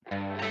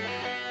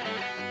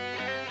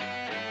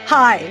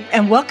Hi,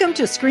 and welcome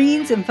to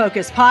Screens in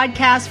Focus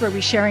podcast, where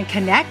we share and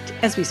connect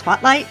as we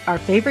spotlight our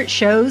favorite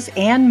shows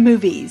and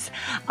movies.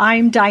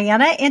 I'm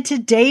Diana, and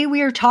today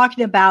we are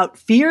talking about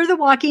Fear the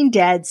Walking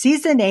Dead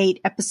Season 8,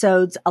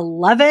 Episodes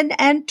 11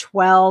 and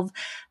 12,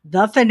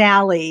 the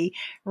finale.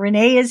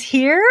 Renee is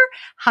here.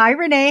 Hi,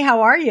 Renee.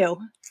 How are you?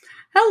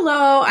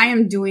 Hello. I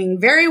am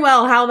doing very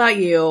well. How about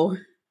you?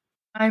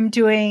 I'm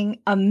doing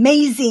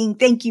amazing.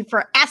 Thank you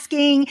for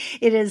asking.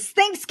 It is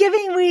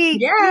Thanksgiving week.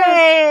 Yes.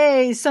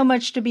 Yay. So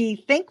much to be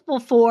thankful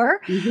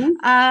for.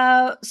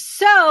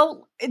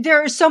 So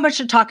there is so much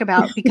to talk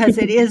about because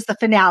it is the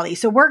finale.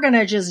 So we're going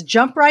to just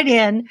jump right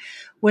in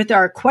with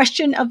our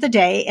question of the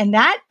day. And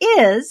that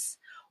is,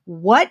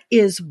 what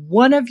is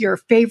one of your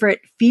favorite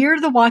Fear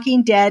the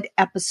Walking Dead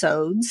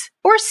episodes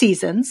or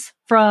seasons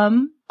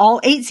from all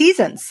 8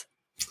 seasons?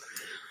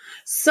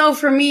 So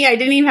for me, I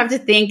didn't even have to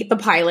think the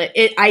pilot.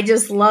 I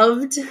just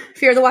loved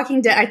Fear the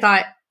Walking Dead.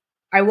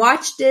 I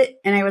watched it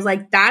and I was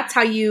like, that's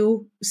how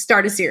you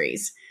start a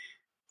series.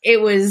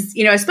 It was,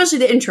 especially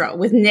the intro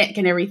with Nick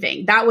and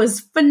everything. That was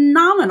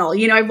phenomenal.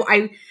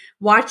 I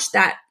watched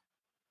that.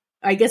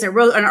 I guess I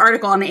wrote an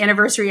article on the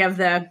anniversary of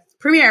the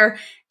premiere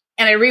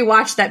and I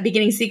rewatched that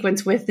beginning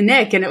sequence with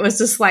Nick. And it was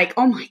just like,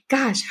 oh my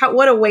gosh,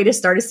 what a way to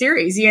start a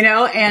series,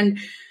 and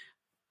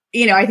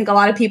I think a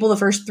lot of people, the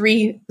first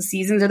 3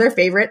 seasons are their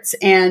favorites.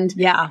 And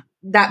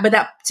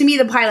that to me,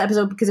 the pilot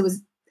episode, because it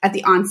was at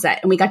the onset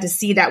and we got to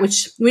see that,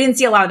 which we didn't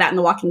see a lot of that in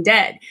The Walking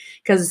Dead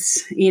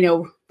because,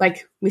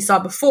 like we saw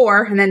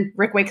before and then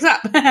Rick wakes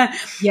up. So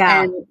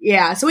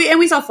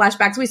we saw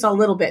flashbacks, we saw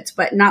little bits,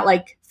 but not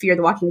like Fear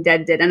the Walking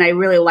Dead did. And I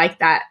really like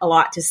that a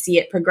lot, to see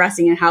it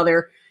progressing and how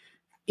they're,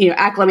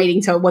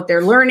 acclimating to what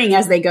they're learning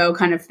as they go,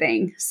 kind of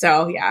thing.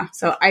 So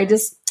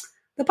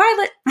the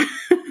pilot.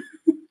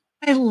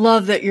 I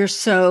love that you're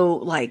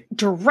so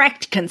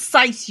direct,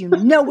 concise. You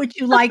know what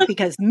you like,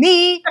 because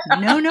me,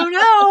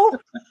 no.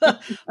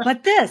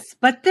 but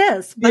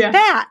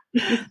that.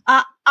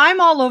 I'm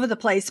all over the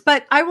place.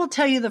 But I will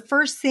tell you, the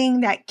first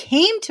thing that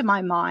came to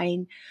my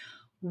mind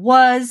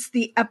was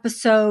the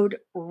episode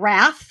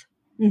Wrath,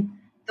 the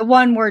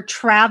one where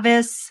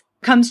Travis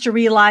comes to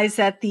realize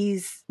that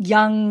these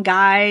young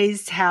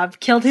guys have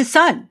killed his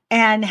son,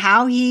 and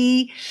how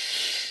he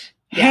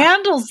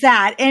handles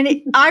that. And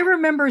I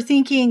remember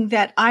thinking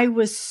that I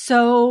was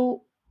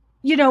so,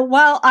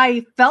 while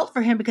I felt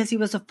for him because he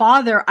was a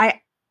father,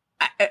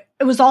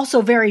 it was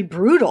also very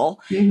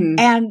brutal.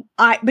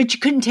 But you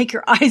couldn't take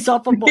your eyes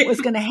off of what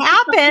was going to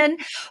happen,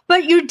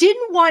 but you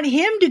didn't want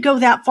him to go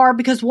that far,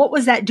 because what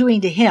was that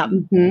doing to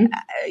him?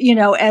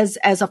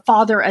 As a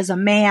father, as a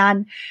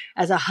man,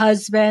 as a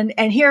husband.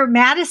 And here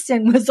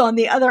Madison was on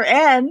the other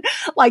end,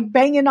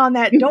 banging on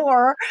that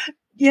door,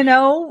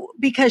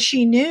 because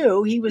she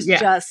knew he was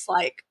just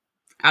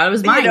out of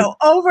his mind,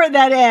 over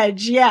that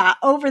edge. Yeah.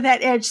 Over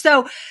that edge.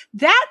 So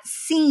that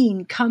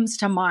scene comes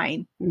to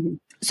mind.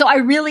 So I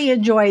really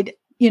enjoyed,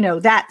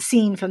 that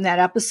scene from that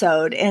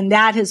episode, and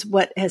that is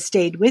what has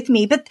stayed with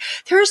me. But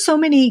there are so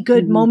many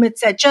good moments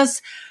that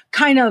just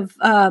kind of,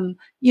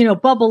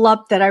 bubble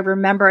up that I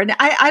remember. And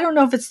I don't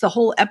know if it's the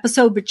whole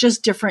episode, but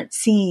just different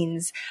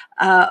scenes,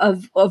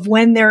 of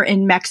when they're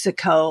in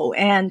Mexico,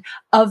 and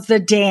of the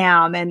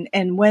dam,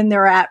 and when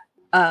they're at,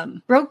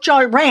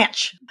 Brokejaw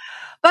Ranch.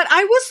 But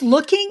I was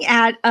looking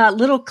at,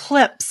 little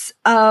clips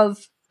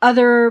of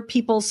other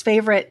people's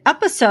favorite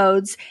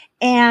episodes,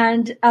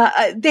 and,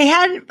 they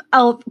had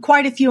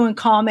quite a few in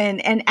common.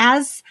 And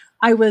as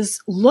I was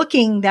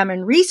looking them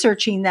and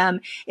researching them,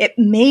 it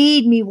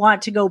made me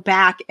want to go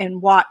back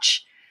and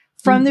watch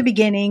from the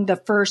beginning, the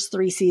first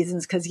 3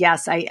 seasons. Cause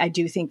yes, I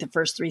do think the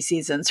first 3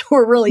 seasons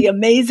were really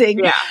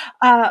amazing.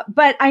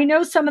 But I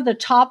know some of the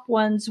top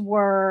ones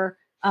were,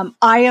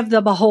 Eye of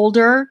the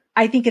Beholder.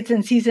 I think it's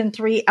in season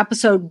 3,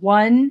 episode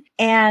 1.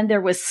 And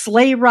there was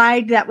Sleigh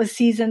Ride. That was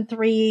season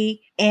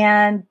 3.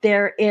 And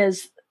there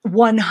is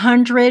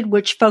 100,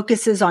 which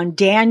focuses on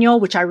Daniel,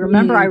 which I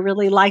remember I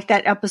really liked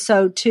that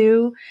episode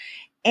too.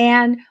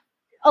 And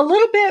a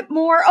little bit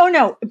more. Oh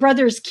no,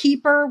 Brother's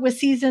Keeper was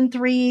season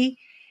 3.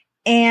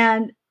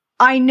 And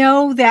I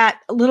know that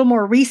a little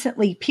more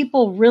recently,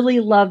 people really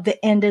loved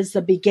The End is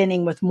the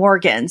Beginning with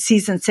Morgan,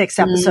 season 6,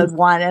 episode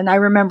 1. And I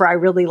remember I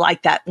really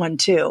liked that one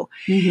too.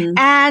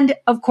 And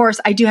of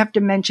course, I do have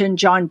to mention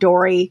John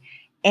Dory,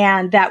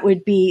 and that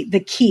would be The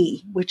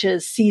Key, which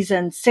is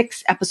season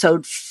 6,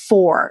 episode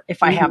 4,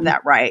 if I have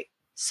that right.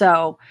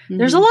 So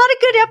there's a lot of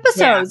good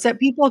episodes that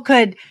people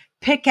could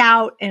pick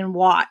out and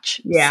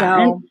watch.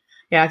 Because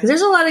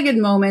there's a lot of good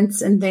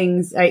moments and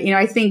things.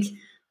 I think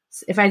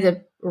if I had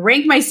to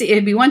rank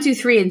it'd be 1, 2,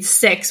 3, and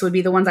 6 would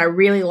be the ones I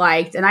really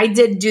liked. And I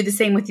did do the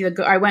same with you.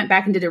 I went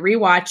back and did a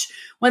rewatch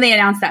when they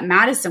announced that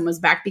Madison was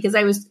back, because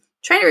I was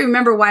trying to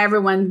remember why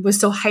everyone was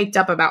so hyped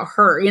up about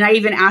her. I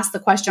even asked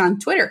the question on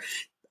Twitter.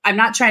 I'm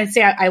not trying to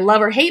say I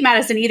love or hate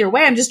Madison either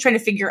way. I'm just trying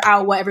to figure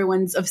out what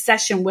everyone's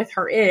obsession with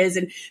her is.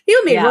 And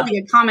people made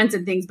really good comments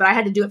and things, but I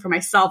had to do it for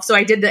myself. So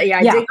I did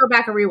I did go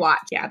back and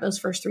rewatch. Yeah, those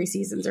first 3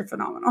 seasons are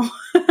phenomenal.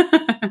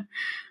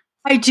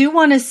 I do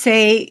want to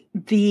say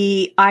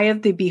the Eye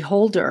of the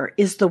Beholder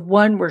is the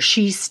one where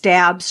she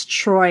stabs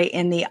Troy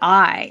in the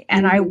eye.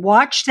 And I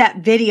watched that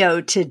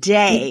video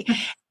today,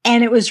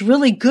 and it was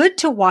really good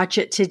to watch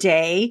it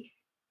today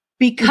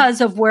because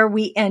of where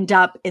we end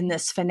up in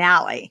this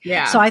finale.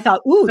 Yeah. So I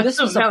thought, ooh,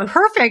 this was a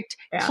perfect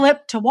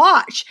clip to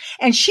watch.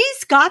 And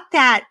she's got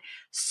that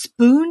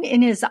spoon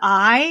in his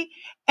eye.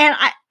 And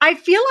I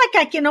feel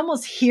like I can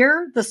almost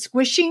hear the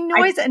squishing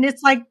noise, and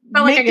it's like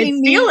felt like I could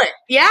feel it.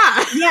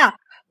 Yeah. Yeah.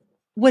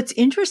 What's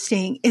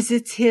interesting is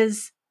it's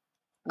his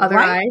other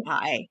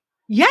eye.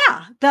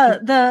 Yeah.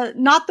 The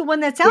not the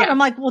one that's out. Yeah. I'm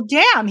like, well,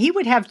 damn, he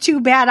would have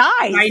two bad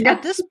eyes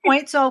at this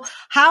point. So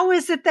how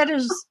is it that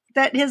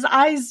his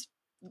eyes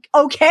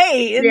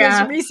okay in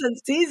this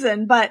recent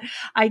season? But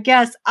I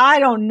guess I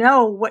don't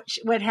know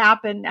what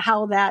happened,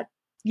 how that,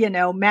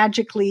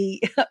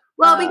 magically.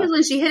 Well, because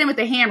when she hit him with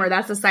the hammer,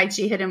 that's the side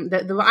she hit him.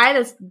 The eye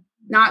that's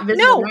not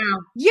visible now.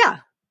 Yeah.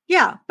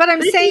 Yeah. But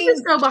I'm saying. She was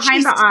still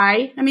behind the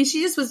eye. I mean,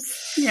 she just was,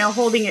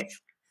 holding it.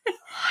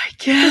 I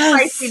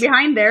guess.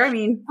 Behind there. I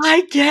mean.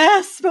 I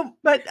guess.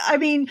 But I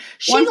mean,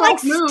 she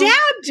stabbed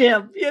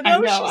him, she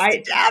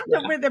stabbed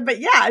him with it.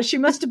 But she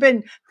must have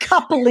been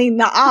coupling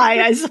the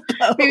eye, I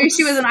suppose. Maybe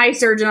she was an eye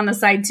surgeon on the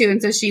side too.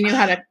 And so she knew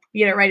how to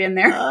get it right in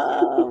there.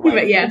 Oh,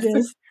 but yes.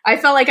 Goodness. I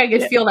felt like I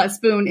could feel that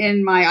spoon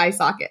in my eye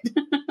socket.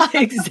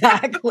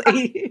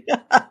 Exactly.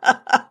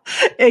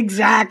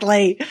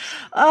 Exactly.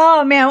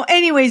 Oh, man.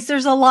 Anyways,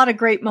 there's a lot of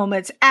great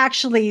moments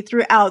actually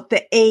throughout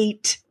the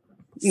 8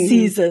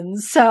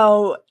 seasons.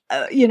 So,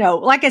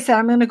 like I said,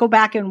 I'm going to go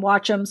back and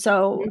watch them.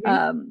 So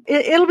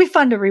it'll be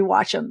fun to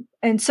rewatch them.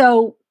 And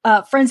so,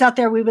 friends out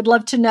there, we would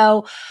love to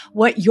know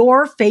what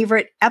your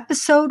favorite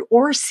episode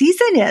or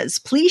season is.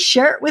 Please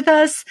share it with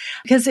us,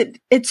 because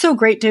it's so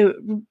great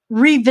to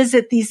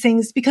revisit these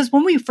things, because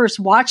when we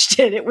first watched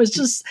it, it was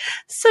just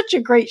such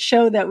a great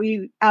show that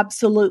we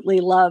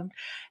absolutely loved.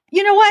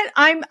 You know what?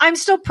 I'm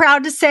still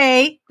proud to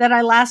say that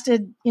I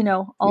lasted,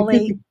 all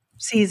 8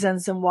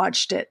 seasons and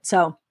watched it.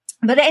 So,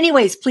 but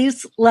anyways,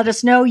 please let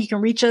us know. You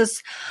can reach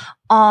us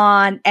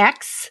on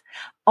X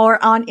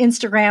or on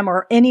Instagram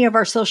or any of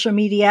our social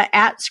media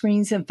at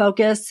Screens in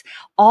Focus.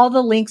 All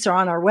the links are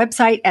on our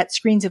website at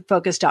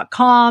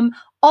screensinfocus.com,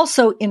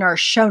 also in our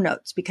show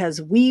notes,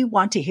 because we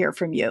want to hear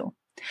from you.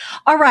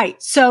 All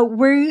right. So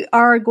we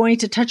are going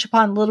to touch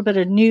upon a little bit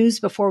of news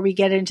before we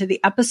get into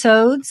the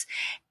episodes.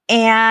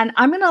 And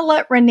I'm going to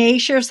let Renee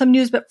share some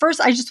news. But first,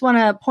 I just want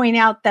to point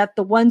out that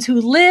The Ones Who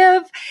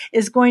Live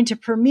is going to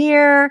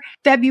premiere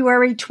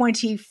February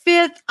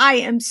 25th. I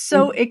am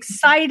so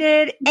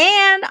excited.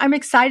 And I'm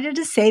excited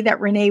to say that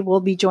Renee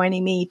will be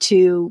joining me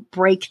to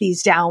break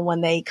these down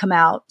when they come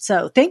out.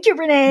 So thank you,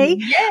 Renee.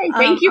 Yay.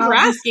 Thank you for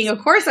asking. Of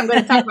course, I'm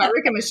going to talk about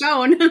Rick and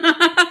Michonne.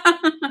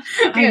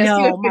 I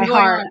know, my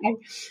heart.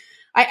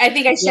 I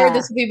think I shared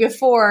this with you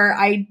before.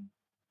 I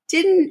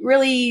didn't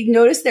really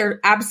notice their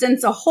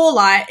absence a whole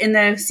lot in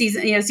the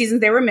seasons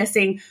they were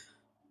missing.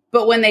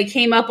 But when they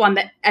came up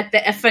at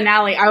the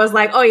finale, I was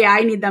like, oh yeah,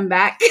 I need them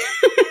back.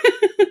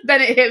 Then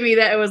it hit me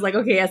that it was like,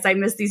 okay, yes, I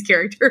miss these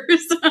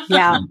characters.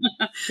 Yeah.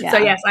 So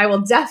yes, I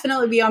will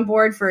definitely be on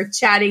board for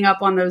chatting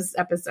up on those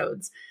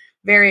episodes.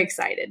 Very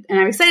excited. And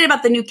I'm excited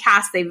about the new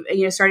cast they've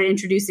started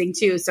introducing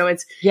too. So I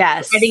think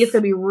it's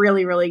going to be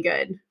really, really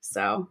good.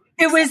 So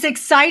it was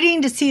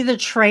exciting to see the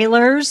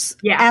trailers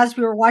as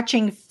we were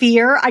watching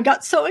Fear. I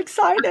got so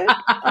excited.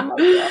 Oh my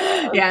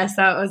God. Yes,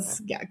 that was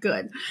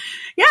good.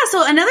 Yeah.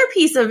 So another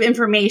piece of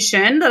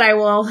information that I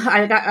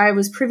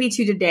was privy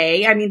to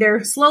today. I mean,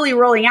 they're slowly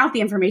rolling out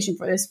the information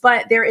for this,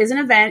 but there is an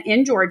event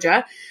in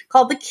Georgia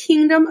called the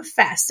Kingdom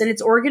Fest, and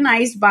it's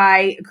organized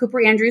by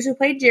Cooper Andrews, who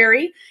played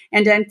Jerry,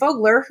 and Dan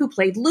Fogler, who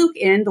played Luke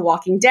in The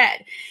Walking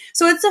Dead.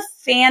 So it's a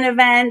fan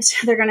event.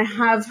 They're going to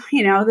have,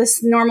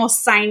 this normal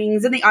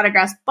signings and the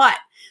autographs, but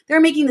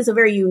they're making this a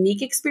very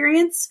unique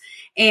experience,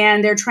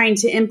 and they're trying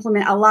to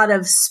implement a lot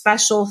of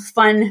special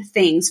fun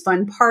things,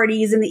 fun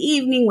parties in the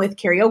evening with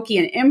karaoke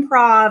and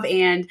improv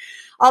and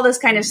all this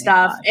kind of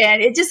stuff. God.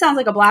 And it just sounds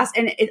like a blast.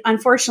 And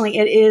unfortunately,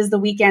 it is the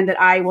weekend that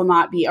I will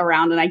not be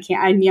around, and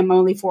I'm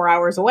only 4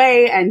 hours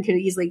away and could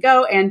easily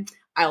go, and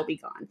I'll be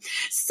gone.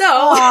 So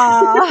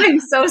I'm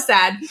so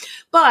sad.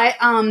 But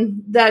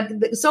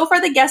so far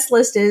the guest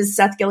list is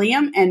Seth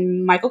Gilliam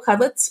and Michael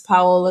Cudlitz,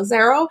 Paolo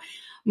Lazzaro,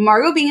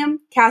 Margot Bingham,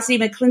 Cassidy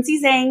McClincy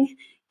Zhang,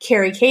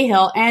 Carrie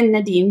Cahill, and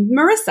Nadine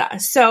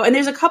Marissa. So, and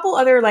there's a couple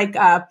other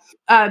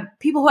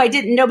people who I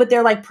didn't know, but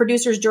they're like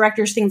producers,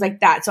 directors, things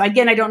like that. So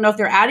again, I don't know if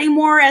they're adding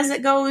more as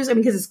it goes. I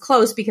mean, because it's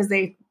close, because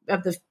they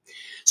of the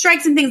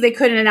strikes and things, they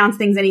couldn't announce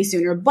things any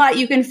sooner. But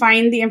you can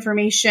find the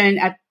information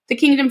at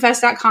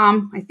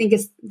thekingdomfest.com. I think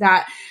it's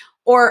that.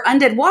 Or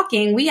Undead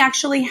Walking, we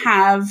actually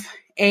have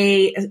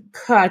a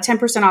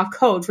 10% off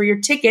code for your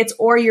tickets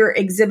or your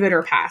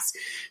exhibitor pass.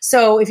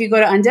 So if you go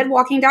to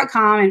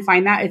undeadwalking.com and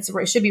find that,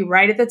 it should be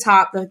right at the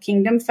top, the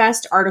Kingdom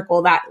Fest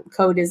article, that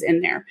code is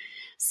in there.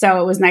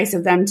 So it was nice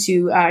of them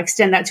to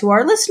extend that to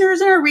our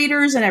listeners and our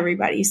readers and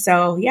everybody.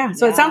 So it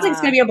sounds like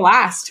it's going to be a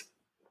blast.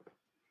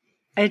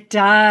 It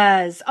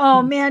does.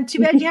 Oh man, too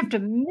bad you have to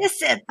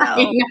miss it though.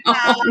 I know.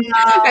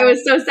 I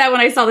was so sad when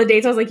I saw the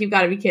dates. I was like, you've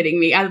got to be kidding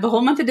me. Out of the whole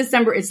month of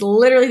December, it's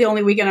literally the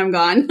only weekend I'm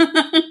gone.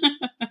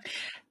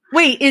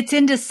 Wait, it's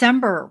in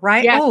December,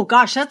 right? Yeah. Oh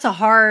gosh, that's a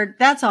hard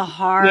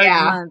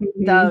month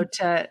though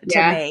to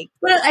make.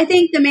 But I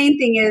think the main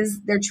thing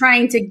is they're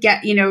trying to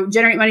get,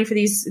 generate money for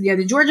these,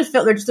 the Georgia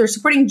film. They're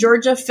supporting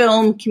Georgia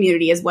film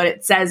community is what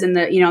it says in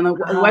the, on the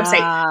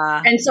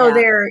website. And so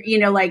they're,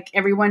 like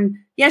everyone,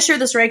 sure,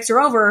 the strikes are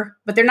over,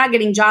 but they're not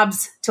getting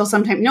jobs till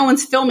sometime. No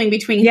one's filming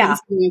between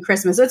Thanksgiving and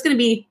Christmas. So it's going to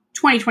be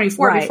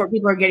 2024 before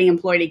people are getting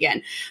employed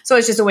again. So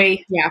it's just a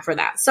way, for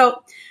that.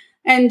 So,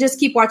 and just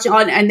keep watching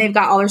on, and they've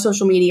got all their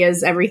social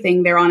medias,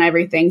 everything. They're on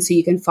everything. So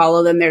you can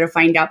follow them there to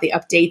find out the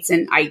updates.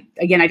 And I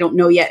don't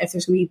know yet if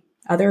there's going to be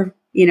other,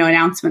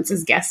 announcements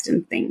as guests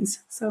and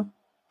things. So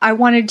I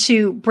wanted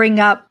to bring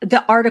up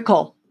the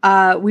article.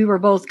 We were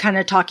both kind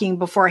of talking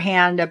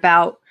beforehand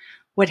about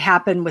what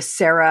happened with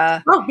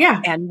Sarah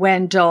and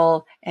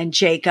Wendell and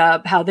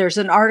Jacob, how there's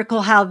an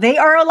article, how they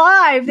are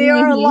alive. They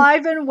are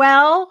alive and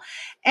well.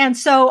 And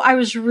so I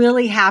was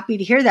really happy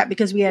to hear that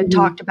because we had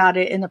talked about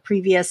it in the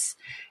previous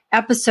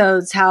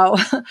episodes, how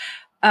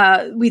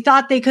we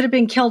thought they could have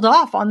been killed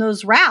off on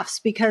those rafts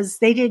because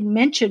they didn't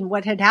mention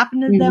what had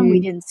happened to them.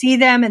 We didn't see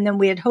them. And then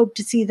we had hoped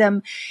to see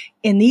them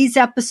in these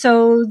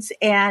episodes.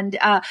 And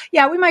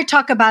we might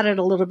talk about it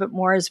a little bit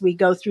more as we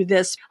go through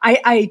this.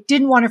 I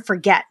didn't want to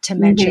forget to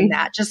mention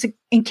that just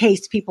in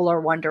case people are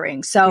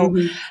wondering. So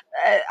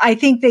I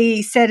think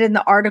they said in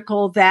the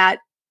article that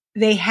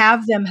they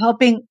have them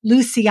helping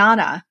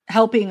Luciana,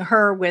 helping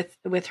her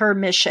with her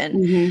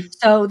mission.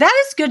 So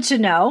that is good to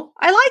know.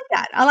 I like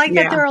that. I like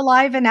that they're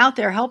alive and out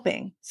there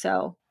helping.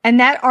 So, and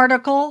that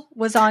article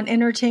was on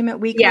Entertainment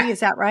Weekly.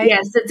 Is that right?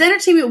 Yes, it's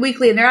Entertainment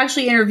Weekly, and they're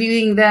actually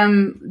interviewing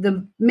them.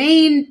 The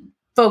main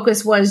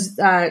focus was,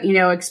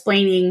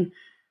 explaining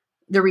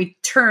the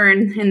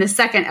return in the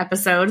second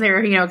episode. They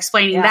were,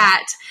 explaining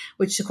that,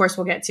 which of course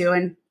we'll get to.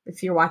 And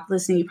if you're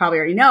listening, you probably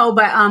already know,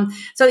 but,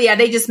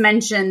 they just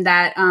mentioned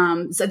that,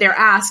 so they're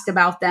asked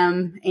about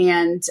them,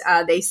 and,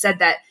 they said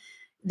that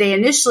they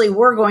initially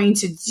were going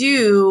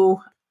to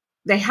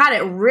they had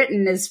it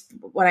written as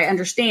what I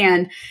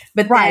understand,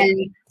 but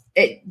then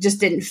it just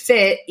didn't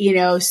fit,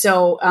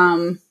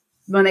 so,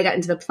 when they got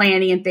into the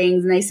planning and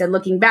things, and they said,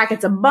 looking back,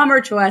 it's a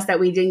bummer to us that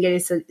we didn't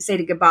get to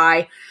say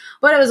goodbye,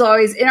 but it was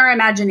always in our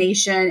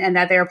imagination, and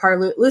that they were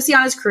part of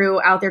Luciana's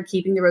crew out there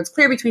keeping the roads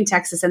clear between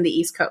Texas and the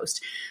East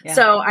Coast. Yeah.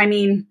 So, I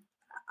mean,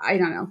 I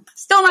don't know.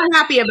 Still not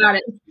happy about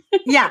it.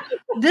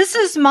 This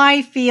is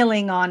my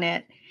feeling on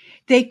it.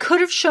 They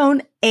could have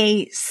shown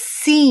a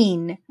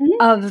scene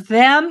of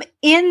them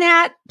in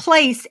that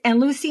place and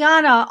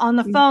Luciana on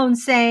the phone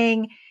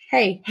saying,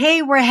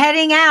 hey, we're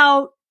heading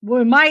out.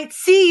 We might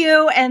see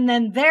you. And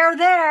then they're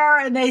there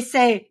and they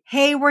say,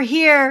 hey, we're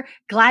here.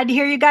 Glad to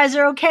hear you guys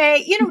are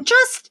okay.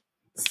 Just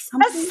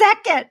a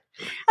second.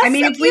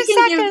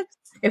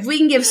 If we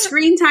can give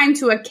screen time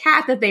to a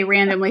cat that they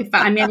randomly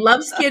found.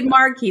 Love Skid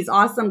Mark. He's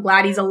awesome.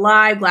 Glad he's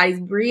alive. Glad he's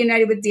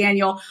reunited with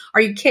Daniel.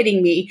 Are you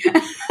kidding me?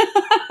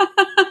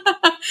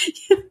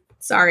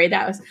 Sorry,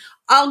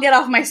 I'll get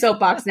off my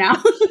soapbox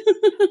now.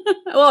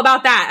 Well,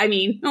 about that,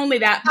 only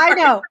that part. I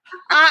know.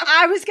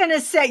 I was going to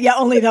say,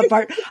 only that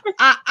part.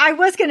 I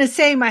was going to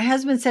say, my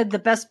husband said the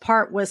best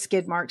part was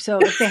Skid Mark. So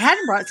if they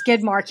hadn't brought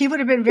Skid Mark, he would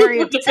have been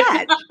very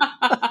upset.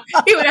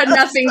 He would have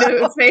nothing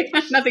to say,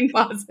 nothing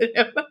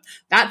positive.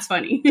 That's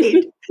funny.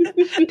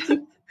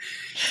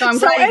 So I'm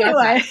glad you got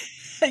that.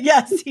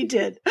 Yes, he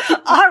did.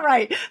 All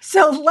right.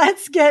 So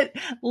let's get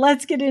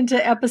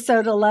into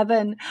episode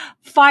 11,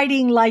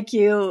 Fighting Like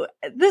You.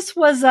 This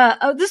was a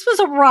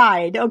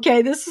ride.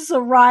 Okay. This is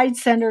a ride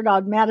centered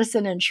on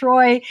Madison and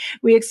Troy.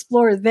 We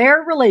explore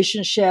their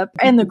relationship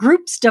and the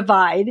group's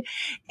divide.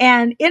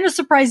 And in a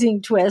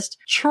surprising twist,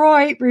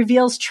 Troy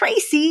reveals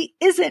Tracy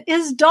isn't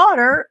his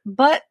daughter,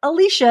 but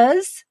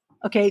Alicia's.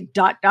 Okay, ...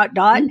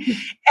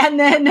 And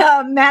then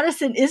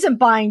Madison isn't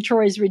buying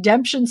Troy's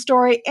redemption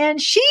story,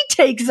 and she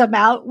takes him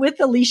out with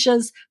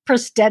Alicia's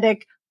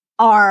prosthetic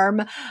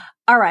arm.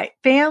 All right,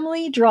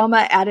 family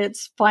drama at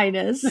its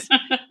finest.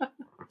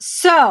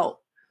 So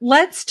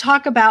let's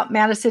talk about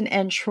Madison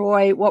and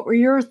Troy. What were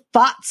your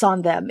thoughts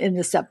on them in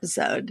this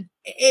episode?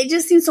 It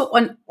just seems so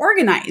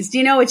unorganized.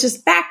 It's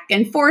just back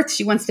and forth.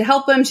 She wants to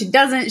help him. She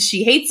doesn't.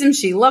 She hates him.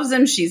 She loves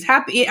him. She's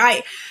happy.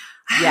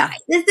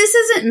 This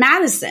isn't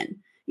Madison.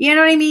 You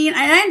know what I mean?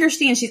 And I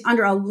understand she's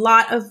under a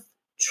lot of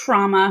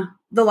trauma,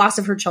 the loss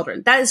of her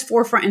children. That is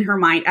forefront in her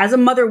mind. As a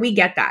mother, we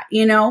get that,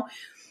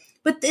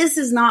 but this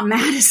is not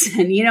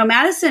Madison.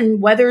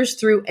 Madison weathers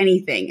through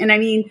anything. And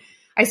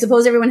I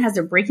suppose everyone has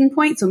their breaking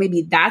point. So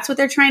maybe that's what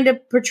they're trying to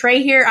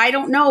portray here. I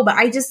don't know, but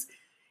it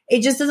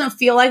just doesn't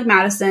feel like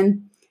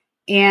Madison.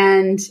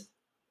 And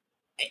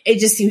it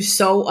just seems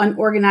so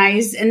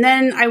unorganized. And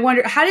then I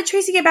wonder, how did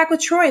Tracy get back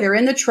with Troy? They're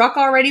in the truck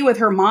already with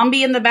her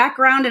momby in the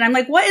background. And I'm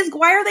like, why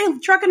are they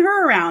trucking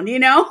her around?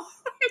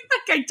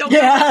 Like, I don't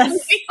Yes. know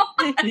what's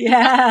going on.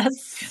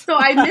 Yes. So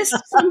I missed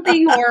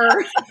something,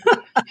 or,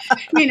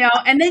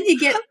 and then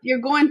you're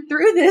going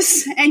through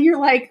this and you're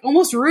like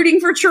almost rooting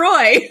for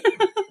Troy.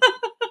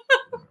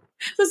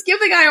 Let's give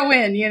the guy a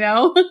win,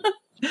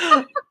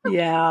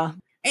 Yeah.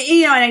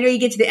 And I know you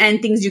get to the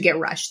end, things do get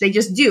rushed. They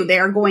just do. They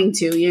are going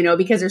to,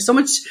 because there's so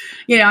much,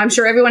 I'm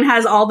sure everyone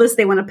has all this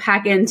they want to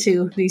pack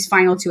into these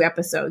final 2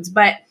 episodes,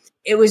 but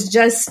it was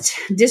just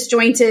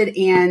disjointed.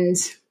 And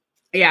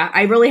yeah,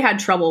 I really had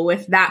trouble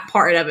with that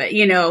part of it.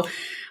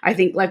 I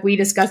think like we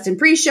discussed in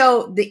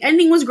pre-show, the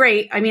ending was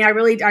great. I mean,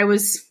 I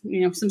was,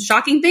 some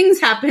shocking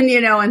things happened,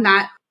 and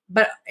that,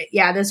 but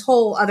yeah, this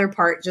whole other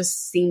part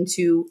just seemed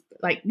to,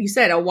 like you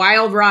said, a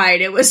wild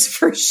ride. It was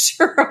for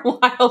sure a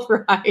wild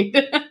ride.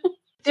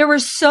 There were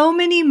so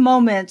many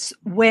moments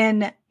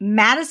when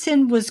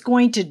Madison was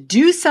going to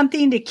do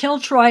something to kill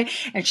Troy,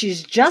 and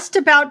she's just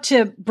about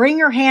to bring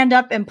her hand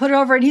up and put it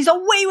over, and he's like,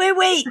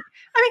 wait.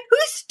 I mean, who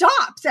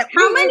stops at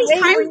how many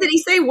times did he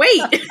say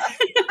wait?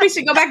 We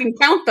should go back and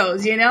count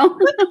those,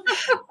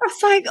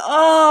 It's like,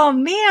 oh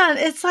man,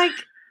 it's like,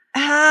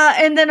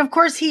 and then of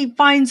course he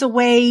finds a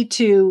way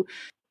to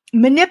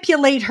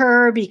manipulate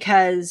her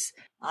because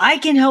I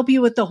can help you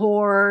with the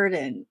horde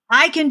and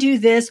I can do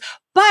this.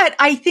 But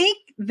I think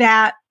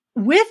that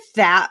with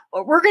that,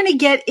 we're going to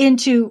get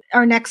into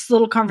our next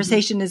little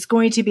conversation is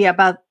going to be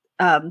about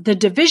the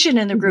division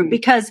in the group,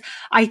 because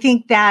I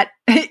think that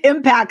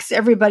impacts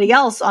everybody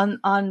else on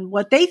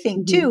what they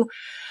think too.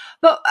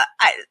 But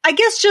I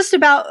guess just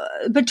about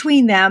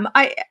between them,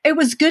 it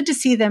was good to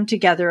see them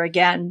together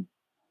again.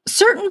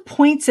 Certain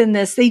points in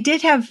this, they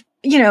did have,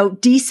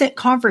 decent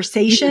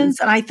conversations,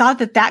 and I thought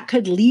that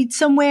could lead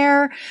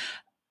somewhere,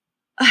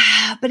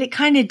 but it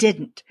kind of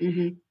didn't.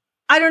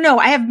 I don't know.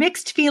 I have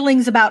mixed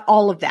feelings about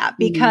all of that,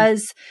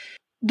 because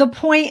the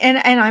point,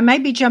 and I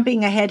might be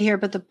jumping ahead here,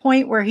 but the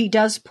point where he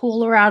does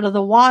pull her out of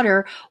the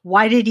water,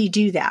 why did he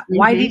do that?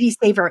 Why did he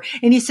save her?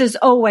 And he says,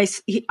 oh,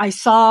 I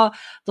saw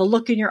the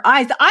look in your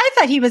eyes. I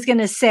thought he was going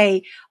to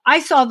say,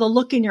 I saw the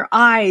look in your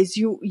eyes.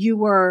 You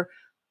were,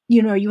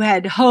 you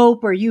had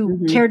hope, or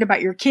you cared about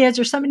your kids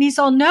or something. He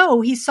saw,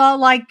 no, he saw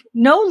like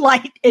no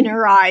light in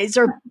her eyes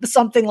or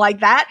something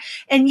like that.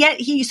 And yet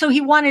he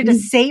wanted to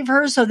save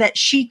her so that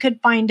she could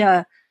find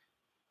a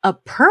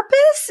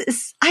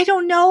purpose. I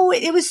don't know.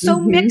 It was so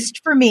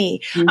mixed for me.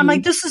 I'm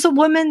like, this is a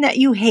woman that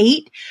you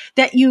hate,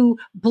 that you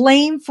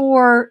blame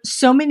for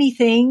so many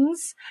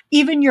things,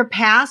 even your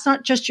past,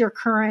 not just your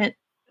current,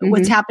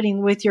 what's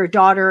happening with your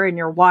daughter and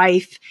your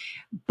wife,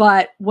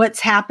 but what's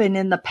happened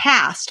in the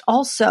past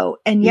also.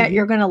 And yet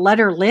you're going to let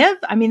her live.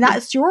 I mean,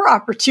 that's your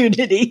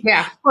opportunity.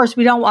 Yeah. Of course,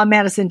 we don't want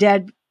Madison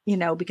dead,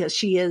 because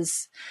she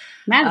is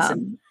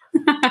Madison.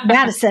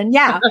 Madison.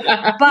 Yeah.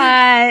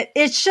 But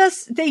it's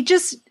just,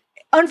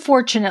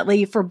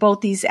 unfortunately for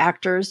both these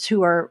actors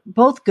who are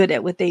both good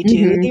at what they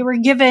do, they were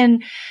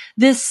given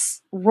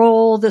this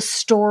role, this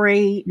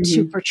story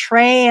to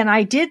portray. And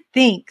I did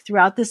think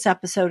throughout this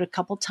episode a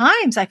couple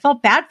times, I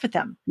felt bad for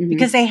them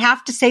because they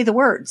have to say the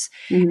words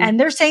and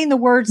they're saying the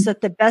words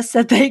at the best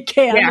that they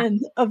can and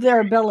of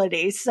their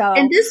ability. So,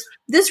 and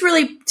this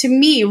really, to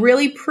me,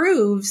 really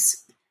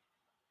proves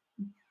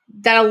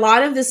that a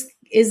lot of this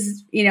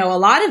is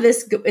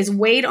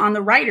weighed on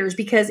the writers,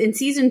 because in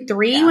season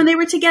 3, when they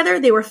were together,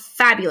 they were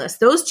fabulous.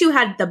 Those two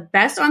had the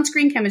best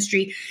on-screen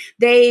chemistry.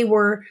 I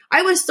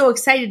was so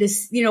excited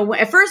to,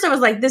 at first I was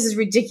like, this is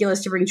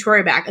ridiculous to bring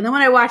Troy back. And then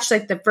when I watched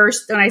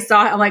when I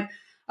saw it, I'm like,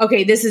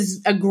 okay, this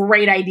is a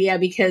great idea,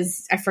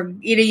 because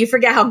you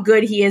forget how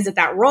good he is at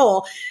that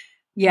role.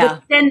 Yeah.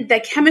 But then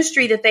the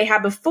chemistry that they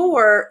had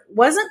before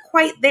wasn't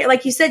quite there.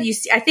 Like you said,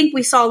 I think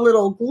we saw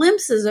little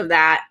glimpses of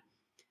that.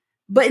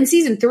 But in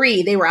season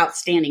 3, they were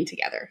outstanding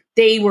together.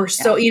 They were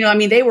so,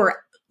 they were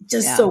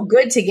just so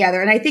good together.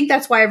 And I think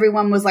that's why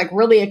everyone was like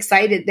really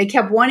excited. They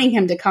kept wanting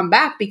him to come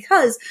back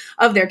because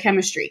of their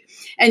chemistry.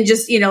 And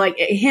just, like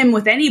him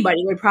with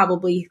anybody would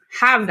probably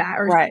have that.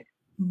 Right.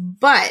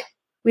 But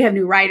we have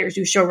new writers,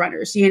 new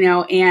showrunners,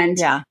 and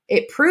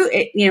it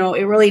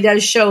really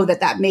does show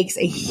that makes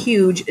a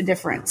huge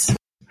difference.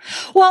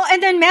 Well,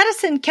 and then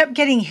Madison kept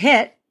getting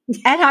hit.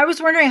 And I was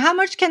wondering, how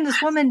much can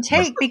this woman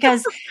take?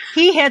 Because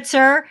he hits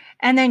her,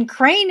 and then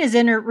Crane is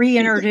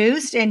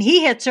reintroduced, and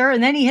he hits her,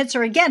 and then he hits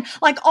her again.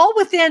 Like all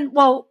within,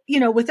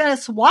 within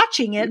us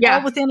watching it,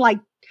 all within like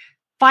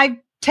 5-10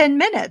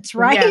 minutes,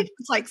 right? Yeah.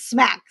 It's like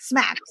smack,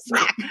 smack,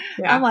 smack.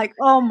 Yeah. I'm like,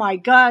 oh my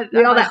God.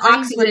 All that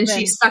oxygen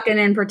she's sucking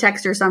in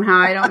protects her somehow.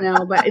 I don't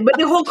know. But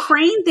the whole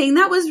Crane thing,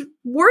 that was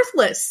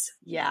worthless.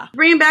 Yeah.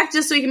 Bring him back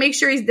just so he can make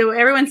sure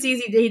everyone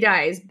sees he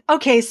dies.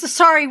 Okay. So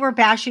sorry we're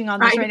bashing on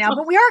this right now,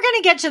 but we are going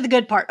to get to the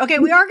good part. Okay.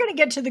 We are going to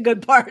get to the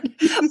good part,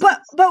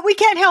 but we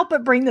can't help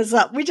but bring this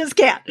up. We just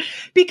can't,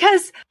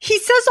 because he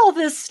says all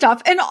this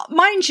stuff. And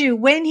mind you,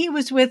 when he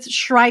was with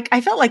Shrike,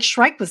 I felt like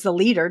Shrike was the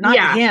leader,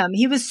 not him.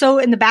 He was so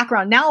in the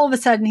background. Now all of a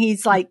sudden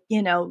he's like,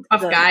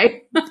 tough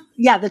guy.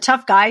 The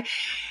tough guy.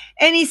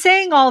 And he's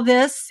saying all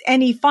this,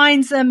 and he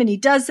finds them, and he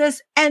does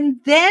this. And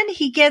then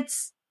he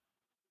gets,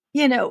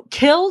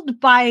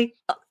 killed by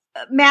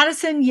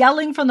Madison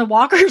yelling from the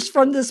walkers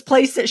from this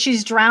place that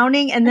she's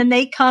drowning. And then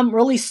they come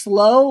really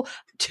slow,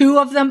 2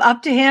 of them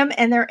up to him,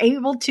 and they're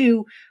able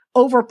to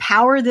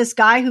overpower this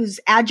guy who's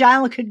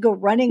agile and could go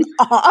running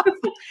off,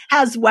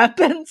 has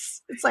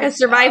weapons. It's like, has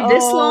survived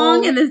this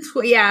long. And then,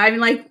 I mean,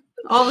 like,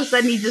 all of a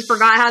sudden he just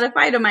forgot how to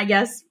fight him, I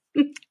guess.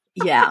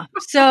 Yeah.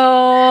 So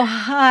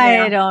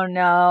I don't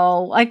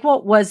know. Like,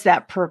 what was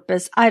that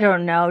purpose? I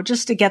don't know.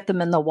 Just to get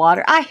them in the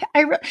water.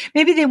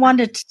 Maybe they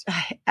wanted to,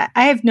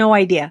 I have no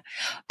idea.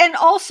 And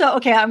also,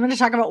 okay, I'm going to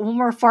talk about one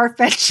more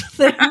far-fetched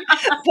thing,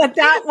 but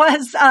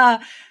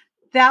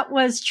that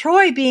was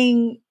Troy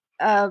being,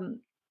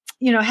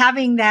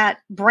 having that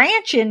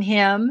branch in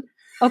him.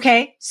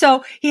 Okay.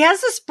 So he has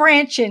this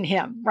branch in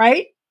him,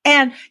 right?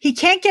 And he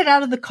can't get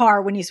out of the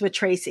car when he's with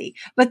Tracy,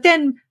 but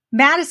then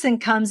Madison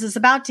comes, is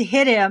about to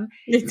hit him,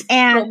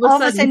 and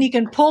all of a sudden he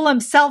can pull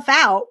himself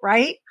out,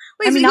 right?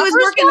 Wait, he was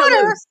working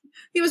it loose.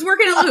 He was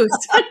working it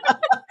loose.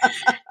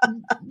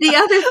 The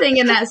other thing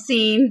in that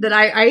scene that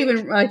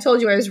I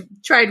told you I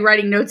tried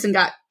writing notes and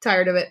got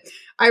tired of it.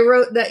 I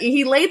wrote that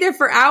he laid there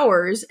for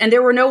hours and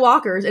there were no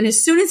walkers. And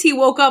as soon as he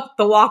woke up,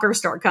 the walkers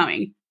start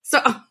coming.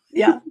 So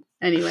yeah.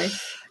 Anyway,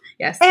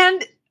 yes.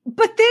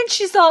 But then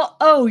she's all,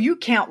 oh, you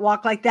can't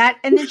walk like that.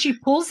 And then she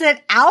pulls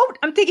it out.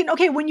 I'm thinking,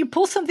 okay, when you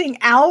pull something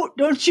out,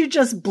 don't you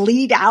just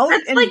bleed out?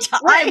 That's and like,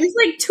 it was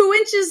like 2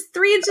 inches,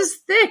 3 inches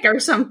thick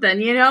or something,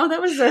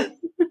 that was a.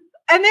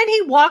 And then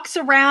he walks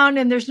around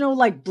and there's no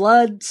like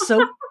blood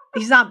soap.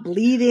 He's not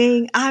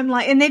bleeding. I'm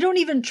like, and they don't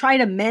even try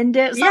to mend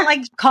it. It's not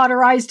like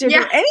cauterized it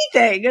or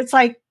anything. It's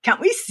like, can't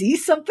we see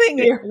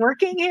something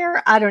working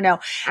here? I don't know.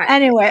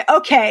 Anyway,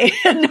 okay.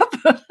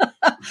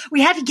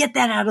 We had to get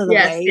that out of the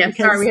way. Yes,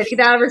 sorry. We had to get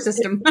that out of our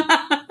system.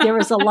 There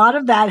was a lot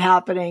of that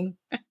happening.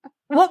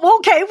 Well,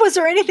 okay. Was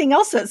there anything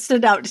else that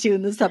stood out to you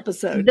in this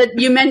episode?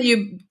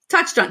 You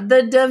touched on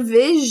the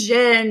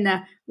division.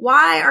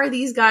 Why are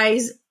these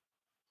guys?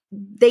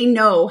 They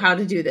know how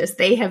to do this.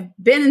 They have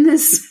been in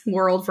this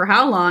world for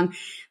how long?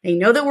 They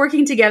know that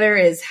working together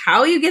is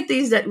how you get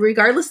these, that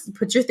regardless,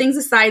 put your things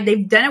aside.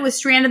 They've done it with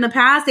Strand in the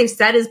past. They've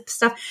said his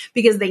stuff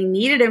because they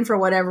needed him for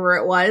whatever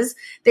it was.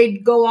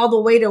 They'd go all the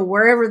way to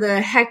wherever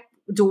the heck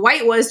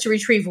Dwight was to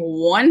retrieve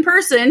one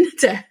person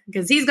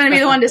because he's going to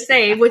be the one to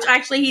save, which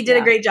actually he did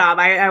a great job.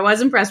 I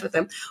was impressed with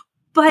him.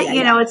 But,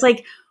 it's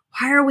like,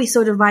 why are we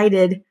so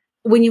divided?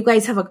 When you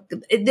guys have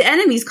the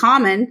enemy's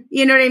common,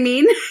 you know what I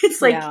mean?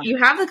 It's like you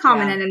have the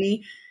common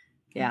enemy.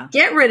 Yeah.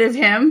 Get rid of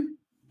him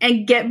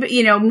and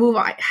move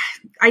on.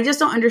 I just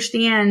don't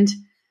understand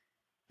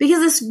because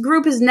this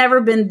group has never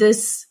been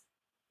this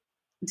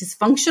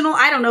dysfunctional.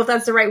 I don't know if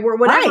that's the right word,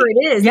 whatever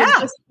it is.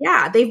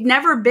 Yeah. They've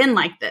never been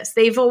like this.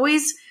 They've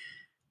always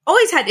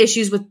had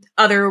issues with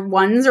other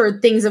ones or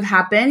things have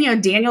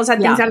happened. Daniel's had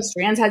things happen,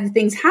 Strand's had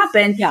things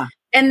happen. Yeah.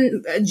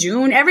 And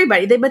June,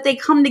 everybody, but they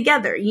come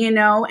together,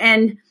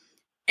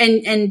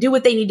 and do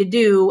what they need to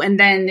do. And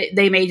then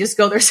they may just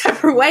go their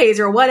separate ways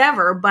or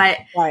whatever. But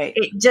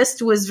it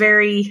just was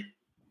it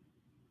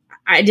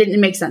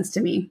didn't make sense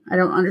to me. I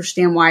don't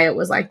understand why it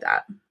was like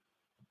that.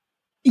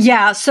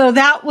 Yeah. So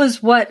that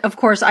was what, of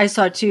course, I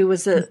saw too,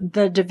 was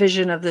the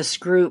division of this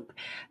group.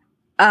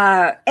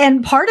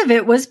 And part of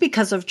it was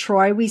because of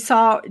Troy. We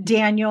saw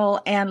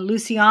Daniel and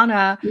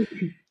Luciana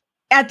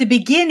at the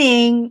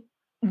beginning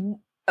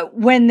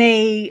when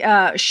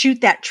they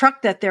shoot that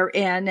truck that they're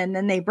in, and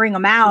then they bring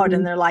them out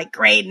and they're like,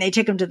 great. And they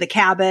take them to the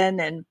cabin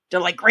and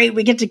they're like, great,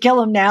 we get to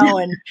kill him now.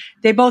 And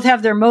they both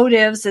have their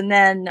motives. And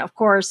then of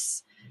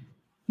course,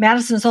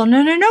 Madison's all,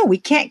 no, we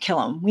can't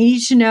kill him. We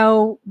need to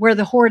know where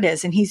the horde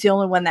is. And he's the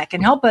only one that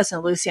can help us.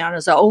 And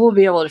Luciana's all, we'll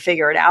be able to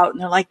figure it out.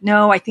 And they're like,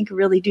 no, I think we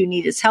really do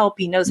need his help.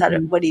 He knows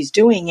what he's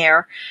doing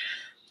here.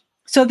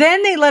 So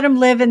then they let him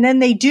live, and then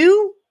they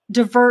do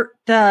divert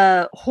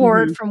the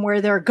horde from where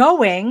they're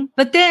going.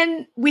 But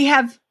then we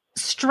have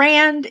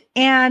Strand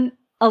and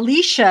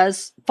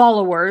Alicia's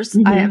followers.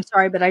 I am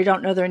sorry, but I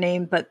don't know their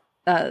name, but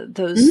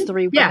those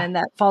 3 women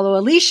that follow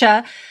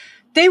Alicia,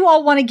 they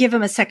all want to give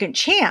him a second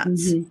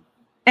chance.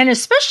 And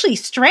especially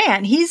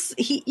Strand, he is,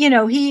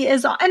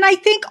 and I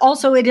think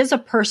also it is a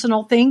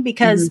personal thing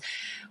because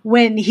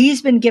when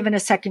he's been given a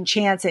second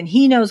chance and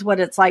he knows what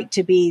it's like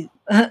to be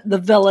the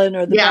villain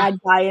or the bad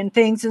guy and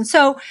things. And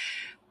so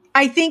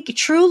I think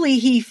truly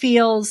he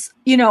feels,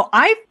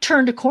 I've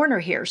turned a corner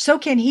here. So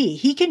can he.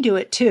 He can do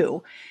it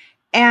too.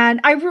 And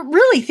I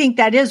really think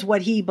that is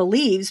what he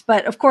believes.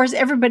 But of course,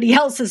 everybody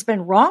else has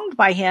been wronged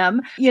by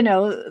him.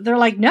 They're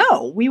like,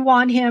 no, we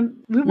want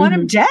him. We want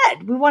him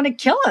dead. We want to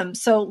kill him.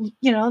 So,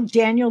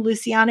 Daniel,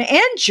 Luciana,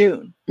 and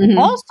June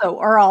also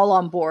are all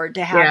on board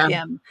to have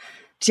him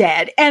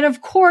dead. And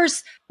of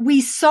course, we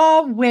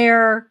saw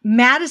where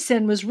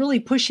Madison was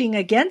really pushing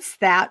against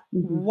that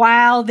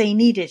while they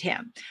needed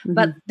him.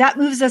 But that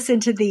moves us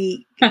into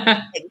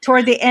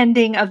toward the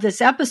ending of this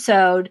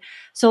episode.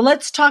 So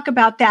let's talk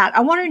about that.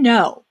 I want to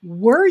know,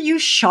 were you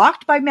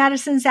shocked by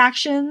Madison's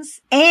actions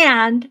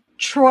and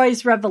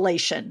Troy's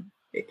revelation?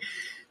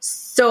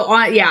 So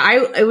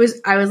I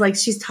was like,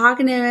 she's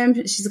talking to him.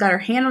 She's got her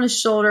hand on his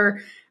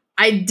shoulder.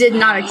 I did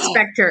not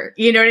expect her.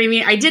 You know what I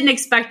mean? I didn't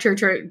expect her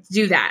to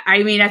do that.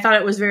 I mean, I thought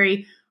it was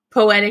very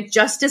poetic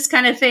justice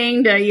kind of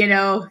thing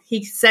to,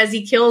 he says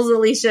he kills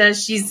Alicia.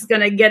 She's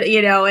going to get,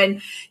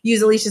 and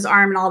use Alicia's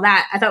arm and all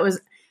that. I thought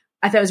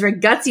it was very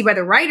gutsy by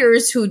the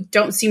writers who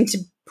don't seem to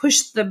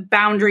push the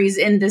boundaries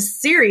in this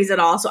series at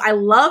all. So I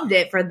loved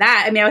it for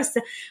that. I mean, I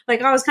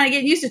was kind of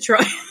getting used to Troy,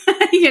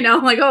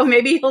 I'm like, oh,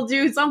 maybe he'll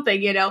do something,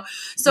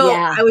 So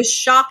yeah. I was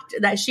shocked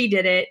that she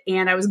did it.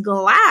 And I was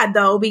glad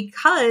though,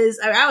 because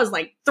I was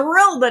like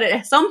thrilled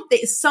that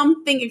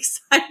something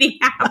exciting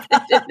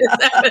happened in this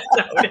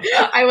episode.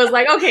 I was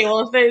like, okay,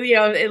 well,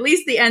 at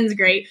least the end's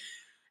great.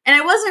 And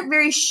I wasn't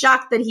very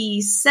shocked that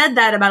he said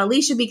that about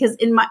Alicia, because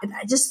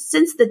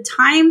since the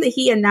time that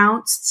he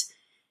announced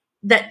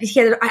that he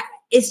had,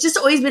 it's just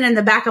always been in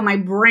the back of my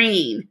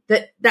brain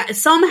that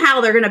somehow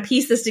they're going to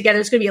piece this together.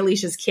 It's going to be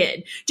Alicia's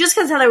kid, just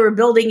because how they were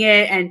building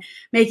it and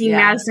making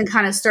Madison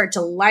kind of start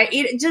to like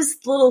it,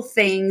 just little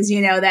things,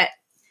 that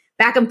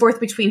back and forth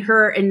between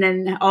her and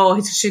then,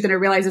 she's going to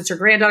realize it's her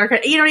granddaughter.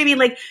 You know what I mean?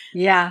 Like,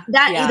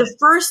 the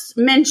first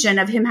mention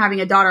of him having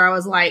a daughter, I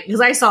was like,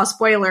 because I saw a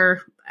spoiler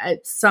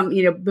at some,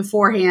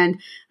 beforehand,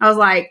 I was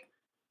like,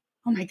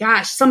 oh my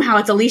gosh, somehow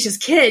it's Alicia's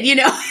kid,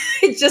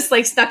 it's just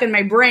like stuck in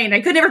my brain.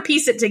 I could never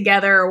piece it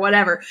together or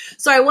whatever.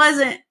 So I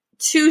wasn't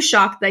too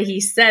shocked that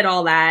he said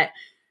all that,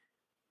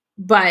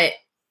 but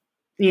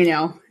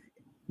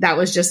that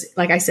was just,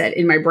 like I said,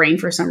 in my brain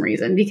for some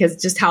reason, because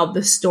just how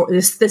the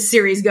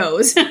series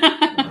goes.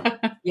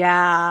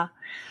 Yeah.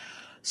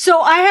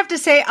 So I have to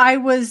say I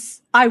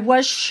was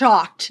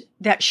shocked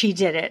that she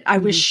did it. I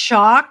was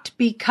shocked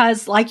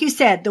because, like you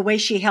said, the way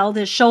she held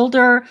his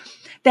shoulder,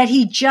 that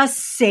he just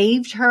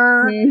saved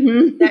her,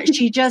 that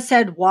she just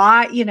said,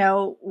 why?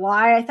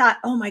 I thought,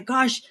 oh my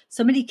gosh,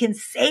 somebody can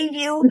save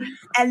you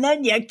and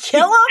then you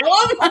kill him?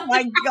 Oh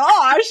my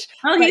gosh.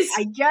 Well, he's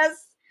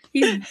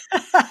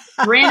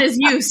ran his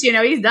use,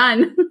 he's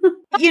done.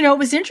 It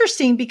was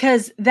interesting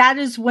because that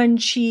is when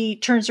she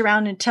turns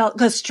around and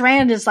because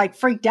Strand is like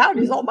freaked out.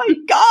 He's, oh my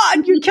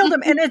God, you killed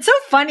him. And it's so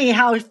funny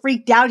how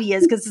freaked out he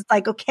is, because it's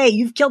like, okay,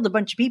 you've killed a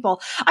bunch of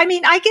people. I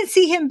mean, I can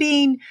see him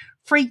being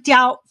freaked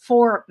out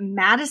for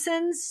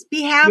Madison's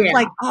behalf. Yeah.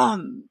 Like,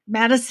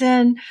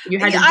 Madison,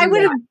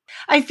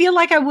 I feel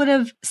like I would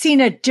have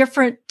seen a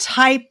different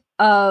type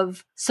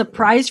of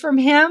surprise from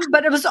him,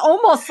 but it was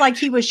almost like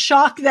he was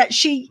shocked that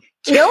she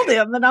killed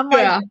him. And I'm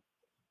like,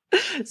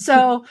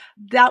 so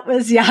that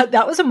was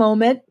a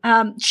moment.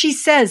 She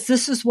says,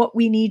 this is what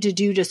we need to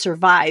do to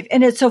survive.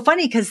 And it's so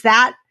funny because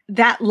that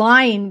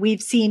line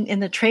we've seen in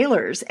the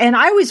trailers, and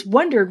I always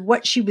wondered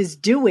what she was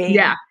doing.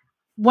 Yeah.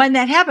 When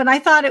that happened, I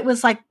thought it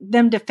was like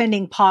them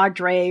defending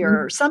Padre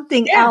or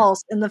something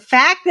else. And the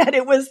fact that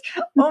it was,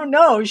 oh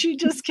no, she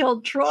just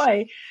killed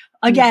Troy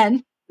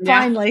again,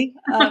 finally,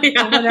 or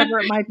whatever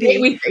it might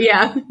be.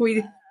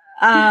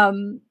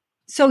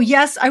 So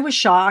yes, I was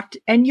shocked,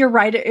 and you're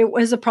right. It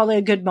was probably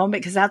a good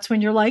moment, because that's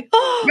when you're like,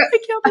 oh, I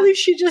can't believe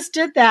she just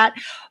did that.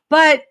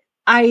 But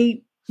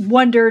I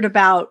wondered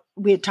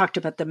we had talked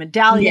about the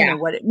medallion and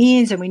what it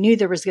means, and we knew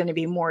there was going to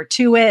be more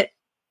to it.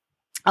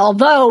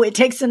 Although it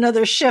takes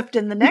another shift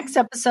in the next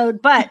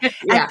episode. But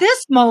at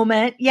this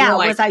moment,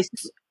 was I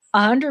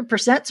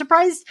 100%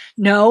 surprised?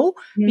 No,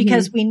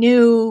 because we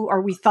knew,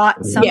 or we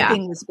thought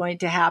something was going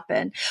to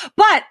happen.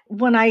 But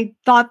when I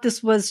thought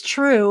this was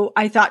true,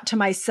 I thought to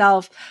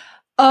myself,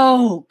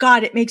 oh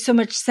God, it makes so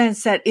much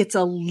sense that it's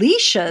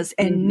Alicia's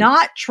and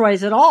not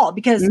Troy's at all.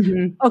 Because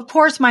of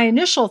course, my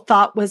initial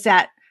thought was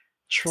that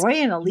Troy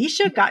and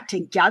Alicia got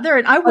together,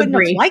 and I wouldn't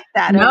have liked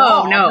that at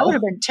all. No. That would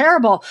have been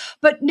terrible.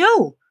 But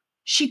no.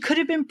 She could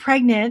have been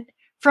pregnant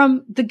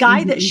from the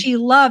guy that she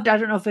loved. I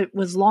don't know if it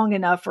was long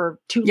enough or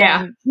too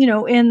long,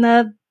 in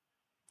the,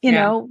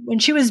 when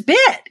she was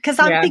bit. Because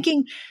I'm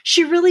thinking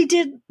she really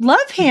did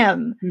love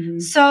him.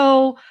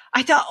 So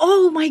I thought,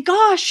 oh my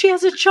gosh, she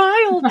has a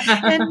child.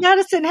 And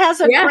Madison has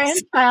a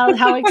grandchild.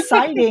 How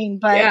exciting.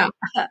 But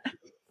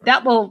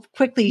that will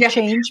quickly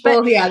change.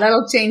 But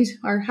that'll change.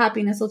 Our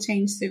happiness will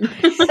change soon.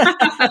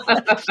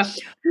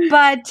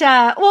 But,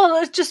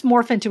 let's just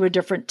morph into a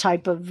different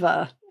type of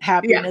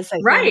happiness,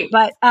 I think.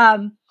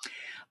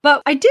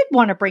 But I did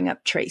want to bring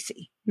up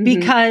Tracy,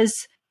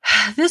 because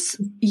this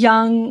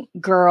young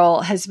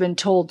girl has been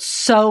told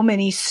so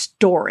many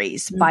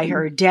stories by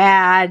her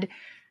dad,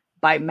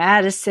 by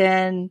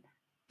Madison,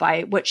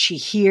 by what she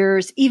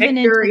hears, even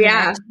Victor, into the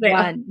next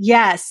one.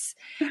 Yes.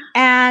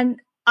 And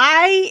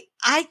I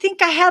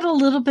think I had a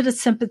little bit of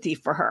sympathy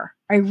for her.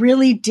 I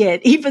really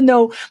did, even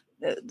though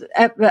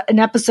an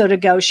episode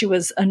ago she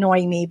was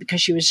annoying me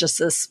because she was just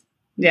this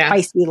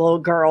feisty little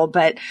girl.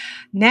 But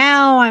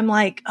now I'm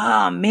like,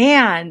 oh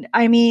man,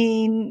 I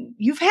mean,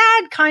 you've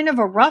had kind of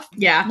a rough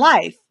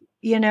life,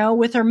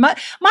 with her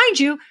mind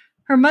you,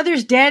 her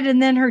mother's dead,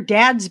 and then her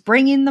dad's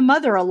bringing the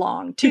mother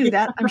along too.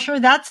 That I'm sure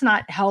that's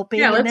not helping.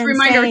 Yeah, let's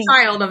remind our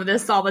child of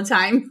this all the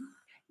time.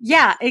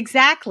 Yeah,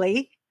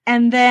 exactly.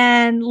 And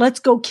then let's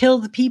go kill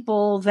the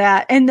people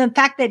and the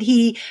fact that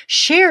he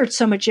shared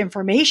so much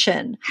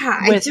information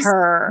with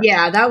her.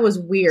 Yeah, that was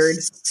weird.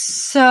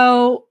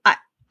 So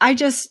I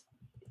just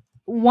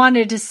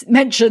wanted to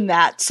mention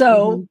that.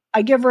 So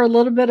I give her a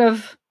tiny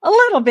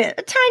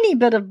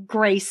bit of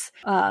grace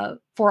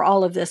for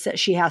all of this that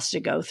she has to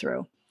go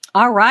through.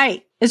 All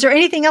right. Is there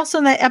anything else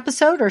on that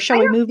episode, or shall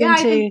we move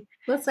into?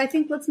 I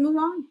think let's move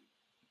on.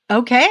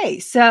 Okay,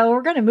 so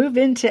we're going to move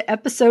into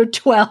episode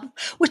 12,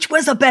 which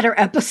was a better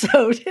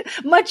episode.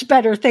 Much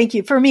better, thank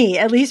you. For me,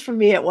 at least for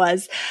me it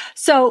was.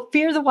 So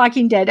Fear the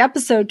Walking Dead,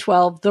 episode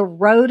 12, The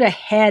Road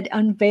Ahead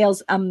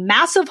unveils a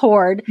massive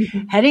horde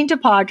heading to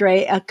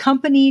Padre,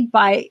 accompanied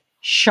by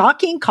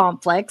shocking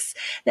conflicts.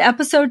 The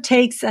episode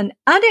takes an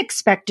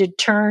unexpected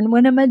turn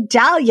when a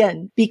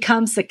medallion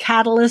becomes the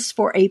catalyst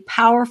for a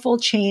powerful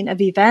chain of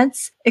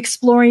events,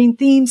 exploring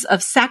themes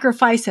of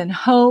sacrifice and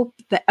hope.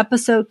 The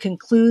episode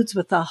concludes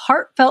with a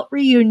heartfelt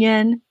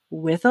reunion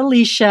with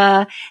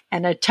Alicia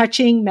and a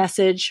touching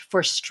message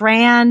for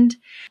Strand.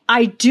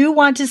 I do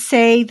want to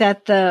say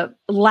that the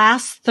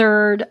last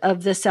third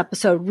of this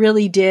episode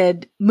really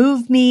did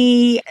move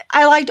me.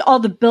 I liked all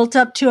the built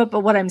up to it,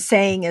 but what I'm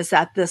saying is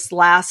that this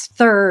last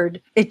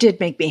third, it did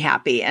make me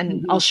happy,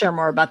 and I'll share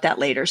more about that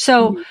later.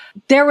 So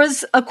there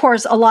was, of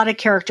course, a lot of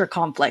character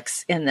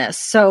conflicts in this.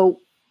 So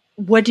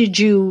what did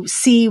you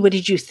see? What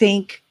did you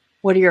think?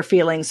 What are your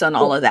feelings on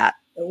all of that?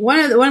 One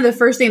of the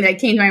first things that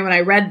came to mind when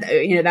I read,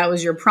 that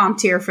was your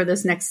prompt here for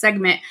this next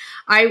segment.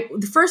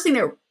 The first thing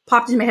that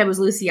popped into my head was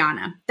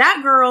Luciana.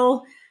 That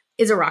girl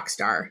is a rock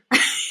star.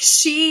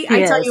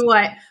 I tell you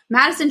what,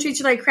 Madison treats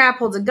her like crap,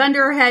 holds a gun to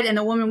her head, and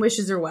the woman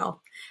wishes her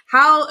well.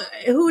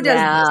 Who does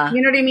this?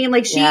 You know what I mean?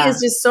 Like, she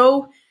is just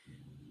so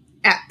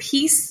at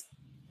peace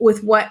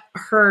with what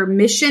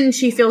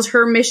she feels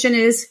her mission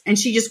is, and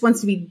she just wants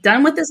to be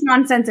done with this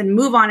nonsense and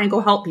move on and go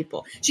help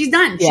people. She's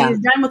done. Yeah. She's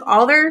done with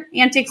all their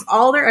antics,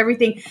 all their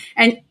everything.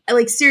 And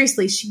like,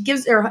 seriously,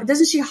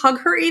 doesn't she hug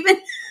her even?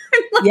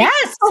 Like,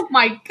 yes. Oh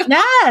my God.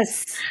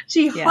 Yes.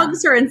 She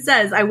hugs her and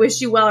says, I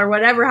wish you well, or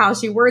whatever, how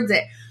she words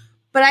it.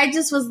 But I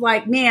just was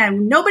like,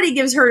 man, nobody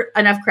gives her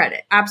enough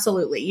credit.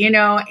 Absolutely.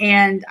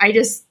 And I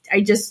just,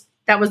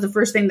 that was the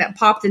first thing that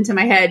popped into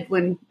my head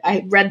when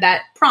I read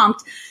that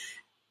prompt.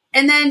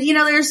 And then,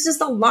 there's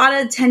just a lot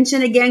of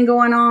tension again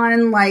going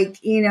on, like,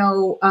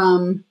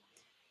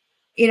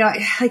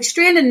 like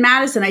Strand and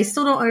Madison.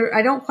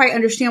 I don't quite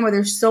understand why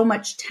there's so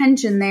much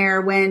tension there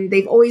when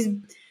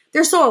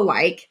they're so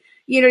alike,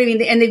 you know what I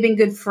mean? And they've been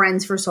good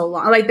friends for so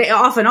long, like they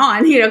off and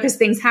on, because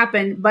things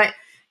happen. But,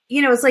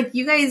 it's like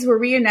you guys were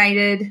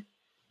reunited.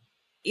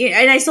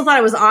 And I still thought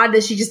it was odd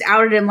that she just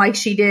outed him like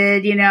she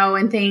did,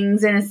 and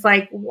things. And it's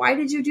like, why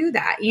did you do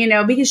that?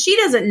 Because she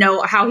doesn't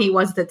know how he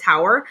was at the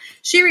tower.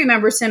 She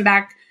remembers him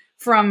back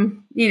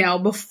from,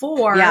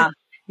 before. Yeah.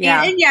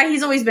 Yeah. And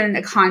he's always been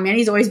a con man.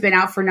 He's always been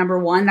out for number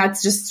one.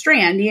 That's just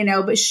Strand,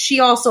 but she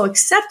also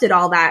accepted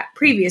all that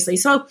previously.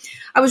 So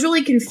I was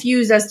really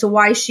confused as to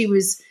why she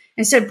was,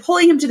 instead of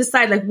pulling him to the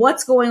side, like,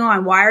 what's going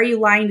on? Why are you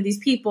lying to these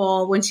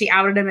people, when she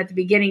outed him at the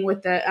beginning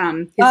with the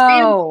his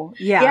family?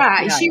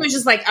 Yeah. She was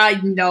just like,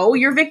 no,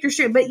 you're Victor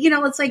Strand. But,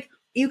 it's like,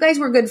 you guys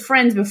were good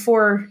friends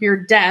before your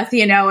death,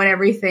 and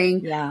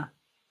everything. Yeah.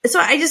 So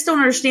I just don't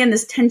understand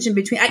this tension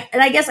between,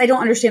 and I guess I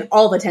don't understand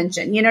all the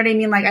tension. You know what I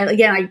mean? Like,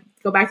 I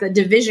go back to the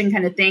division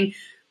kind of thing.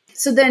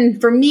 So then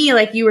for me,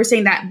 like you were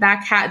saying, that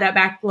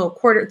back little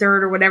quarter,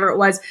 third, or whatever it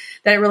was,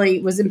 that it really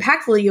was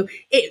impactful to you.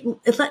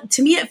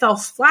 To me, it fell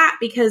flat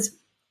because,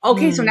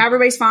 okay, so now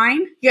everybody's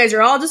fine. You guys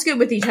are all just good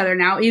with each other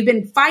now. You've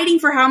been fighting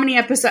for how many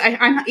episodes?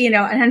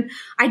 And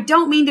I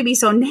don't mean to be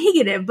so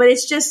negative, but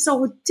it's just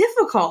so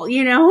difficult,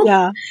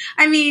 Yeah.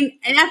 I mean,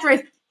 and after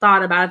I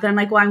thought about it, then I'm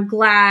like, well, I'm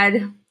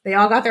glad they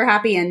all got their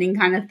happy ending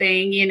kind of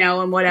thing,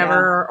 and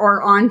whatever,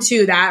 or on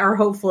to that, or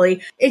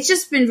hopefully. It's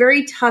just been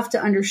very tough to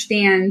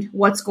understand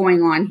what's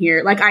going on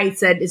here. Like I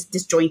said, it's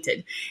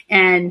disjointed,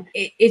 and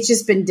it's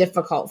just been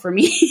difficult for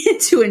me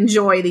to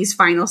enjoy these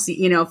final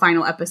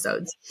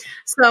episodes.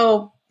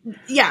 So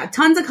yeah,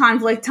 tons of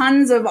conflict,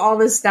 tons of all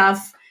this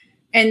stuff.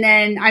 And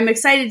then I'm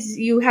excited.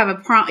 You have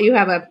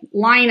a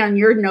line on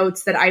your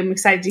notes that I'm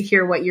excited to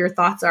hear what your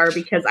thoughts are,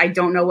 because I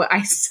don't know what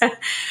I said.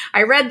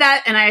 I read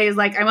that and I was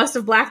like, I must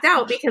have blacked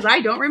out because I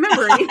don't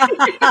remember anything.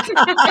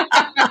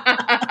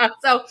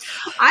 So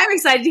I'm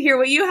excited to hear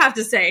what you have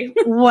to say.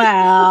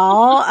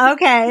 Well,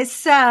 okay.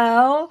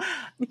 So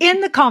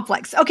in the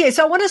conflicts. Okay.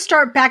 So I want to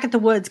start back at the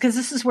woods, because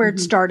this is where it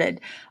started.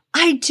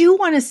 I do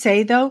want to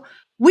say, though,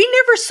 we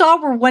never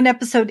saw where one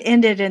episode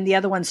ended and the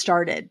other one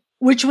started,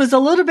 which was a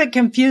little bit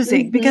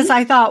confusing because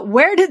I thought,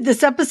 where did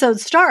this episode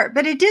start?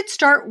 But it did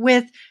start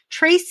with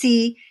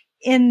Tracy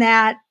in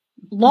that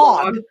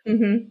log.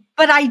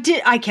 But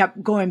I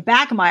kept going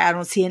back. I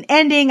don't see an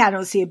ending. I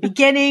don't see a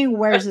beginning.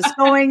 Where's this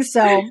going?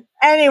 So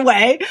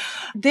anyway,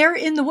 they're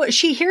in the woods.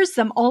 She hears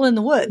them all in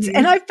the woods.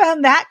 And I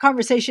found that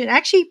conversation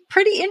actually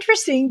pretty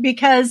interesting,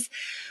 because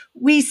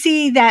we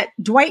see that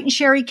Dwight and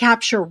Sherry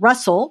capture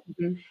Russell,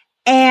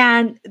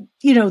 and,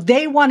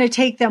 they want to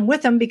take them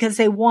with them because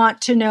they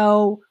want to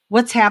know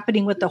what's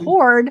happening with the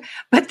horde.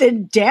 But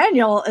then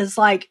Daniel is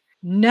like,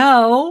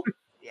 no,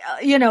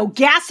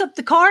 gas up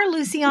the car,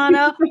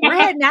 Luciana. We're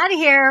heading out of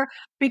here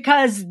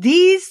because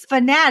these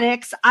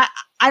fanatics,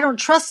 I don't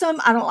trust them.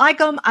 I don't like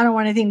them. I don't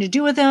want anything to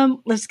do with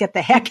them. Let's get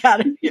the heck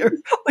out of here,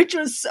 which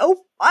was so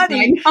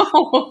funny. I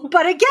know.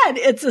 But again,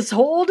 it's this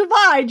whole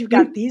divide. You've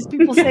got these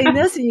people saying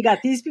this and you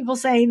got these people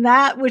saying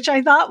that, which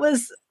I thought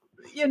was,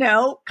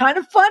 kind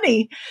of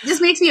funny.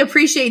 Just makes me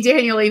appreciate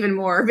Daniel even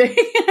more.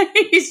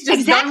 He's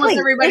just done with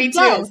everybody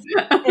too.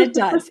 It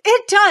does.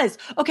 It does.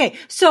 Okay.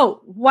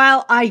 So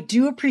while I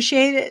do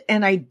appreciate it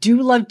and I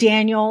do love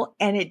Daniel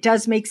and it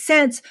does make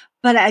sense,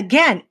 but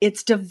again,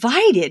 it's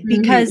divided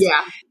because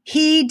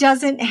he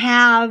doesn't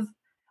have,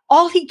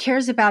 all he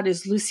cares about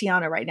is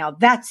Luciana right now.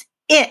 That's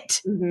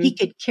it. He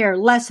could care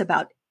less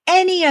about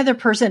any other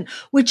person,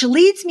 which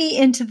leads me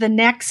into the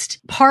next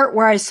part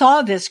where I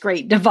saw this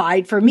great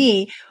divide for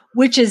me,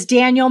 which is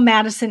Daniel,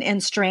 Madison,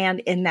 and Strand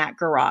in that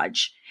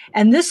garage.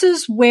 And this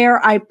is where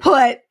I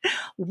put,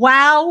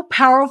 wow,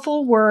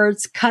 powerful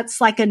words, cuts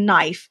like a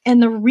knife.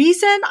 And the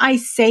reason I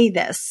say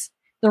this,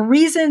 the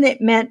reason it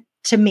meant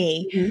to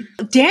me,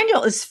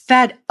 Daniel is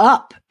fed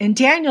up. And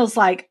Daniel's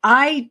like,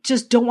 I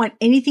just don't want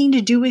anything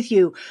to do with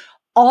you.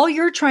 All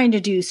you're trying to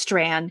do,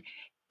 Strand,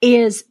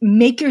 is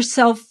make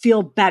yourself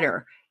feel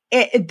better.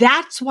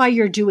 That's why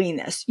you're doing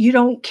this. You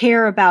don't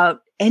care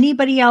about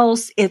anybody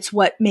else. It's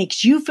what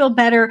makes you feel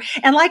better.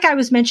 And like I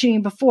was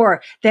mentioning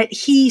before, that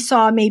he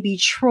saw maybe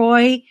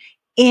Troy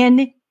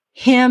in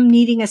him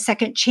needing a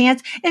second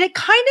chance. And it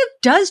kind of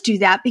does do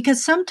that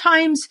because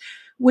sometimes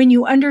when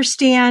you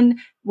understand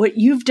what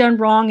you've done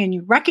wrong and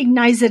you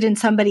recognize it in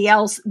somebody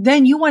else,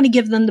 then you want to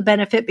give them the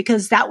benefit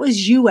because that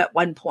was you at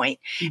one point.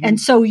 And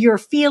so you're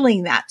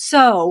feeling that.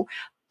 So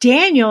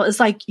Daniel is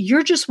like,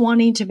 you're just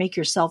wanting to make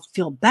yourself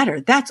feel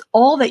better. That's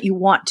all that you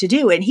want to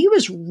do. And he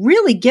was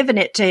really giving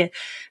it to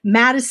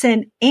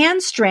Madison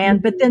and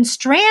Strand, but then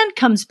Strand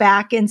comes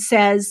back and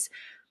says,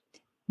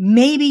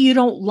 maybe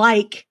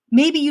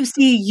you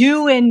see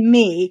you and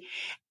me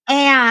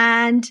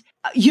and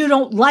you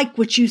don't like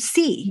what you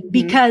see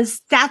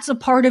because that's a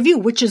part of you,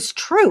 which is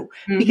true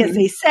because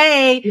they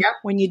say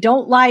when you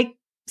don't like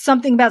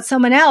something about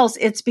someone else,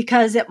 it's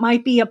because it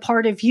might be a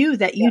part of you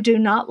that you do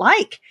not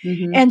like.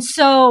 And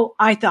so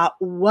I thought,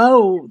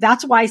 whoa,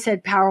 that's why I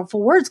said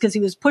powerful words, because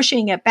he was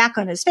pushing it back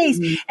on his face.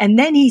 And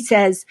then he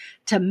says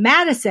to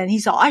Madison, he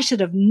said, I should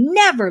have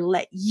never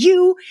let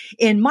you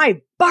in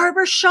my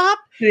barber shop.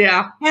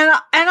 Yeah. And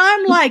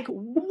I'm like,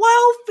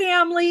 whoa,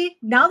 family.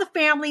 Now the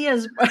family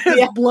is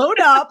blown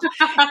up.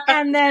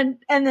 And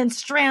then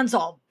Strand's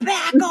all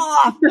back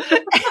off.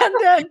 And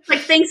then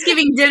like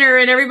Thanksgiving dinner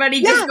and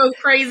everybody just goes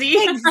crazy.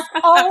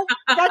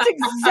 That's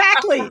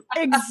exactly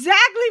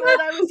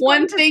what I was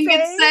One thing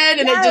gets said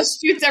and it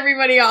just shoots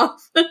everybody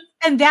off.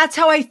 And that's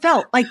how I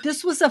felt. Like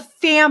this was a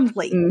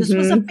family. This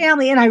was a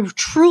family. And I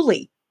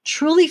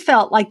truly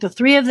felt like the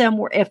three of them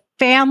were a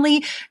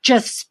family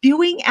just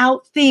spewing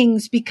out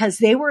things because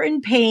they were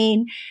in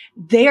pain.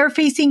 They are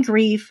facing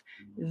grief.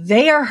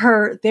 They are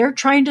hurt. They're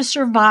trying to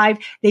survive.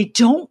 They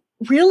don't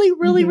really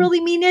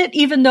mean it,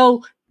 even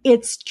though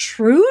it's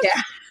truth,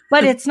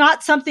 but it's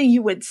not something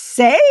you would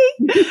say.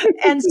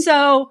 And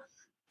so,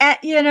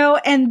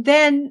 and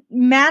then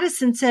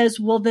Madison says,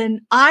 well,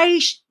 then I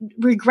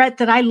regret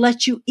that I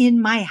let you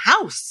in my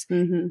house.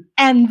 And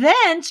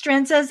then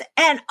Strand says,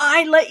 and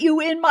I let you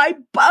in my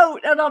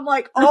boat. And I'm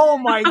like, oh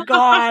my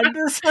God,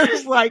 this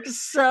is like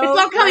so.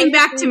 It's all coming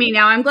back to me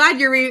now. I'm glad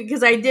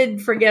because I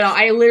did forget.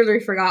 I literally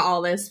forgot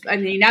all this. I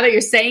mean, now that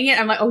you're saying it,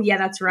 I'm like, oh yeah,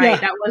 that's right.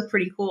 That was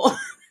pretty cool.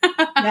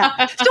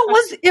 So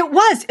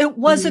it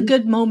was a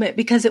good moment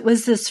because it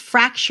was this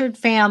fractured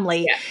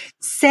family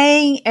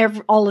saying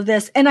all of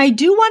this. And I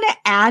do want to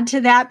add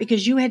to that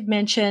because you had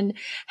mentioned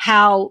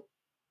how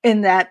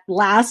in that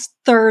last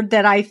third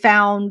that I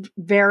found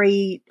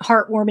very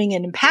heartwarming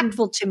and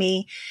impactful to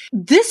me,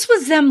 this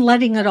was them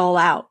letting it all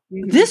out.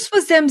 This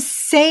was them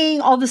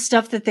saying all the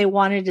stuff that they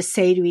wanted to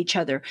say to each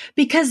other,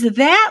 because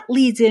that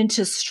leads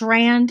into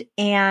Strand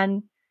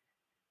and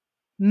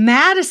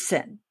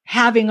Madison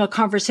having a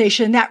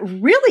conversation that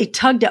really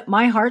tugged at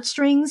my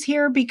heartstrings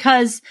here,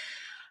 because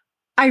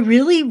I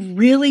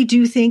really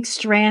do think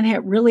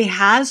Strand really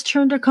has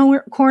turned a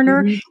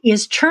corner. He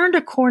has turned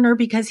a corner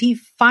because he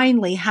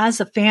finally has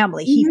a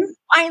family. He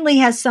finally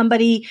has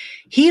somebody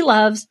he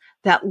loves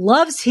that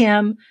loves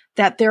him,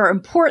 that they're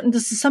important.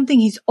 This is something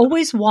he's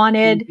always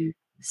wanted.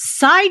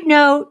 Side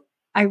note,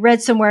 I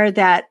read somewhere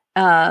that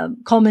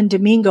Coleman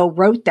Domingo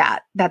wrote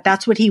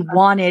that's what he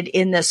wanted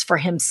in this for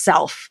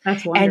himself.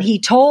 That's wonderful. And he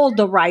told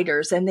the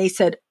writers, and they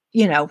said,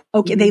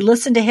 okay, they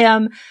listened to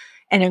him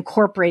and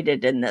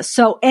incorporated in this.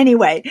 So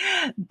anyway,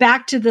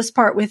 back to this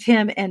part with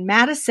him and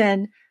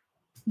Madison,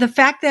 the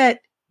fact that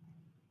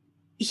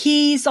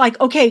he's like,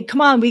 okay, come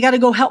on, we got to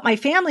go help my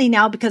family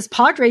now because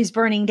Padre's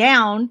burning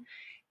down.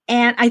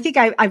 And I think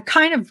I've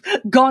kind of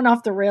gone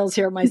off the rails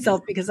here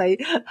myself because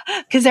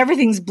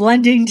everything's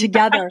blending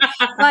together.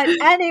 But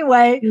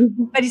anyway,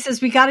 but he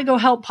says, we got to go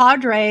help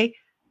Padre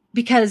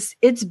because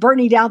it's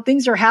burning down.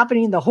 Things are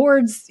happening. The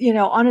horde's,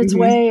 on its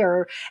way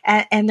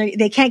and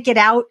they can't get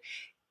out.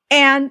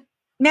 And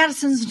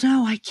Madison's,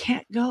 no, I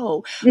can't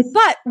go.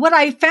 But what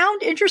I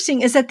found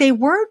interesting is that they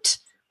weren't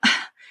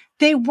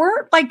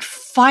like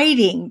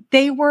fighting.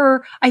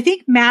 I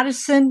think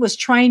Madison was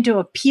trying to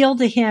appeal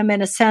to him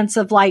in a sense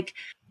of like,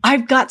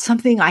 I've got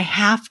something I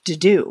have to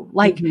do.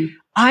 Like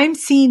I'm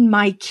seeing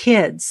my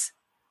kids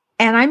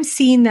and I'm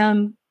seeing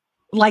them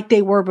like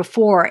they were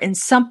before, and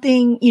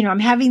something, I'm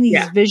having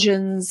these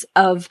visions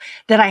of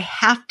that I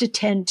have to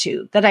tend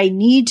to, that I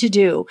need to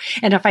do.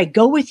 And if I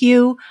go with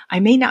you, I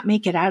may not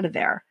make it out of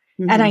there,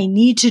 and I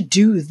need to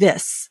do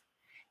this.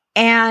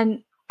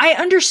 And I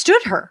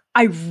understood her.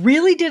 I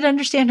really did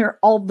understand her,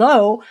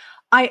 although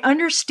I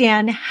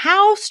understand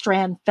how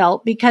Strand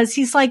felt, because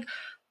he's like,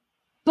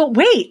 but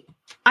wait,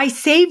 I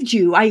saved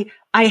you.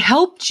 I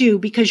helped you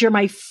because you're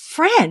my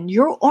friend.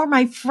 You're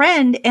my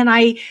friend. And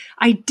I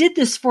did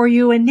this for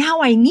you. And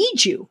now I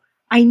need you.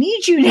 I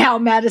need you now,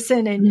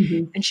 Madison.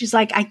 And she's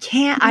like, I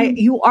can't,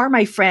 you are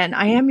my friend.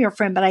 I am your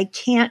friend, but I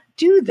can't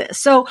do this.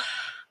 So,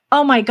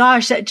 oh my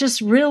gosh, that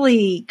just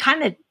really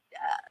kind of,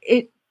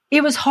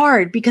 it was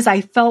hard because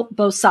I felt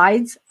both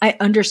sides. I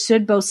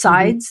understood both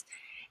sides.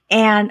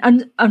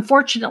 And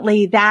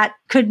unfortunately, that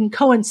couldn't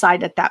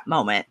coincide at that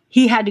moment.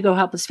 He had to go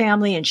help his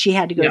family and she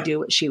had to go do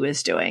what she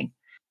was doing.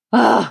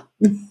 Oh,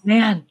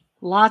 man,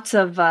 lots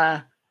of,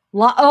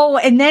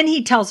 and then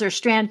he tells her,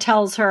 Strand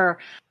tells her,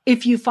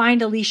 if you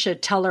find Alicia,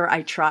 tell her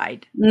I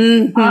tried.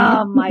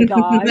 Oh my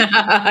God.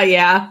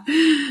 Yeah.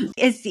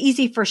 It's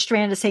easy for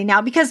Strand to say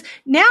now, because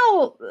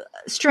now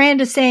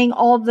Strand is saying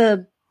all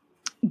the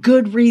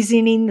good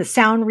reasoning, the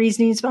sound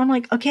reasonings, but I'm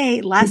like,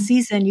 okay, last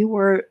season you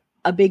were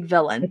a big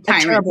villain, a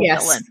terrible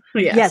villain.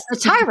 Yes, a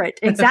tyrant.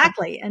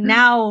 Exactly. And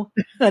now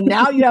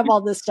you have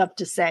all this stuff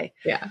to say.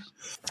 Yeah.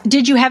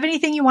 Did you have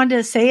anything you wanted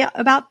to say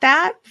about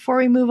that before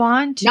we move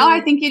on? No,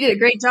 I think you did a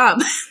great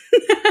job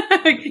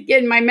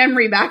getting my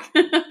memory back.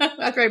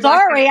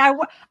 Sorry,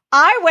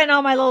 I went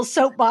on my little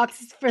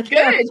soapbox for a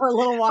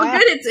little while. Well,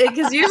 good,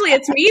 because usually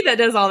it's me that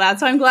does all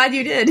that, so I'm glad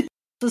you did.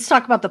 Let's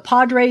talk about the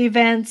Padre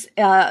events.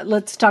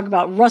 Let's talk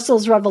about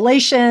Russell's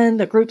revelation,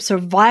 the group's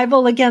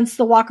survival against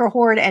the Walker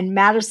Horde, and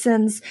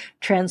Madison's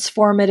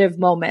transformative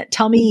moment.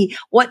 Tell me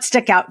what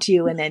stuck out to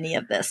you in any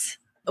of this.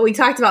 We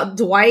talked about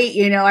Dwight,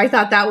 I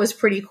thought that was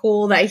pretty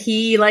cool that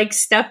he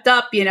stepped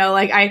up,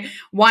 I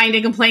whined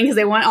and complained because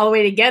they went all the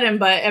way to get him,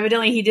 but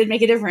evidently he did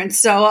make a difference.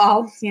 So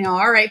all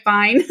right,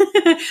 fine.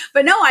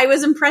 But no, I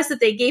was impressed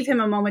that they gave him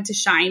a moment to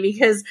shine,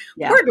 because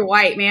poor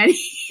Dwight, man,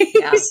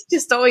 he's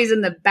just always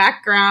in the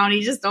background.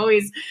 He's just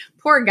always,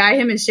 poor guy,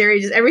 him and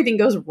Sherry, just everything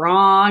goes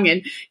wrong.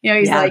 And,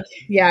 he's like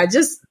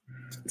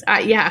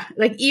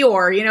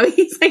Eeyore,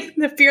 he's like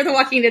the Fear the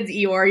Walking Dead's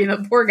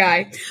Eeyore, poor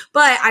guy.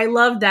 But I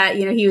love that,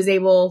 he was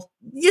able,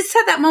 just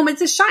had that moment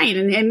to shine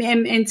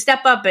and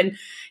step up. And,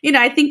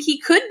 I think he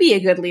could be a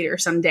good leader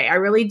someday. I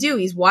really do.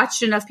 He's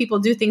watched enough people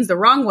do things the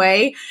wrong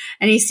way,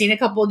 and he's seen a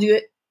couple do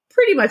it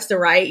pretty much the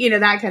right,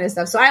 that kind of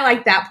stuff. So I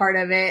like that part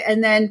of it.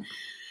 And then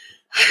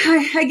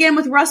again,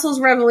 with Russell's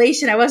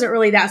revelation, I wasn't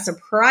really that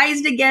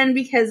surprised again,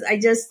 because I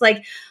just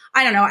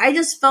I don't know. I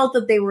just felt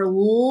that they were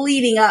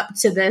leading up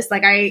to this.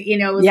 Like I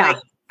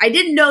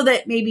didn't know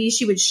that maybe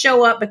she would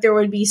show up, but there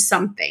would be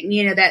something,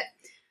 that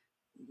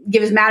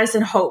gives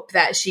Madison hope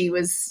that she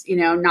was,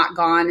 not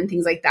gone and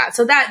things like that.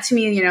 So that to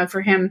me,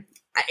 for him,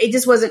 it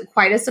just wasn't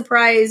quite a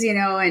surprise,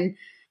 and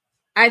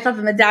I thought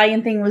the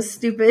medallion thing was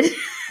stupid.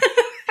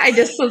 I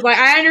just was like,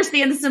 I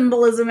understand the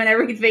symbolism and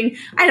everything.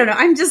 I don't know.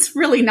 I'm just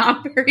really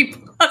not very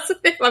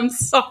positive. I'm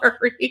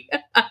sorry.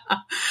 And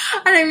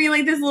I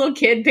mean, this little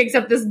kid picks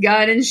up this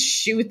gun and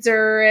shoots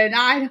her,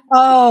 and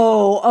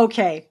oh,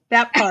 okay.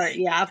 That part.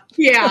 Yeah.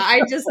 Yeah. I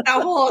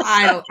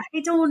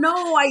don't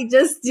know. I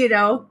just,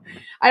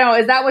 I don't know.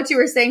 Is that what you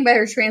were saying by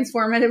her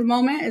transformative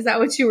moment? Is that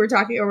what you were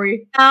talking over?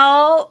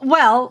 Oh,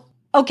 well,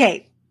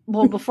 okay.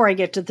 Well, before I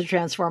get to the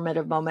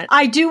transformative moment,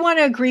 I do want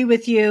to agree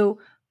with you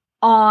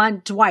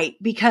on Dwight,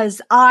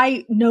 because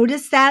I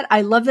noticed that.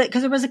 I love that,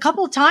 because there was a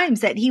couple of times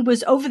that he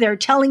was over there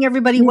telling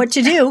everybody what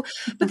to do.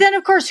 But then,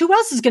 of course, who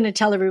else is going to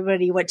tell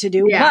everybody what to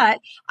do? Yeah.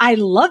 But I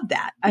love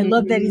that. I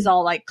love that he's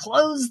all like,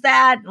 close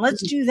that, and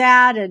let's do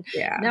that. And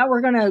now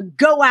we're going to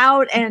go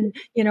out and,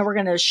 we're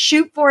going to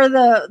shoot for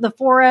the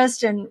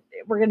forest, and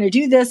we're going to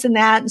do this and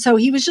that. And so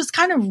he was just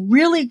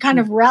really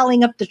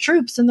rallying up the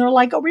troops, and they're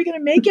like, are we going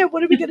to make it?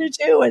 What are we going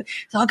to do? And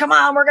so, come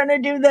on, we're going to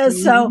do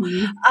this. So,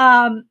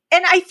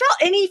 and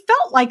he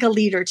felt like a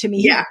leader to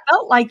me. Yeah. He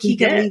felt like he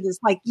could lead this,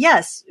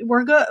 yes,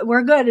 we're good.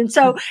 We're good. And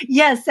so,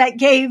 yes, that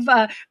gave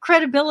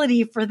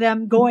credibility for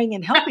them going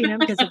and helping him,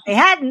 because if they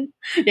hadn't,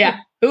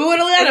 who would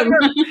have let him?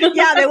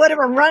 They would have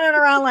been running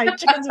around like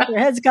chickens with their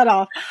heads cut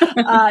off.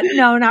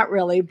 No, not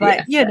really.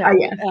 But,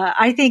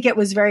 I think it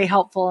was very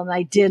helpful. And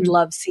I did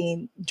love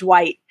seeing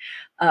Dwight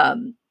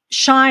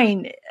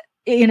shine,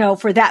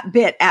 for that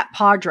bit at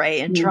Padre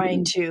and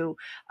trying to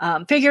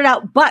figure it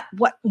out. But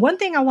one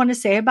thing I want to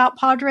say about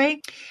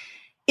Padre,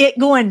 it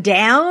going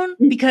down,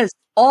 because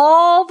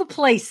all the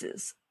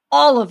places,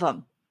 all of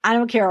them, I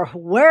don't care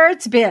where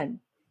it's been,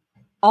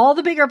 all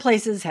the bigger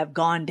places have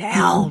gone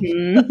down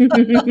in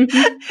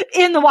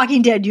the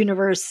Walking Dead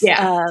universe.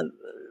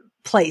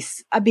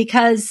 place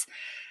because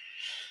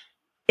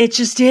it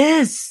just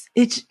is.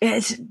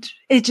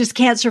 It just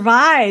can't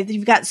survive.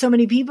 You've got so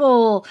many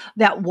people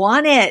that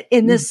want it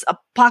in this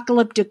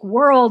apocalyptic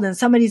world, and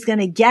somebody's going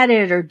to get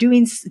it or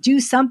do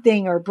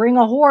something or bring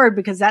a horde,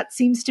 because that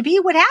seems to be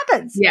what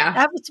happens. Yeah.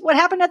 That's what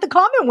happened at the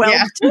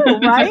Commonwealth too,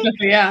 right?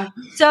 Yeah.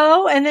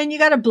 So, and then you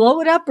got to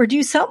blow it up or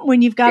do something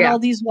when you've got all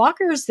these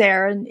walkers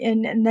there, and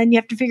then you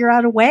have to figure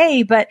out a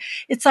way. But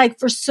it's like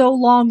for so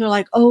long, they're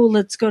like, oh,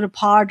 let's go to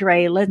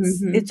Padre.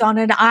 It's on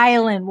an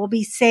island. We'll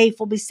be safe.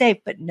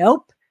 But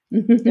nope.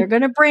 They're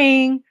going to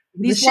bring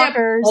these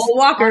walkers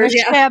on a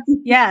ship.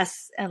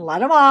 Yes. And let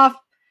them off.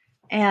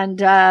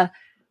 And, I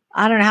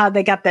don't know how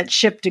they got that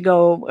ship to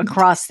go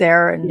across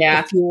there and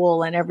the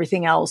fuel and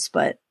everything else,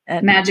 but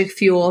magic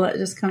fuel that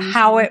just comes.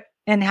 How it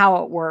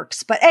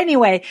works. But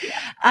anyway,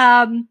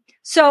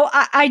 so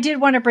I did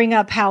want to bring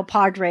up how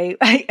Padre,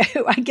 I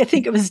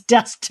think it was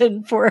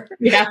destined for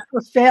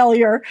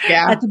failure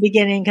at the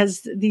beginning,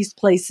 because these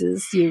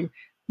places, you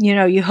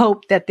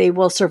hope that they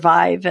will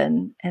survive,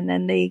 and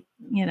then they,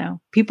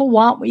 people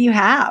want what you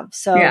have.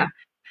 So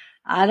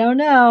I don't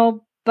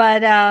know,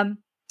 but,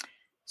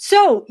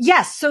 so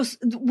yes. So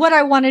what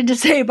I wanted to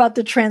say about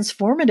the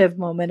transformative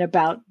moment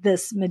about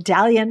this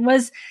medallion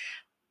was,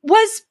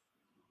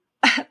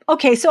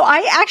 okay. So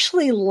I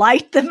actually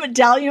liked the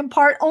medallion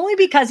part only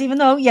because, even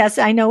though, yes,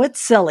 I know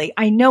it's silly.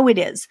 I know it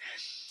is,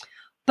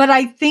 but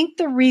I think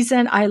the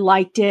reason I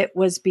liked it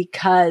was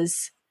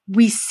because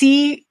we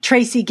see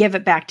Tracy give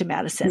it back to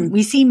Madison.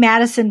 We see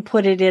Madison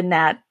put it in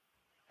that,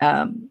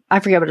 I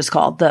forget what it's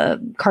called,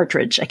 the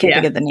cartridge. I can't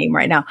think of the name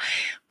right now.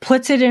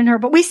 Puts it in her,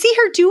 but we see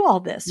her do all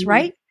this,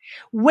 right?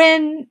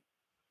 When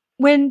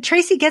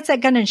Tracy gets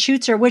that gun and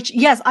shoots her, which,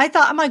 yes,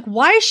 I'm like,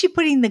 why is she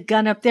putting the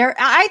gun up there?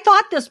 I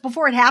thought this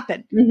before it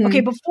happened. Okay.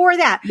 Before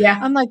that,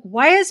 I'm like,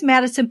 why is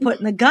Madison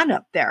putting the gun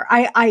up there?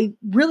 I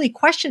really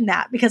questioned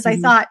that, because I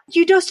thought,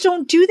 you just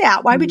don't do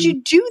that. Why would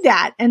you do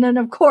that? And then,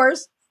 of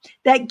course,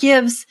 that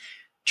gives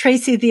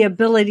Tracy the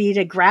ability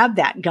to grab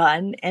that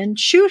gun and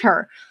shoot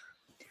her.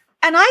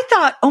 And I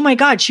thought, oh my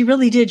God, she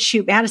really did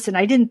shoot Madison.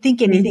 I didn't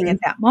think anything at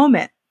that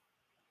moment.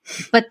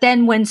 But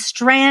then when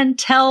Strand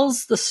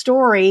tells the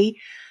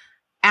story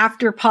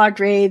after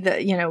Padre,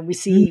 we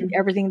see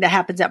everything that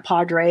happens at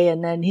Padre,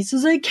 and then he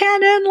says, it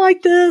can't end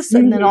like this.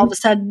 And then all of a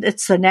sudden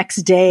it's the next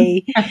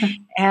day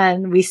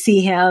and we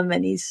see him,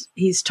 and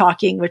he's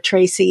talking with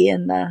Tracy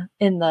in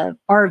the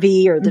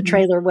RV or the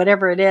trailer,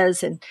 whatever it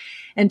is.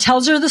 And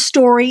tells her the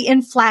story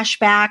in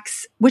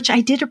flashbacks, which I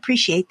did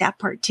appreciate that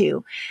part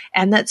too.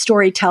 And that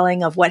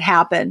storytelling of what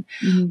happened.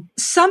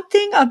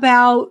 Something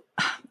about,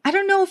 I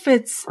don't know if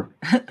it's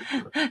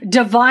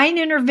divine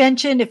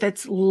intervention, if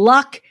it's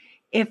luck,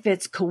 if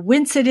it's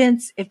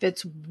coincidence, if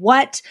it's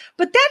what,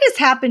 but that has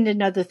happened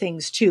in other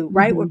things too,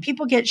 right? Where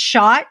people get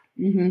shot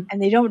and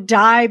they don't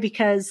die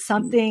because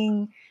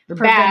something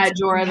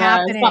badge or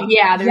there's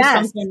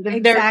something.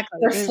 Exactly.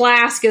 Their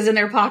flask is in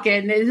their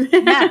pocket.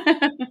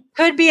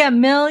 Could be a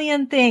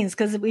million things,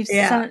 because we've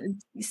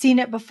seen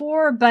it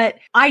before, but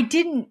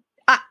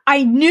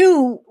I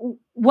knew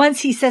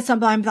once he said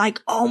something, I'm like,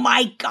 oh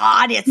my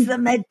God, it's the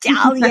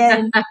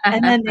medallion.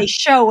 And then they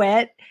show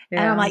it. And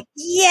I'm like,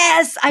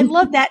 yes, I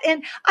love that.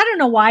 And I don't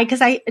know why,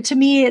 because to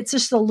me, it's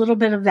just a little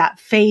bit of that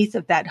faith,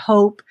 of that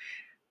hope.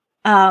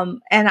 And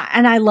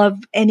I love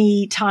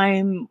any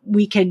time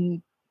we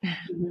can,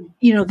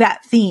 that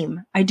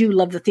theme. I do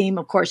love the theme,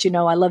 of course. I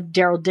love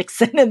Daryl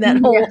Dixon and that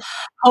whole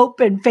hope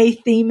and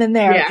faith theme in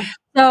there.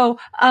 So,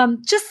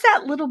 just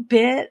that little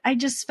bit, I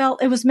just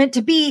felt it was meant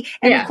to be.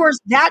 And of course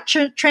that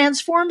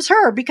transforms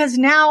her, because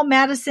now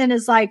Madison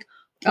is like,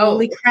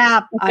 holy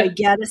crap, I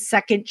get a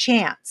second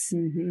chance.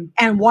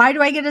 And why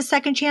do I get a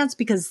second chance?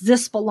 Because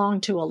this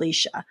belonged to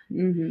Alicia.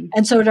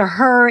 And so to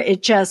her,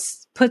 it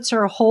just puts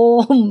her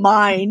whole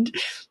mind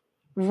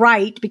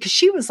right, because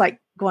she was like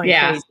going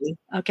crazy.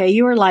 Okay.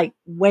 You were like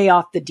way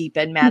off the deep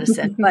end,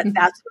 Madison, but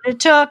that's what it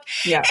took.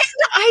 And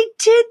I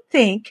did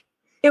think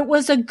it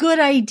was a good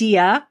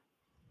idea,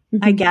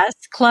 I guess,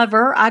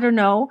 clever, I don't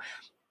know,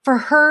 for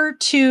her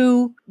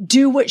to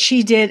do what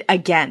she did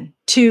again,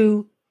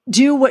 to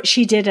do what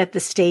she did at the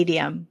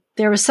stadium.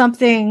 There was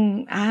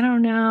something, I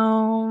don't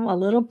know, a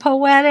little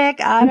poetic.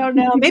 I don't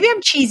know. Maybe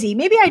I'm cheesy.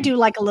 Maybe I do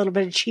like a little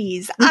bit of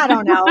cheese. I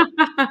don't know.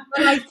 But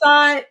I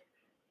thought,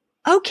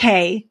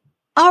 okay,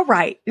 all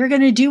right, you're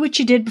going to do what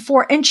you did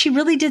before. And she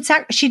really did.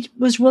 She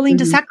was willing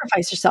to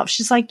sacrifice herself.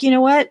 She's like, you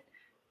know what?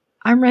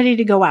 I'm ready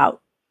to go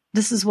out.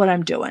 This is what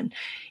I'm doing.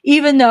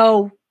 Even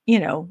though,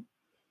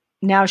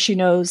 now she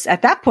knows,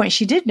 at that point,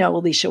 she did know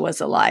Alicia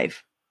was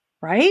alive,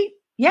 right?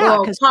 Yeah.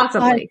 Well,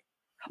 possibly.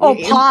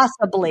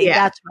 Possibly. Yeah.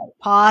 That's right.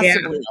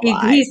 Possibly.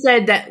 Yeah. He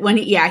said that when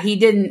he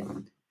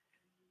didn't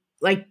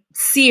like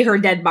see her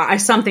dead body,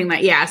 something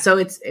like, so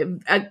it's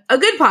a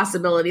good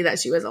possibility that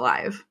she was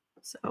alive.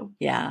 So,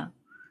 yeah.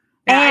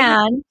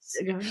 And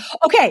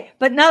okay,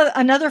 but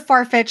another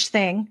far-fetched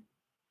thing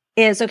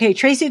is, okay,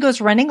 Tracy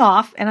goes running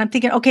off, and I'm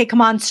thinking, okay,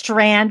 come on,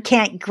 Strand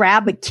can't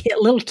grab a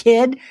little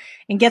kid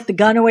and get the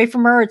gun away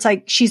from her. It's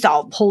like she's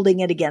all holding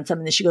it against him,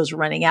 and then she goes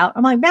running out.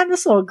 I'm like, man,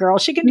 this little girl,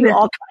 she can do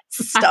all kinds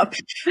of stuff.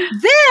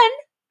 Then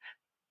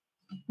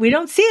we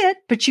don't see it,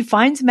 but she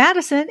finds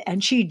Madison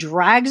and she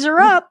drags her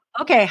up.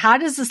 Okay, how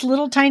does this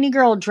little tiny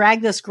girl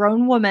drag this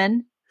grown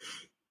woman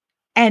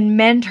and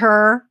mend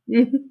her,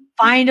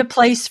 find a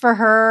place for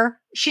her?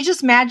 She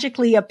just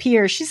magically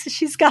appears.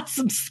 She's got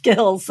some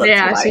skills.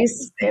 That's what I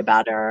say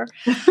about her.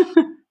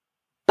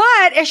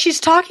 But as she's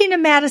talking to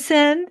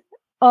Madison,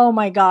 oh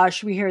my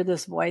gosh, we hear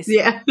this voice.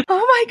 Yeah.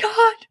 Oh my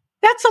God,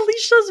 that's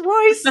Alicia's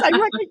voice. I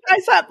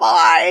recognize that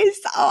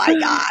voice. Oh my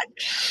God.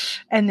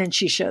 And then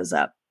she shows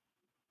up.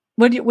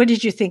 What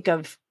did you think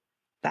of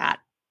that?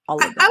 I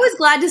was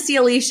glad to see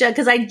Alicia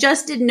because I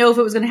just didn't know if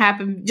it was going to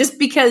happen just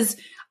because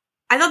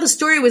I thought the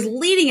story was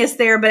leading us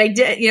there, but I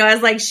did, I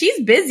was like,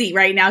 she's busy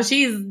right now.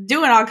 She's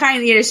doing all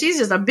kinds of, she's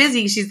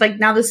just she's like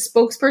now the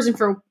spokesperson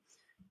for,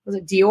 was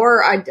it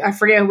Dior? I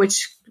forget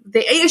which,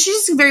 she's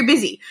just very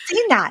busy.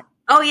 Seen that.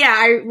 Oh yeah.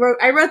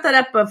 I wrote that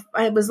up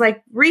it was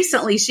like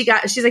recently she's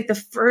like the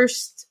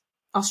first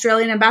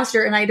Australian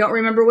ambassador, and I don't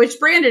remember which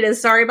brand it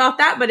is. Sorry about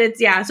that, but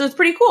so it's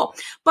pretty cool.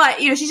 But,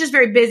 she's just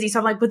very busy. So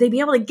I'm like, would they be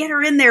able to get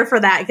her in there for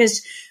that?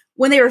 Because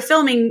when they were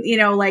filming,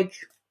 like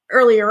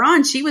earlier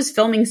on, she was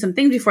filming some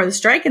things before the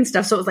strike and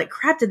stuff. So it was like,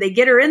 crap, did they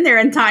get her in there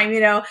in time?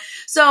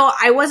 So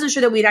I wasn't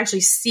sure that we'd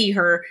actually see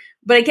her,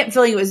 but I kept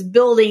feeling it was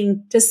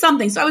building to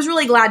something. So I was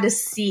really glad to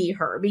see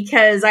her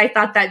because I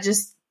thought that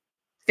just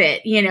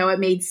fit, it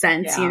made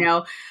sense,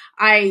 Yeah.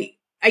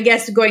 I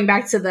guess going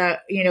back to the,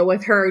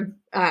 with her,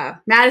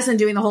 Madison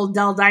doing the whole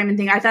Dell Diamond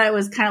thing, I thought it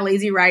was kind of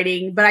lazy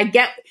writing, but I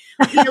get,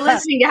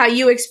 listening to how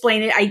you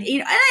explain it,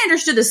 I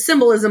understood the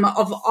symbolism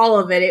of all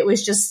of it. It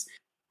was just,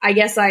 I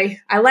guess I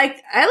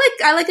like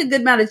a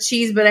good amount of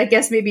cheese, but I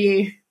guess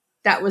maybe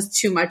that was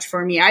too much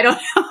for me. I don't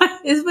know.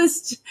 It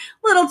was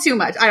a little too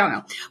much. I don't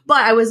know, but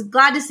I was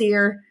glad to see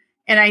her.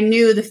 And I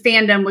knew the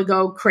fandom would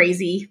go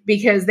crazy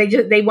because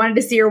they wanted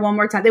to see her one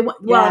more time. They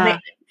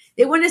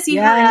wanted to see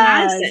her in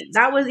Madison.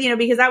 That was,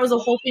 because that was the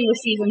whole thing with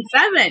season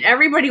 7.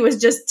 Everybody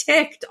was just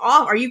ticked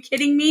off. Are you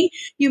kidding me?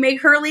 You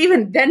make her leave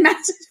and then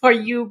Madison? Are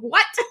you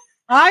what?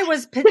 I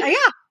was,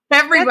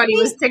 Everybody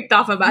was ticked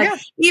off about it.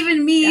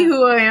 Even me,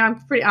 who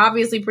I'm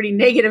pretty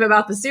negative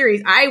about the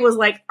series. I was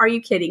like, are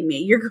you kidding me?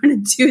 You're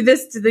going to do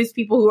this to these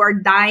people who are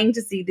dying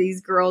to see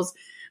these girls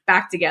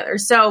back together.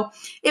 So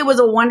it was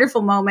a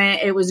wonderful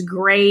moment. It was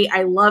great.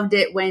 I loved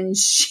it when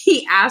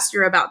she asked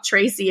her about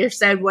Tracy or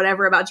said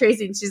whatever about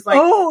Tracy. And she's like,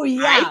 oh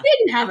yeah, I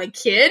didn't have a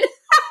kid.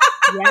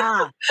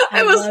 Yeah.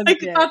 I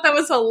thought that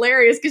was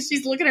hilarious because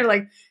she's looking at her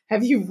like,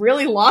 have you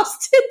really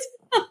lost it?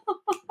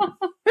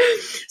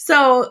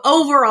 So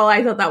overall,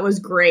 I thought that was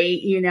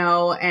great,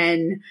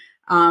 and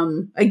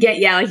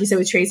again, like you said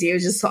with Tracy, it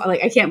was just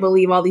like, I can't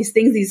believe all these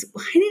things.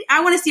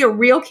 I want to see a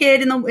real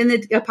kid in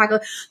the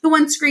apocalypse, the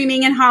one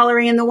screaming and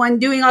hollering and the one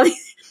doing all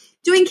these,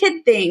 doing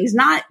kid things,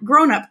 not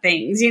grown up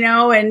things,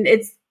 and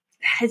it's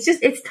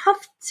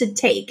tough to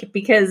take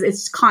because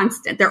it's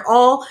constant. They're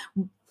all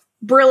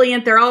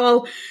brilliant. They're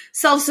all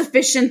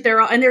self-sufficient.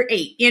 And they're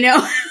 8,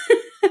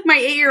 my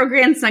 8-year-old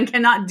grandson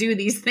cannot do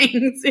these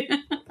things.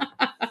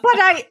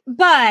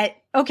 But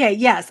okay.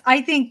 Yes.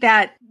 I think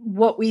that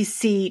what we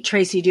see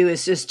Tracy do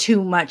is just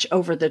too much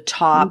over the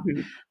top,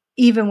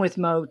 even with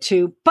Mo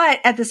too.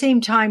 But at the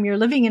same time, you're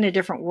living in a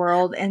different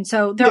world. And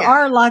so there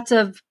are lots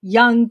of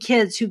young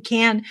kids who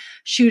can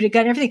shoot a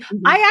gun and everything.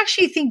 I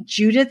actually think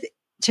Judith,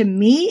 to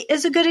me,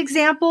 is a good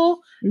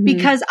example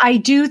because I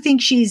do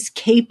think she's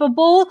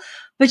capable,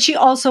 but she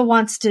also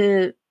wants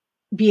to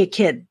be a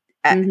kid,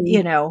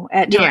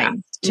 at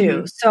times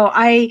too. So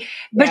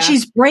but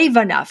she's brave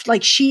enough.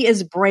 Like she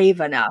is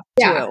brave enough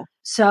too.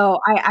 So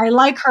I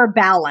like her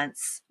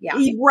balance. Yeah.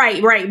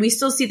 Right. We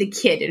still see the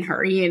kid in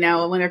her,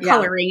 when they're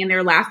coloring and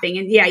they're laughing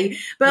and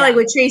but like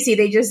with Tracy,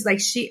 they just like,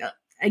 she,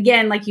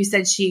 again, like you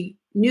said, she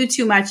knew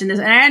too much in this,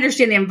 and I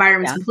understand the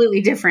environment's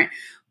completely different,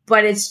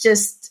 but it's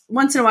just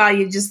once in a while,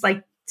 you just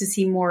like to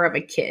see more of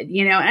a kid,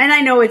 and I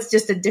know it's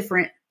just a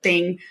different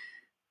thing,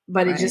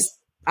 but it just,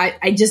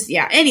 I just,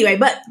 anyway,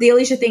 but the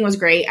Alicia thing was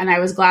great. And I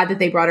was glad that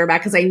they brought her back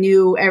because I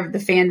knew the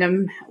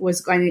fandom was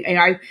going,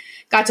 I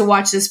got to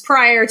watch this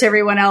prior to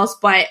everyone else,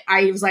 but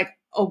I was like,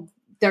 oh,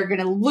 they're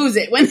going to lose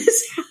it when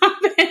this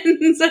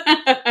happens.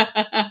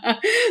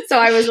 So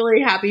I was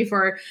really happy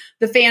for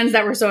the fans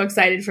that were so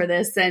excited for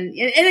this. And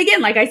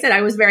again, like I said,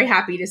 I was very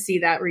happy to see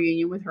that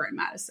reunion with her and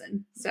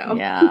Madison. So,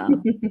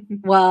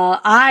 well,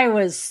 I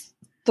was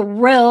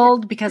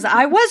thrilled because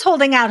I was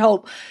holding out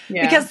hope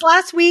because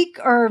last week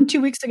or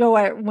 2 weeks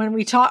ago when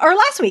we talked, or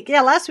last week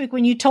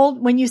when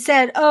you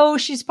said, oh,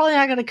 she's probably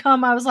not going to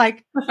come, I was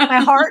like,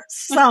 my heart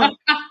sunk.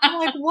 I'm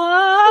like,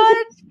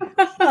 what?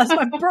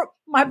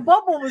 My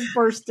bubble was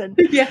bursting.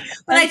 Yeah.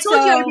 But I told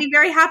you I'd be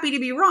very happy to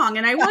be wrong.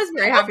 And I was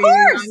very happy to be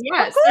wrong.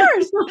 Yes.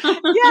 Of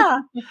course. Yeah.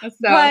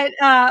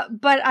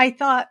 But I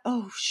thought,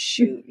 oh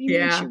shoot,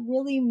 she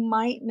really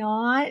might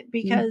not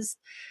because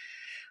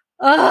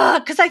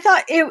because I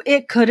thought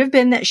it could have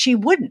been that she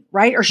wouldn't,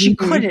 right? Or she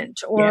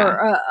couldn't,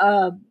 or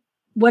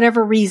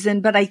whatever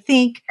reason. But I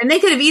think, and they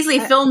could have easily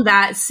filmed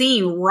that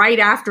scene right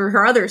after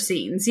her other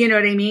scenes. You know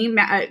what I mean?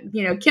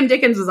 Kim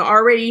Dickens was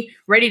already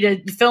ready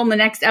to film the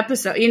next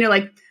episode.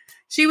 Like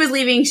she was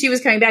leaving, she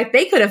was coming back.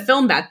 They could have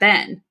filmed that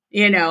then,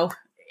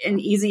 and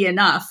easy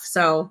enough.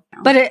 So,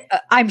 but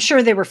I'm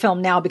sure they were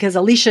filmed now, because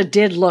Alicia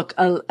did look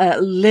a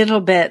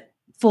little bit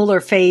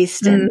fuller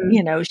faced, and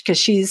because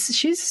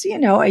she's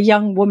a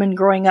young woman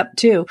growing up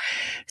too.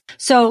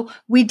 So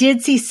we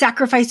did see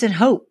sacrifice and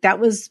hope. That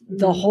was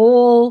the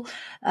whole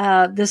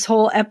this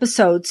whole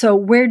episode. So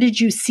where did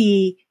you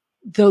see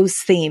those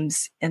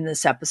themes in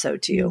this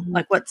episode to you?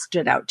 Like, what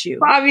stood out to you?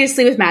 Well,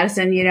 obviously with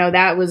Madison,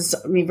 that was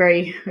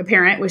very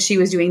apparent what she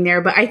was doing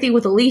there. But I think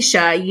with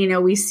Alicia,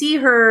 we see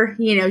her,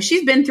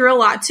 she's been through a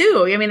lot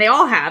too. I mean, they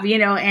all have,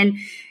 and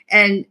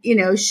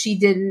she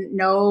didn't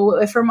know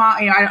if her mom,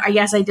 I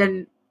guess I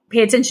didn't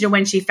pay attention to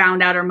when she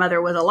found out her mother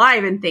was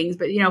alive and things.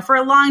 But, for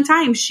a long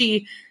time,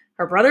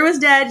 her brother was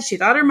dead. She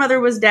thought her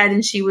mother was dead,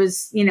 and she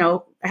was,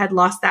 had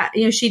lost that.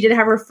 She did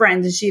have her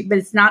friends, but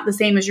it's not the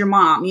same as your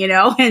mom,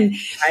 and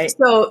right.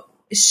 So,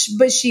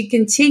 but she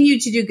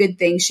continued to do good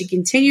things. She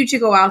continued to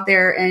go out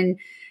there, and,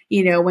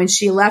 when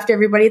she left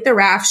everybody at the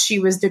raft, she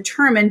was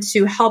determined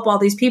to help all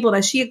these people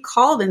that she had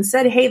called and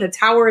said, hey, the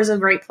tower is a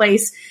great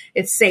place.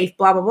 It's safe,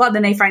 blah, blah, blah.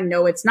 Then they find,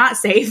 no, it's not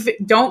safe.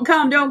 Don't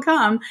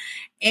come.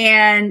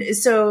 And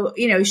so,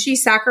 she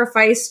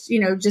sacrificed,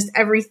 just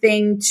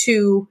everything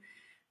to,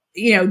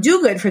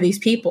 do good for these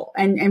people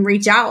and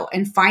reach out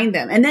and find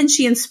them. And then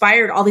she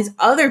inspired all these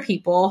other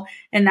people.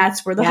 And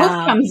that's where the hope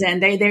comes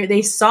in.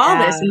 They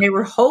saw this, and they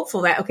were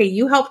hopeful that, okay,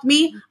 you helped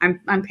me.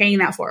 I'm paying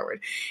that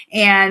forward.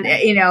 And,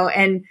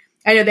 and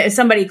I know that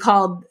somebody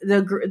called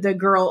the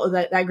girl,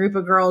 that group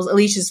of girls,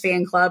 Alicia's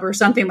fan club or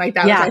something like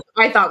that, which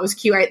I thought was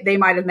cute. They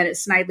might have meant it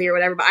snidely or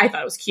whatever, but I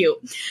thought it was cute.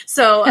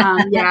 So,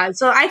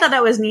 so I thought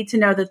that was neat to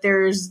know that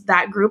there's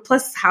that group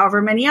plus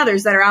however many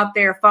others that are out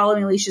there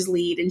following Alicia's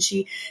lead, and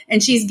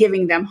she's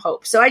giving them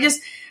hope. So I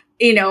just,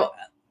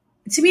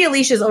 to me,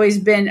 Alicia's always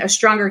been a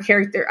stronger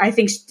character. I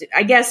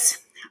guess,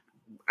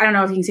 I don't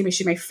know if you can see me,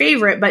 she's my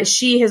favorite, but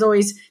she has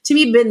always, to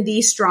me, been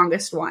the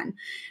strongest one,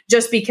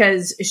 just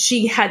because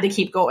she had to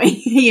keep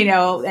going,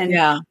 and,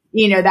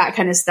 that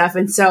kind of stuff.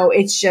 And so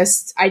it's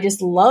just, I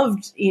just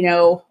loved,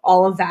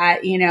 all of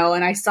that,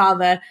 and I saw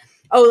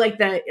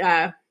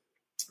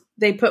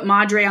they put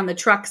Madre on the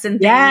trucks and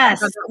things.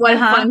 Yes. What a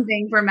fun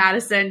thing for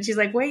Madison. She's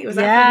like, wait, was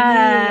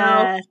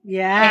that for me?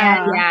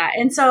 Yeah.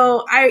 And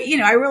so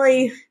I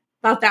really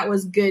thought that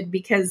was good,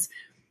 because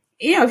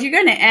if you're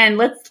going to end,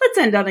 let's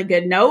end on a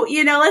good note,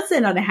 let's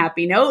end on a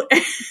happy note.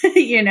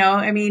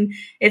 I mean,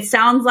 it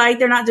sounds like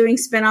they're not doing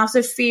spinoffs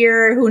of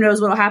Fear. Who knows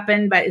what'll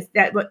happen, but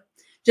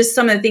just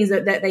some of the things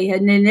that they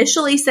had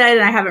initially said,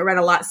 and I haven't read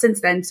a lot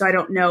since then, so I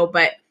don't know.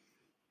 But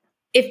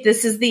if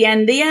this is the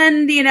end,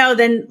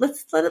 then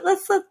let's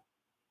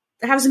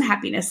have some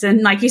happiness.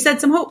 And like you said,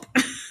 some hope.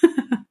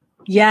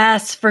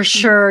 Yes, for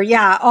sure.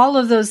 Yeah. All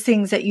of those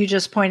things that you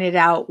just pointed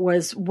out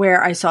was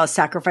where I saw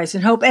sacrifice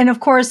and hope. And of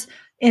course,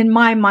 in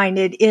my mind,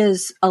 it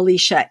is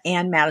Alicia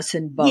and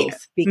Madison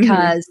both,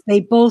 because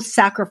they both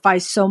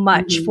sacrifice so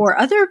much for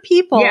other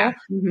people. Yeah.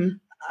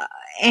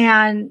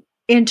 And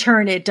in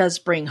turn, it does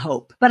bring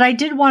hope. But I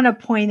did want to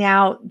point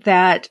out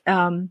that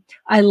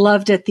I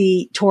loved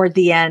toward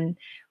the end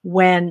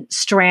when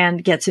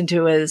Strand gets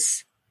into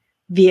his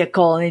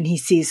vehicle and he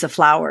sees the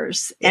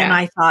flowers. Yeah. And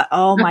I thought,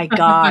 oh my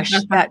gosh,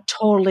 that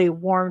totally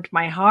warmed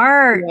my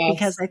heart,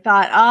 because I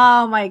thought,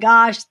 oh my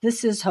gosh,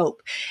 this is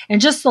hope.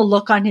 And just the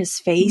look on his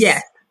face. Yeah.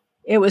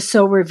 It was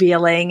so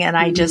revealing. And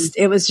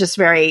it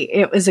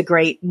was a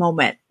great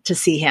moment to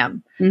see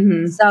him.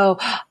 So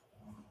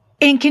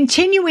in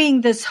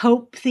continuing this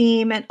hope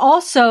theme, and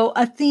also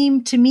a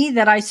theme to me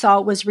that I saw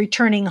was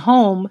returning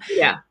home,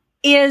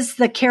 is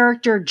the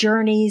character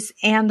journeys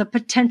and the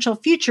potential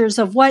futures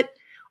of what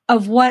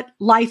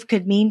life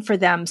could mean for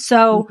them.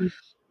 So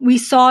we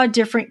saw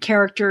different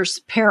characters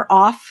pair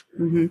off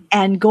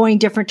and going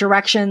different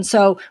directions.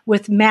 So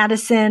with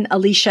Madison,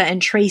 Alicia,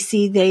 and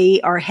Tracy, they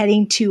are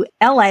heading to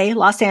LA,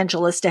 Los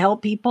Angeles, to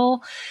help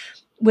people.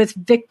 With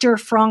Victor,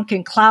 Frank,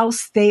 and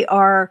Klaus, they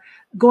are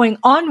going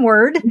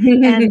onward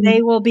and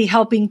they will be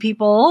helping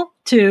people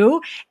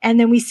too. And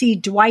then we see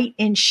Dwight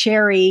and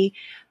Sherry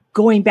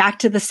going back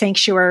to the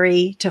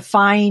sanctuary to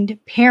find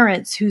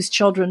parents whose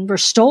children were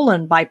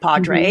stolen by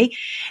Padre.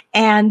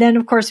 And then,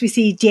 of course, we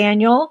see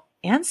Daniel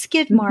and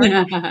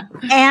Skidmark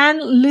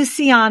and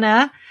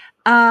Luciana.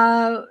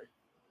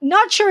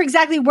 Not sure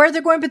exactly where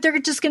they're going, but they're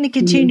just going to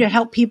continue to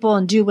help people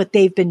and do what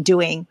they've been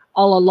doing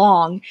all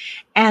along.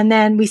 And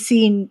then we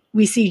see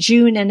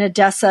June and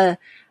Odessa.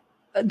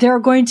 They're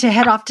going to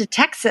head off to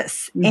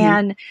Texas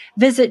and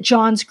visit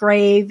John's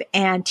grave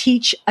and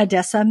teach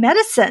Odessa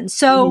medicine.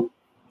 So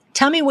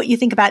tell me what you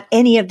think about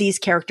any of these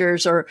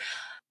characters, or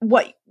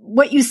what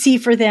you see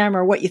for them,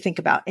 or what you think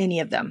about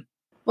any of them.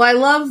 Well, I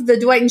love the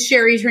Dwight and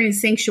Sherry returning to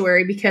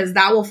Sanctuary, because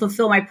that will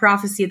fulfill my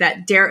prophecy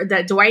that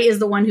Dwight is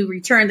the one who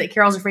returned, that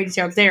Carol's afraid to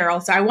tell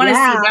Daryl. So I want to see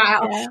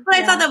that. But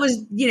I thought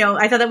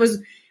that was,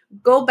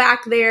 go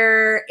back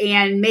there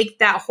and make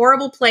that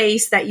horrible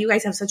place that you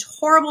guys have such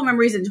horrible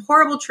memories and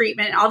horrible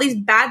treatment and all these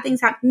bad things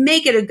happen,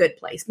 make it a good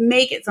place,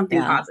 make it something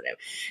positive.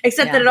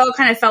 Except that it all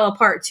kind of fell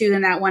apart too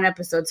in that one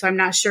episode. So I'm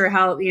not sure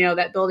how,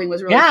 that building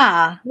was really,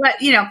 but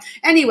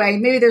anyway,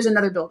 maybe there's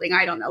another building.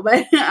 I don't know,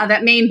 but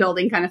that main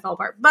building kind of fell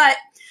apart, but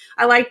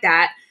I like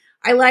that.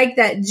 I like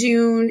that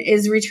June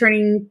is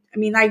returning. I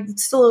mean, I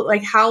still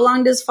like, how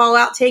long does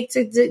Fallout take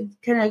to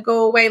kind of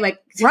go away? Like,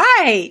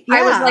 right. Yeah.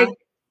 I was like,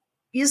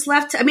 you just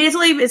left. I mean,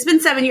 it's been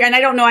 7 years and I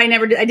don't know. I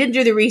didn't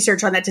do the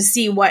research on that to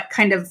see what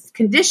kind of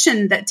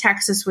condition that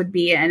Texas would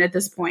be in at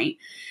this point.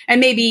 And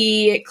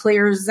maybe it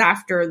clears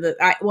after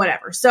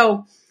whatever.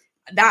 So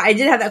that I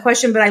did have that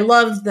question, but I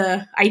loved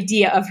the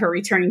idea of her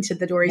returning to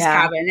the Dory's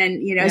cabin.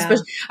 And,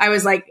 especially I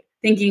was like,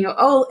 thinking,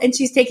 and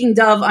she's taking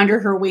Dove under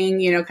her wing,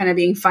 kind of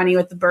being funny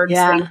with the birds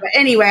thing. But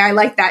anyway, I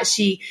like that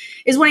she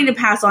is wanting to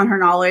pass on her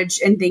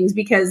knowledge and things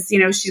because,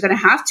 she's going to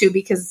have to,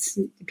 because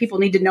people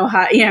need to know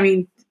how,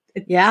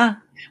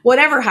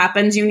 whatever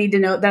happens, you need to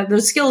know that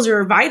those skills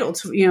are vital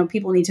to,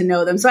 people need to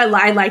know them. So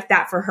I like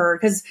that for her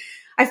because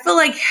I feel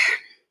like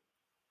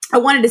I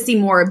wanted to see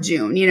more of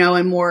June,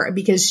 and more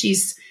because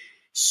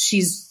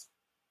she's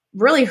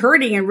really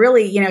hurting and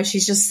really,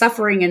 she's just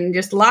suffering and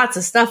just lots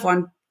of stuff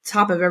on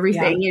top of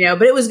everything,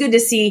 but it was good to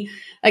see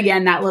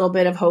again, that little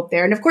bit of hope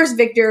there. And of course,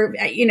 Victor,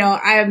 I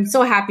am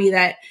so happy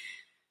that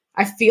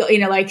I feel,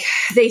 like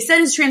they said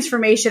his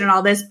transformation and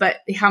all this, but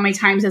how many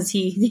times has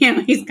he,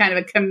 he's kind of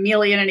a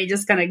chameleon and he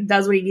just kind of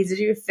does what he needs to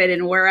do to fit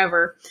in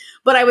wherever.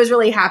 But I was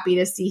really happy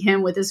to see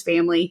him with his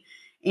family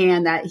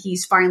and that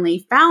he's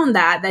finally found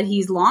that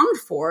he's longed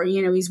for,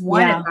 he's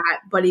wanted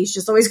that, but he's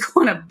just always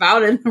going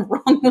about it the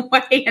wrong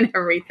way and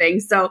everything.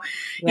 So,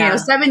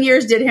 7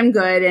 years did him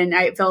good. And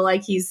I feel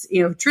like he's,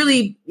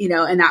 truly, in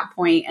that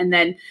point. And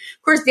then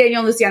of course, Daniel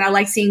and Luciana, I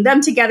like seeing them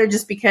together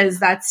just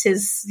because that's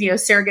his,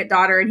 surrogate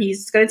daughter and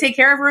he's going to take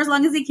care of her as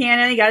long as he can.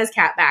 And he got his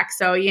cat back.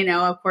 So,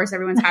 of course,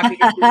 everyone's happy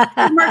to see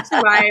Mark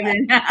survive.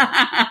 And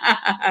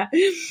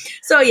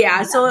so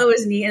it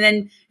was neat. And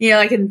then,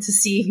 I can to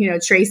see,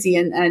 Tracy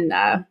and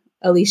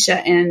Alicia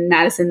and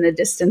Madison in the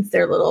distance,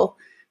 their little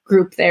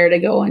group there to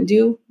go and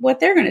do what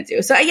they're going to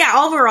do. So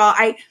overall,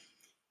 I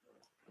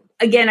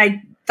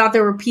thought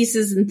there were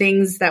pieces and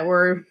things that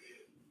were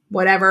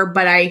whatever,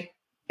 but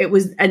it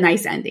was a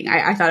nice ending.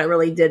 I thought it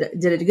really did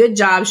a good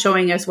job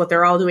showing us what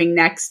they're all doing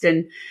next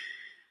and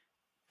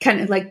kind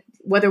of like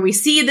whether we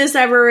see this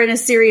ever in a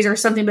series or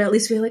something, but at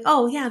least we're like,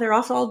 oh yeah, they're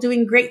also all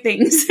doing great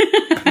things.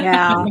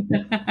 Yeah.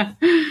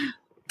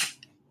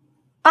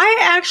 I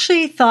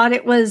actually thought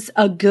it was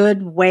a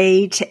good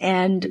way to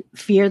end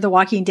Fear the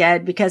Walking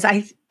Dead because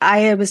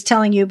I was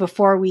telling you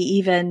before we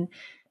even,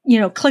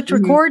 clicked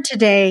record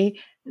today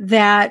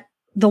that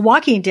The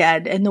Walking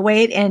Dead and the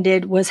way it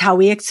ended was how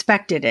we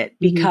expected it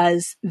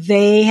because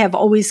they have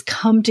always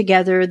come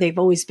together. They've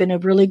always been a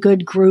really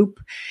good group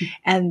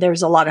and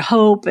there's a lot of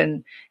hope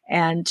and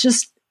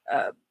just,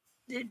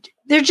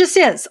 there just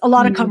is a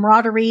lot of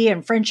camaraderie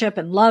and friendship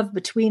and love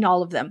between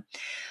all of them.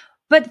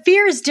 But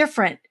Fear is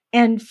different.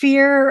 And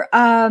Fear,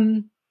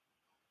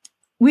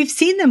 we've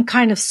seen them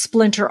kind of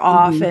splinter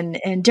off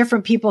and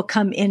different people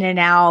come in and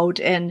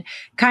out and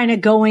kind of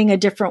going a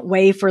different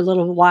way for a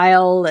little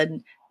while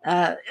and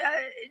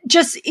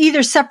just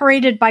either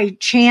separated by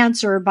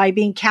chance or by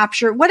being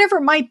captured, whatever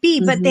it might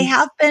be, but they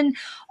have been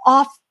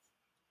off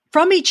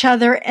from each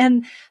other.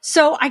 And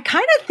so I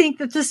kind of think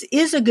that this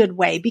is a good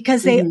way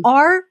because they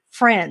are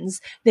friends.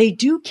 They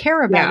do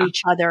care about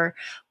each other.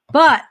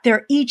 But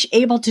they're each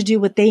able to do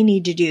what they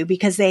need to do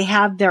because they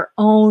have their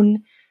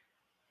own,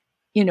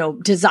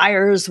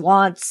 desires,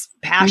 wants,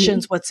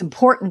 passions, what's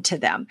important to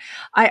them.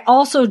 I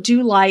also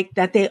do like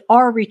that they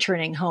are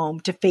returning home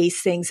to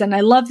face things. And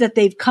I love that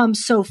they've come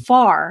so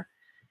far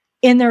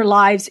in their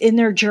lives, in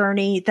their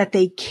journey, that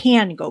they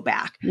can go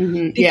back.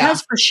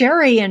 Because for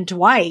Sherry and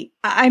Dwight,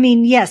 I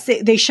mean, yes,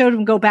 they showed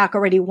them go back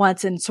already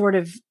once and sort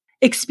of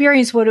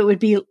experience what it would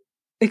be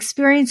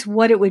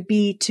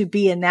to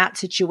be in that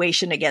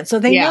situation again. So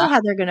they know how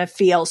they're going to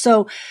feel.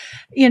 So,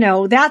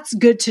 that's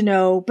good to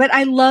know. But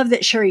I love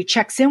that Sherry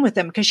checks in with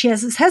them because she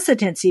has this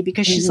hesitancy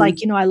because she's like,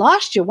 I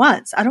lost you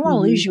once. I don't want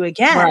to lose you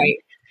again. Right.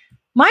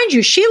 Mind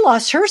you, she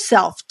lost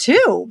herself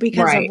too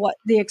because of what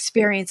the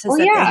experiences that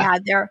they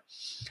had there.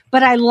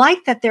 But I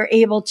like that they're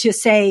able to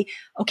say,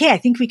 okay, I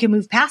think we can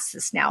move past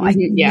this now.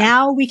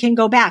 Now we can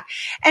go back.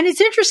 And it's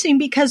interesting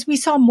because we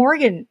saw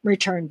Morgan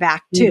return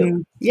back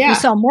too. We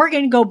saw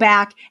Morgan go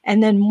back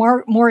and then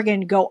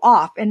Morgan go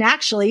off. And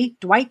actually,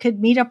 Dwight could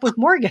meet up with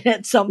Morgan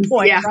at some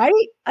point, right?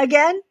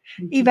 Again,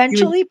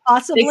 eventually,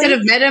 possibly. They could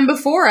have met him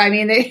before. I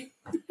mean, they...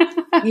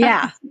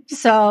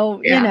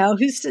 So,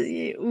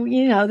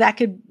 that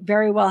could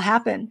very well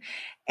happen.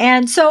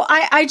 And so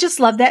I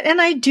just love that.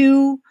 And I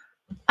do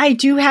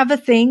have a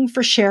thing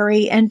for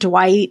Sherry and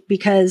Dwight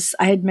because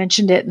I had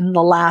mentioned it in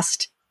the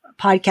last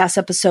podcast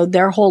episode,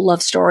 their whole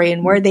love story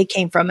and where they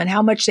came from and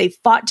how much they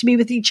fought to be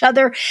with each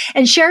other.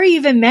 And Sherry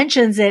even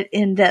mentions it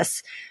in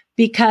this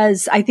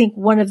because I think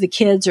one of the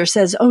kids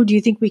says, "Oh, do you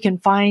think we can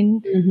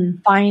find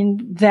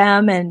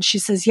them?" And she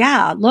says,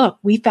 "Yeah, look,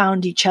 we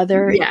found each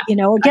other,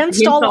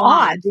 against all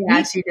odds.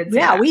 Yeah, she did say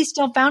that. We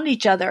still found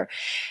each other."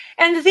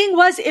 And the thing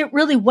was, it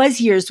really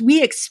was years.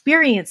 We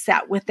experienced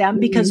that with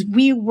them because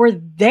we were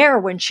there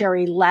when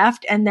Sherry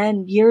left, and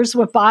then years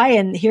went by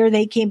and here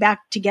they came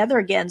back together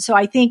again. So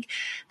I think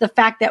the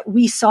fact that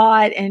we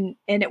saw it and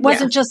it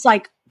wasn't just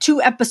like 2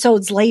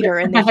 episodes later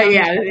and they found each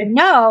other.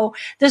 No,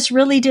 this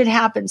really did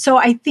happen. So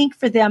I think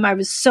for them, I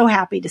was so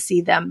happy to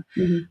see them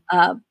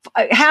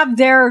have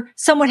their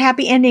somewhat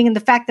happy ending, and the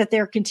fact that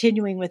they're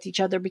continuing with each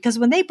other, because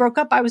when they broke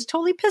up, I was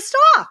totally pissed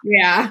off.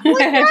 Yeah.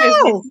 Like,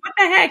 no, what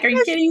the heck? Are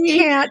you kidding me?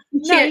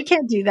 You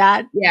can't do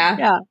that.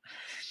 Yeah.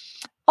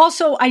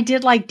 Also, I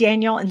did like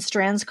Daniel and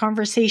Strand's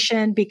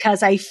conversation,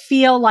 because I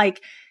feel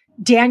like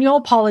Daniel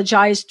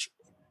apologized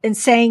and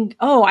saying,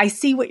 "Oh, I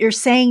see what you're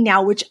saying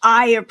now," which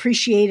I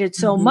appreciated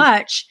so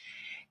much.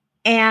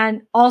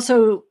 And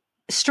also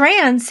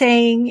Strand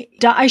saying,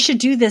 "I should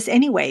do this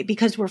anyway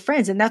because we're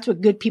friends, and that's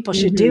what good people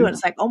should do." And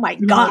it's like, oh my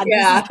God,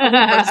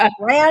 this is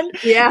Strand.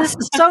 This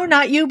is so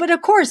not you. But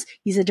of course,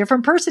 he's a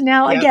different person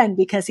now again,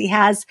 because he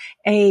has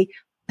a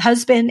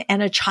husband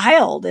and a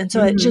child. And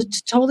so it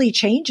just totally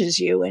changes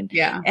you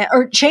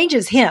or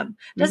changes him.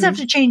 It doesn't have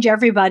to change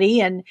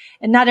everybody, and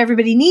not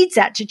everybody needs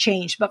that to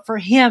change, but for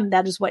him,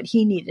 that is what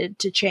he needed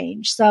to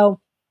change. So,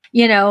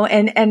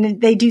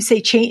 and they do say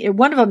change.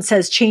 One of them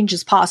says change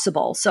is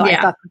possible. So I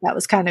thought that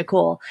was kind of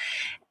cool.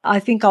 I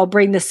think I'll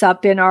bring this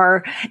up and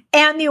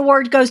the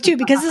award goes too,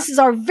 because this is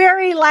our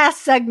very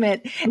last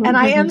segment, and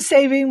I am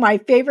saving my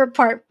favorite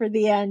part for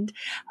the end.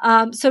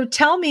 So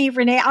tell me,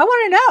 Renee, I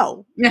want to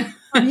know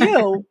from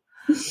you,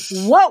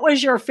 what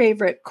was your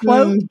favorite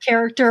quote,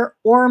 character,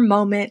 or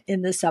moment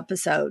in this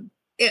episode?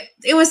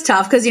 It was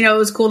tough because, it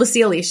was cool to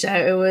see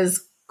Alicia. It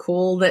was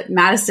cool that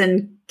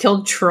Madison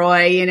killed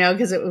Troy,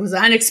 because it was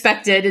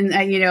unexpected and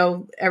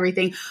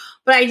everything.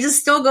 But I just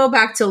still go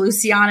back to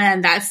Luciana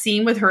and that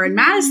scene with her and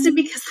Madison,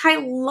 because I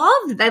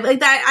loved that.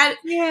 Like that,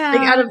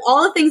 like out of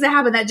all the things that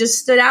happened, that just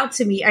stood out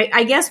to me.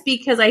 I guess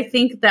because I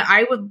think that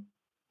I would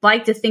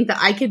like to think that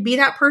I could be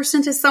that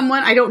person to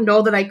someone. I don't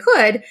know that I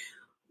could,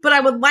 but I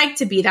would like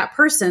to be that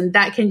person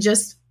that can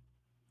just,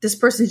 this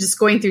person's just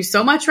going through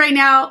so much right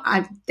now.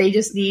 They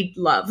just need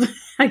love.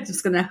 I'm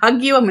just going to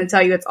hug you. I'm going to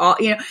tell you it's all,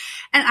 and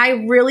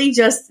I really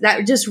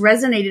that just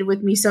resonated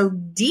with me so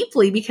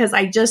deeply, because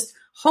I just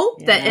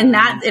hope that in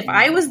that, if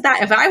I was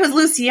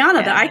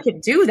Luciana, that I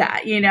could do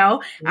that,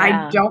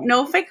 I don't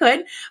know if I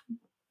could,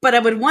 but I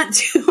would want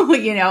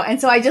to,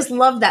 and so I just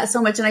love that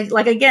so much. And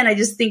I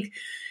just think,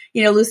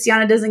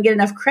 Luciana doesn't get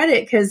enough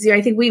credit, because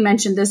I think we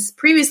mentioned this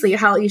previously,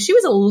 how she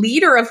was a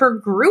leader of her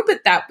group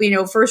at that,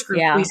 first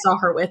group we saw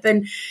her with.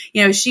 And,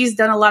 she's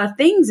done a lot of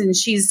things, and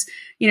she's,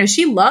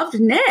 she loved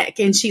Nick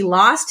and she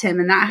lost him,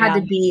 and that had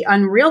to be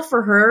unreal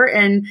for her.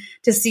 And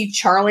to see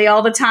Charlie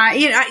all the time,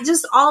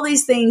 just all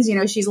these things,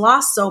 she's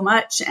lost so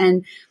much,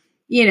 and,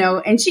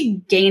 and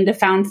she gained a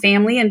found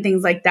family and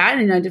things like that.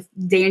 And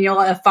Daniel,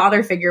 a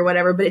father figure,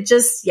 whatever, but it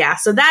just,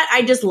 so that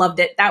I just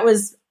loved it. That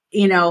was,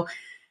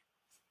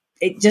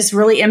 it just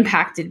really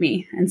impacted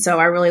me. And so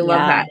I really love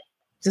that.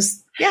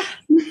 Just,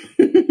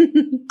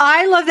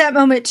 I love that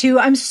moment too.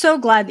 I'm so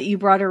glad that you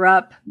brought her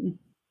up.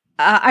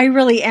 I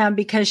really am,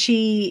 because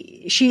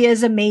she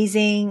is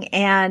amazing.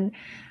 And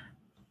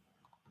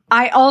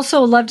I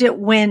also loved it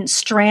when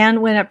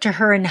Strand went up to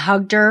her and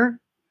hugged her,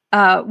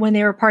 when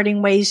they were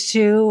parting ways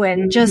too.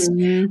 And just,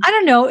 I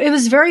don't know, it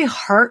was very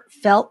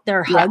heartfelt,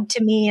 their hug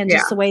to me, and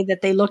just the way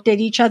that they looked at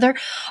each other.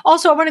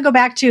 Also, I want to go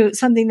back to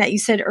something that you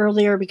said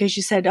earlier, because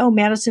you said, oh,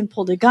 Madison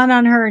pulled a gun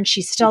on her and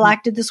she still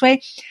acted this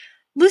way.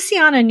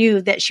 Luciana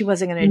knew that she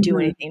wasn't going to do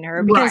anything to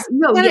her, because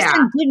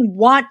Madison didn't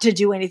want to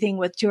do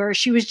anything to her.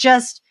 She was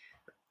just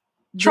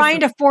trying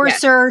to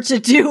force her to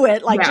do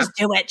it. Like, just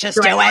do it, just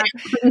do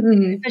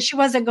it. But she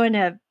wasn't going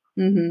to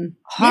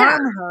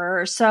harm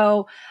her.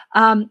 So,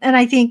 and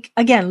I think,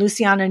 again,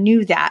 Luciana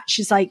knew that.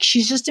 She's like,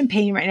 she's just in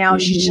pain right now.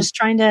 She's just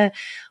trying to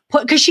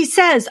because she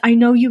says, I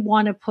know you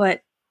want to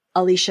put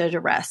Alicia to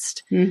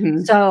rest.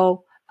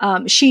 So,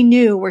 she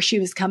knew where she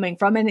was coming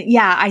from. And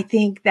I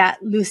think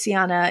that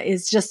Luciana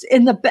is just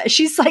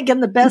she's like in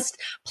the best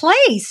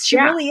place. She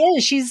really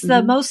is. She's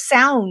the most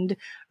sound,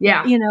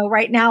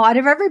 right now out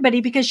of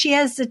everybody, because she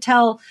has to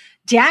tell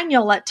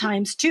Daniel at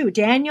times too,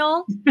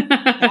 Daniel,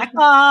 back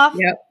off.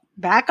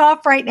 Back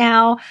off right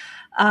now.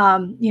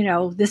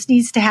 This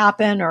needs to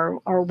happen,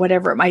 or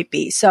whatever it might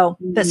be. So,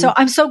 so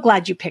I'm so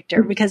glad you picked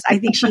her, because I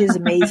think she is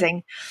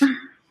amazing.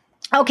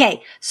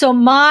 Okay. So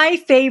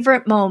my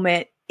favorite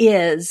moment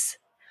is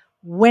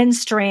when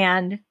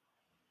Strand,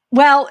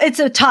 it's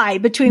a tie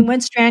between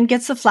when Strand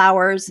gets the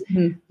flowers,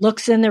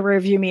 looks in the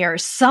rearview mirror.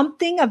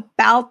 Something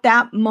about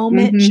that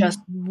moment just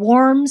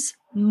warms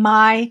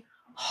my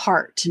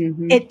heart.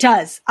 It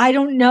does. I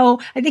don't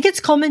know. I think it's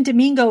Coleman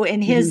Domingo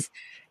in his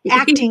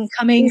acting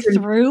coming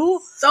through.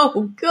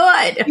 So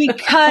good.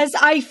 Because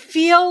I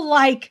feel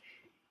like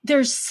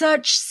there's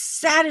such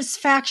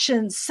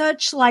satisfaction,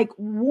 such like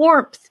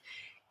warmth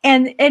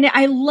And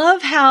I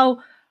love how,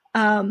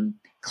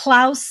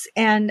 Klaus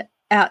and,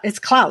 it's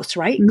Klaus,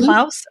 right? Mm-hmm.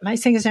 Klaus, am I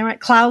saying his name right?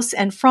 Klaus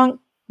and Frank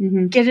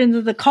get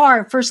into the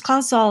car. First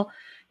Klaus all,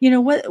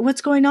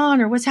 what's going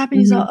on or what's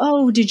happening? He's all,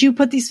 oh, did you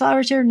put these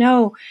flowers here?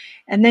 No.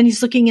 And then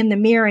he's looking in the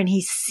mirror and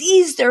he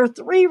sees their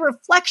 3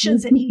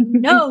 reflections and he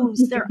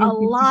knows they're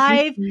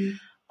alive.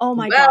 Oh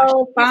my gosh.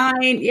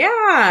 Fine.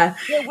 Yeah.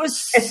 It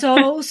was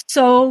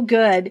so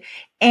good.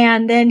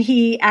 And then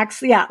he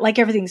acts, like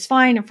everything's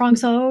fine. And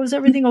Frank's, oh, is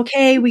everything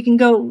okay? We can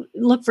go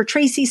look for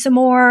Tracy some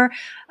more.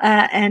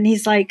 And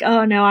he's like,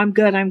 oh no, I'm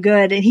good.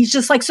 And he's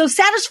just like so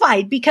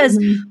satisfied because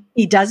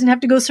he doesn't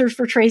have to go search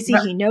for Tracy.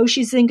 He knows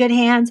she's in good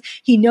hands.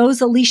 He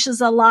knows Alicia's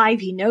alive.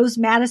 He knows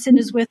Madison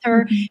is with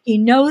her. He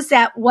knows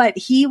that what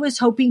he was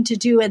hoping to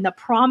do and the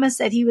promise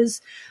that he was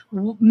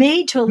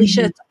made to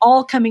Alicia, it's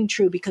all coming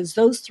true because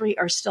those 3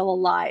 are still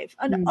alive.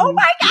 And oh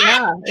my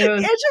God,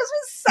 it just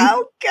was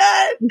so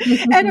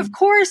good. And of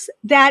course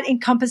that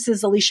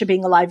encompasses Alicia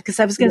being alive because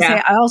I was going to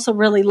say, I also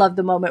really love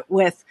the moment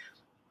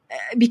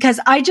because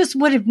I just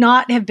would have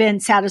not have been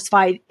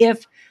satisfied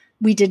if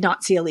we did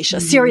not see Alicia.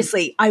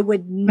 Seriously, I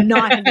would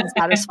not have been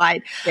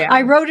satisfied.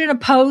 I wrote in a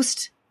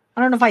post,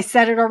 I don't know if I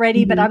said it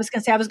already, but I was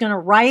going to say I was going to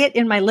riot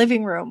in my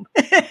living room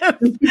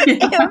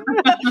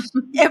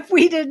if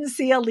we didn't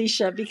see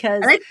Alicia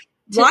because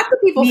lots of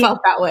people felt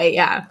that way.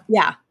 Yeah.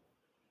 Yeah.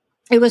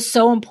 It was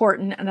so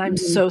important. And I'm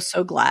so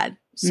glad.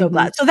 So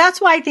glad. So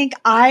that's why I think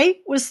I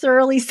was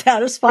thoroughly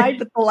satisfied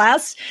with the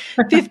last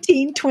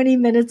 15, 20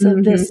 minutes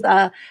of this,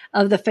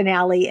 of the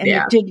finale. And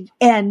it did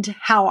end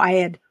how I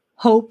had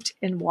hoped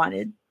and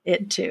wanted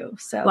it to.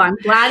 So well, I'm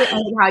glad it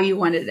ended how you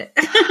wanted it.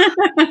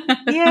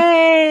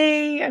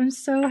 Yay. I'm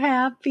so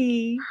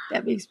happy.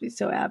 That makes me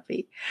so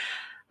happy.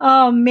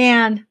 Oh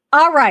man.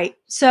 All right.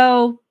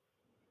 So,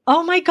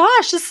 oh my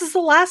gosh, this is the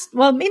last,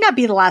 well, it may not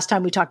be the last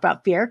time we talk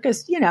about fear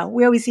because,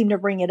 we always seem to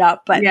bring it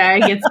up, but yeah,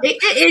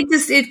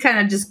 it kind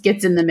of just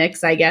gets in the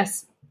mix, I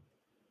guess.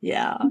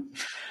 Yeah.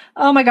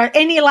 Oh my God.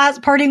 Any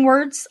last parting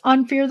words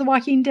on Fear the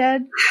Walking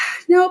Dead?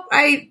 Nope.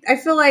 I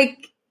feel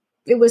like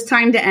it was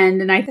time to end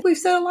and I think we've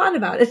said a lot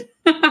about it.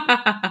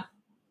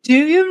 Do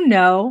you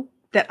know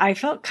that I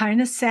felt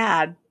kind of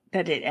sad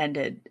that it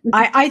ended?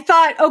 I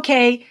thought,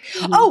 okay.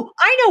 Oh,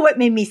 I know what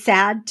made me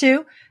sad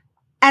too.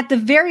 At the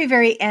very,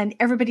 very end,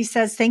 everybody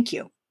says thank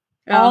you.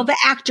 Oh. All the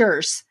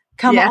actors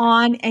come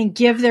on and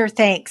give their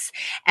thanks.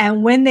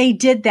 And when they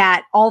did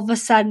that, all of a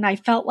sudden I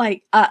felt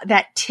like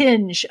that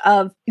tinge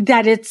of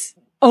that it's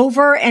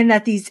over and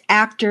that these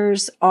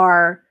actors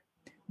are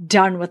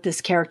done with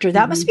this character.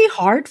 That must be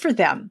hard for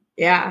them.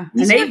 Yeah.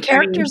 These are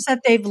characters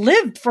that they've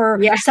lived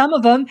for some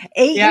of them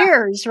 8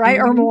 years, right?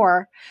 Or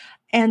more.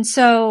 And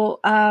so,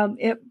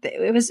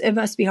 it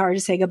must be hard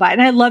to say goodbye.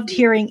 And I loved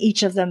hearing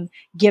each of them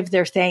give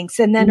their thanks.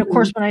 And then of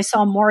course, when I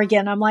saw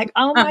Morgan, I'm like,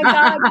 oh my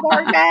God,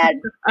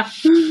 Morgan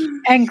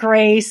and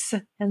Grace.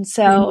 And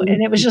so,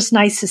 and it was just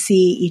nice to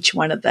see each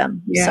one of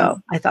them. Yeah. So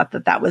I thought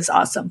that was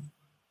awesome.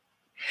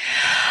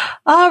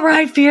 All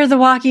right. Fear the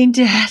Walking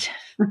Dead.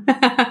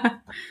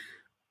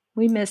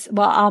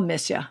 I'll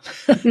miss you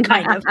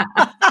kind of.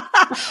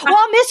 Well,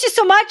 I'll miss you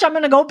so much. I'm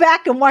going to go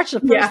back and watch the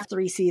first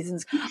 3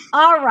 seasons.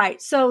 All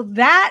right. So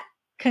that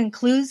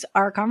concludes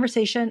our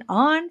conversation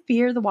on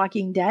Fear the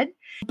Walking Dead.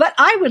 But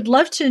I would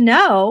love to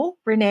know,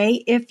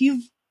 Renee, if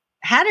you've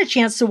had a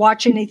chance to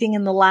watch anything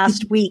in the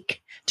last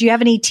week. Do you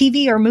have any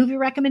TV or movie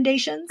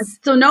recommendations?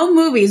 So no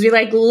movies. We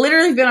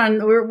literally been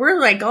on,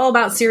 we're all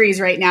about series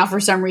right now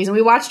for some reason.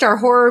 We watched our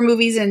horror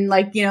movies in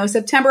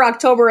September,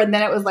 October, and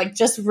then it was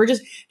we're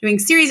just doing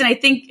series. And I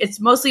think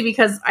it's mostly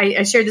because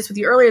I shared this with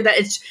you earlier that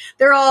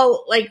they're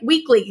all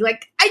weekly.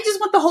 I just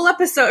want the whole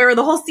episode or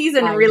the whole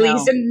season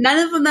released. And none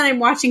of them that I'm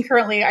watching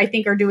currently, I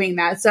think, are doing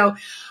that. So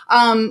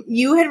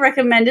you had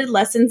recommended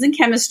Lessons in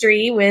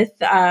Chemistry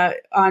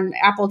on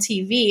Apple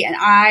TV,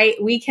 and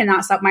we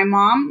cannot stop. My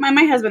mom and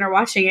my husband are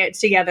watching it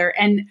together,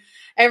 and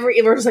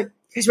we're just like,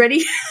 "You guys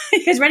ready?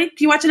 You guys ready? Can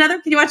you watch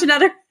another? Can you watch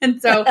another?"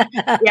 And so, and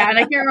I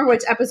can't remember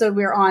which episode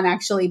we were on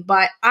actually,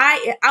 but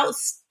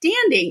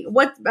outstanding.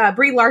 What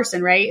Brie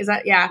Larson, right? Is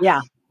that yeah.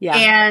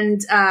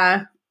 And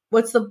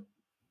what's the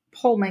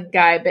Pullman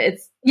guy? But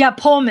it's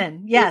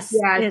Pullman. Yes,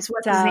 it's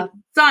what's his name?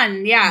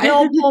 Son. Yeah,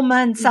 Bill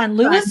Pullman's son,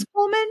 Lewis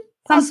Pullman.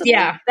 Possibly.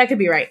 Yeah, that could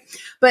be right.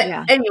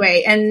 But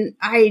anyway, and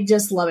I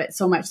just love it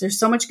so much. There's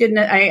so much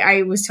goodness.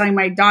 I was telling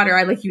my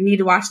daughter, you need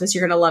to watch this.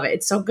 You're going to love it.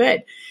 It's so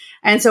good.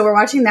 And so we're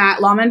watching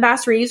that. Lawman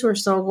Bass Reeves, we're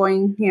still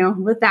going,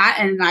 with that.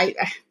 And I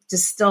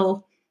just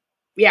still,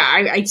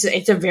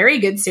 it's a very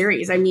good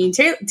series. I mean,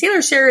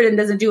 Taylor Sheridan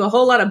doesn't do a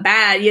whole lot of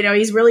bad.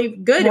 He's really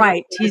good.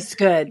 Right. He's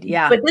good.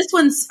 Yeah. But this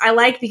one's I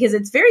like because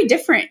it's very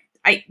different.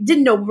 I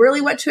didn't know really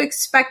what to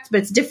expect, but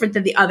it's different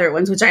than the other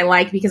ones, which I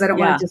like because I don't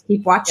want to just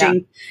keep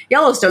watching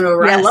Yellowstone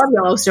over. Yes. I love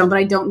Yellowstone, but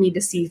I don't need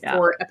to see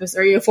 4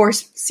 episodes or 4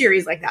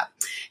 series like that.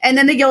 And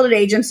then The Gilded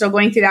Age, I'm still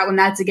going through that one.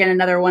 That's again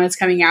another one that's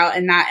coming out,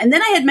 and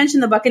then I had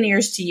mentioned The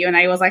Buccaneers to you, and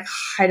I was like,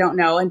 I don't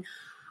know. And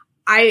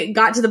I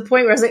got to the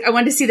point where I was like, I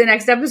wanted to see the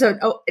next episode.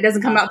 Oh, it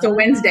doesn't come out till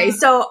Wednesday.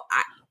 So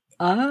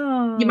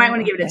Oh. You might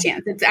want to give it a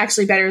chance. It's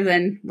actually better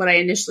than what I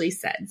initially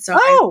said.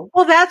 So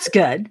well, that's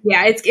good.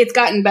 Yeah, it's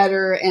gotten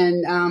better,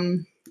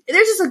 and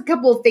there's just a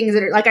couple of things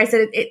that are, like I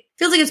said, it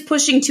feels like it's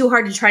pushing too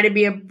hard to try to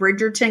be a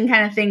Bridgerton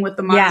kind of thing with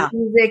the modern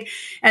music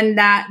and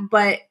that,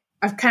 but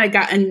I've kind of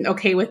gotten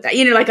okay with that.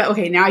 Like,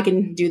 okay, now I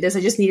can do this.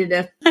 I just needed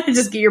to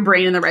just get your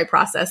brain in the right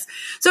process.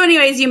 So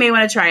anyways, you may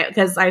want to try it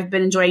because I've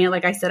been enjoying it.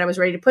 Like I said, I was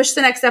ready to push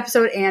the next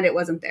episode and it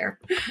wasn't there.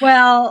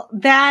 Well,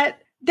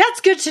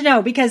 that's good to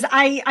know because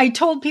I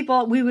told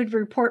people we would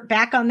report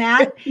back on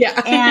that.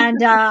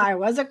 And I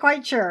wasn't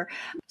quite sure.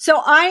 So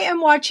I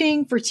am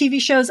watching for TV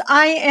shows.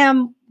 I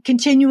am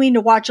continuing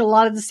to watch a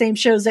lot of the same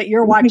shows that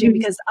you're watching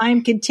because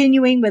I'm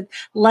continuing with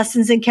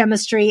Lessons in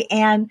Chemistry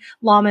and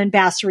Llama and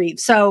Bass Reef.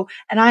 So,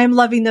 and I am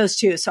loving those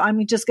too. So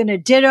I'm just going to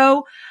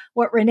ditto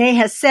what Renee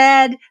has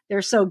said.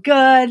 They're so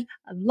good.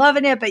 I'm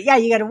loving it. But yeah,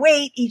 you got to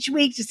wait each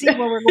week to see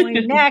where we're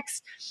going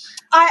next.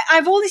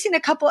 I've only seen a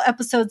couple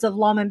episodes of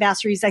Llama and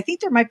Bass Reef. I think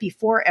there might be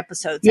 4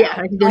 episodes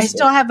out. I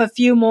still have a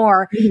few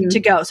more to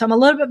go. So I'm a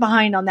little bit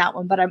behind on that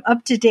one, but I'm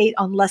up to date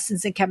on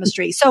Lessons in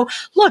Chemistry. So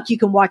look, you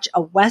can watch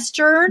a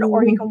Western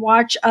or you can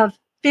watch a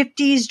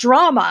 50s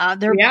drama.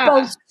 They're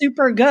both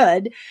super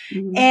good.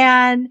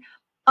 And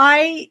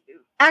I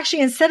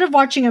actually, instead of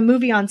watching a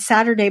movie on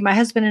Saturday, my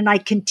husband and I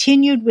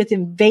continued with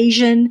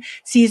Invasion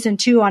season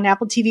 2 on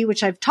Apple TV,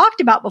 which I've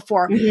talked about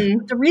before.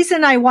 The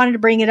reason I wanted to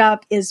bring it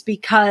up is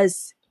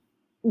because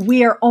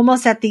we are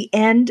almost at the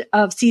end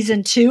of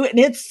season 2 and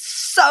it's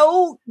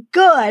so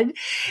good.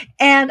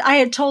 And I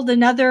had told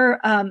another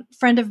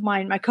friend of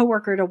mine, my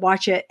coworker, to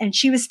watch it. And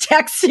she was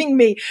texting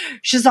me.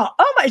 She's all,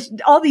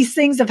 all these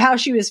things of how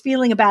she was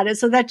feeling about it.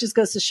 So that just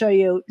goes to show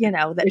you,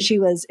 that she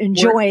was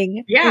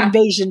enjoying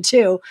Invasion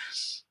too.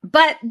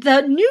 But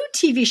the new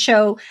TV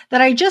show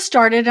that I just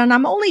started, and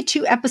I'm only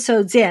 2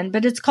 episodes in,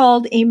 but it's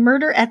called A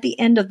Murder at the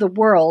End of the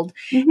World,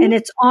 and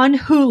it's on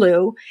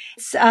Hulu.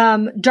 It's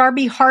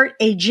Darby Hart,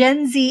 a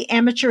Gen Z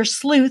amateur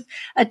sleuth,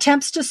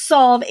 attempts to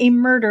solve a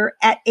murder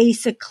at a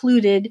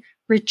secluded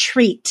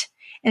retreat.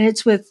 And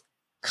it's with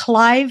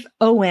Clive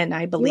Owen,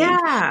 I believe.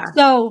 Yeah.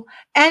 So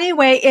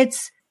anyway,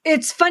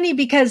 it's funny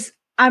because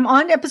I'm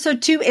on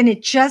episode 2 and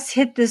it just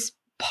hit this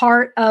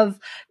part of,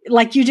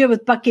 like you did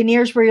with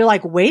Buccaneers, where you're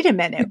like, wait a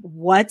minute,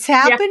 what's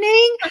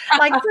happening?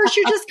 Like first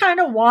you're just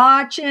kind of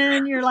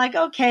watching, you're like,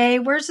 okay,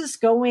 where's this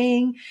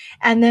going?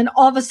 And then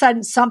all of a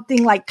sudden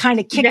something like kind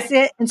of kicks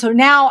it. And so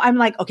now I'm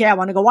like, okay, I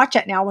want to go watch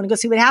that now. I want to go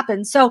see what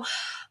happens. So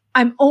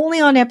I'm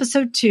only on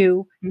episode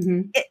 2.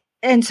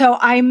 And so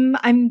I'm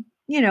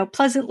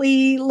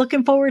pleasantly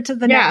looking forward to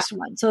the next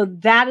one. So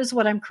that is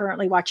what I'm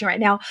currently watching right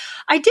now.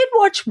 I did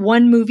watch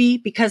one movie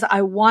because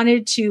I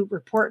wanted to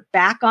report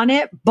back on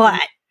it, but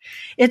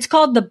it's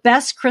called The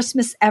Best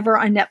Christmas Ever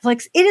on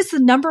Netflix. It is the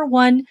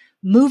 #1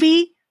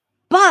 movie,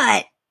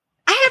 but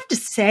I have to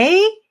say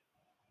it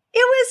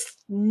was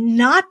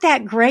not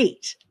that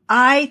great.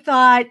 I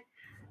thought,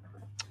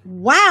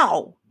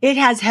 wow, it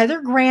has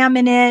Heather Graham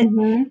in it.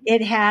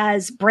 It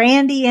has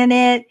Brandy in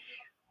it,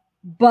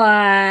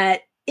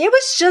 but it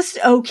was just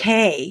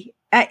okay.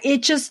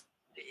 It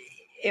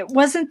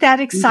wasn't that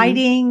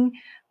exciting.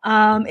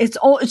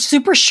 It's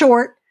super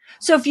short.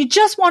 So if you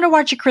just want to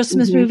watch a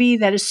Christmas movie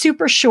that is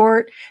super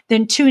short,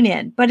 then tune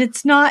in. But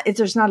there's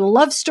not a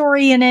love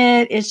story in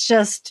it. It's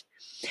just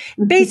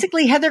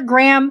basically Heather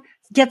Graham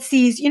gets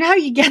these, how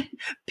you get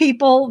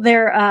people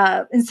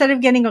there, instead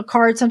of getting a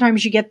card,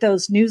 sometimes you get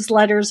those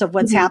newsletters of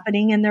what's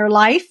happening in their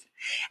life.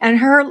 And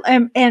her,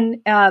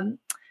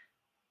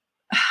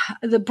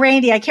 the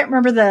Brandy, I can't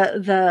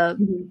remember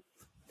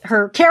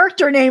her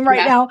character name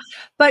right now,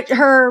 but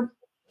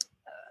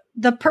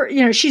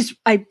she's,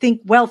 I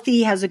think,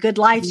 wealthy, has a good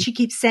life. She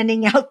keeps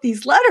sending out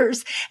these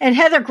letters, and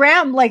Heather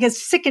Graham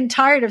is sick and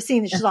tired of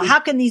seeing this. She's like, how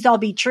can these all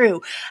be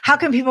true? How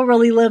can people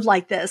really live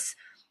like this?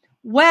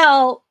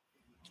 Well,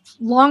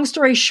 long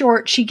story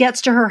short, she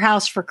gets to her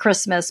house for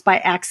Christmas by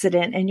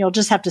accident, and you'll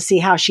just have to see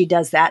how she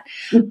does that.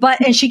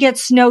 And she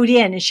gets snowed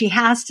in and she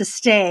has to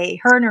stay.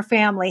 Her and her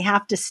family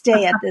have to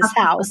stay at this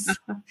house.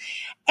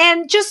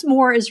 And just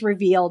more is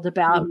revealed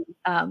about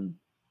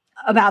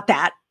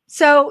that.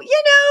 So,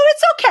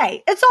 it's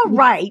okay. It's all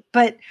right,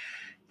 but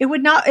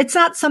it's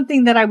not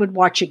something that I would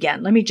watch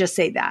again. Let me just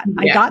say that.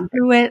 I got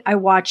through it. I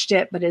watched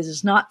it, but it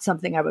is not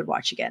something I would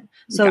watch again.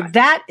 So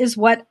that is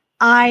what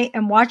I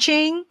am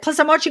watching. Plus,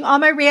 I'm watching all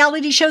my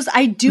reality shows.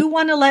 I do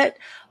want to let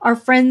our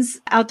friends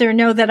out there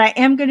know that I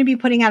am going to be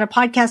putting out a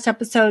podcast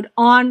episode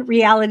on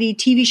reality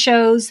TV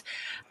shows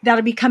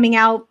that'll be coming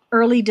out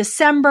early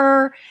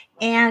December.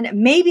 And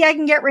maybe I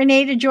can get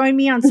Renee to join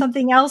me on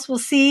something else. We'll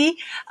see.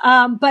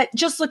 But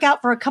just look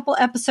out for a couple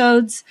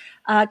episodes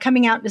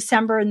coming out in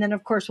December. And then,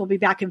 of course, we'll be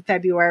back in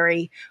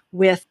February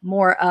with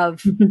more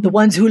of the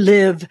ones who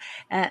live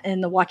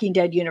in the Walking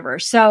Dead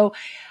universe. So,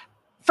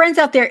 friends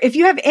out there, if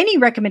you have any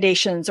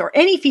recommendations or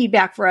any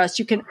feedback for us,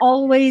 you can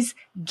always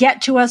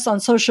get to us on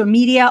social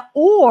media,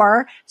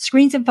 or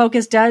Screens in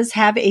Focus does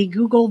have a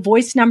Google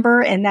Voice number,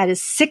 and that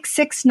is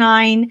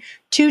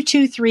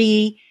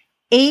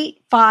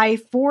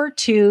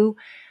 669-223-8542.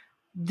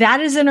 That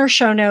is in our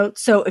show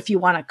notes. So if you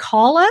want to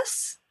call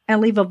us and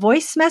leave a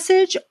voice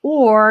message,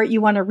 or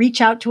you want to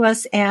reach out to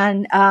us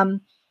and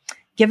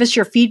give us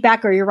your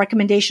feedback or your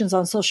recommendations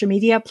on social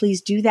media,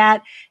 please do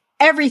that.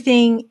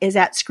 Everything is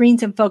at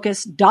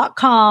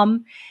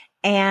screensinfocus.com,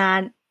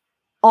 and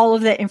all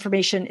of that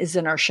information is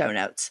in our show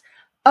notes.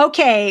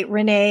 Okay,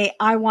 Renee,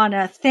 I want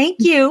to thank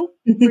you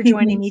for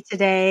joining me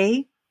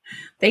today.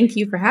 Thank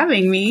you for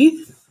having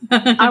me.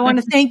 I want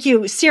to thank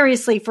you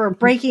seriously for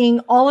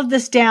breaking all of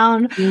this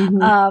down.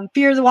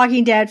 Fear the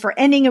Walking Dead, for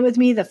ending it with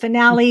me, the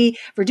finale,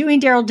 for doing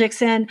Daryl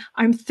Dixon.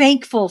 I'm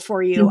thankful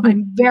for you.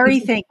 I'm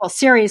very thankful.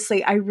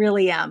 Seriously, I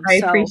really am.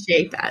 I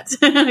appreciate that.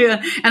 And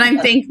I'm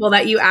thankful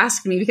that you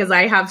asked me, because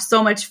I have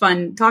so much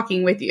fun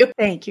talking with you.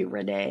 Thank you,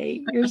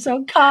 Renee. You're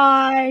so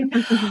kind.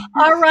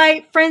 All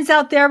right, friends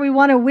out there, we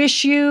want to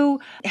wish you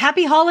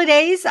happy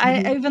holidays.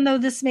 Even though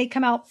this may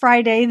come out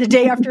Friday, the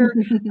day after.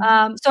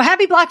 So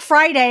happy Black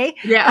Friday.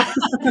 Yeah.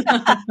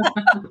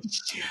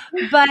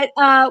 But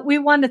we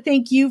want to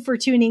thank you for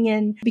tuning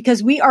in,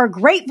 because we are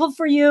grateful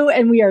for you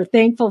and we are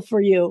thankful for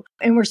you.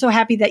 And we're so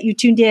happy that you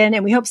tuned in.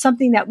 And we hope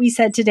something that we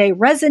said today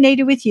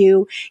resonated with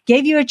you,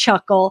 gave you a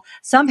chuckle,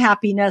 some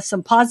happiness,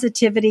 some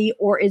positivity,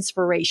 or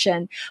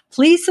inspiration.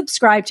 Please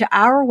subscribe to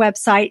our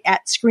website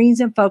at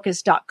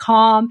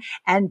screensinfocus.com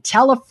and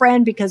tell a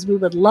friend, because we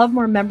would love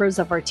more members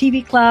of our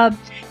TV club.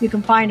 You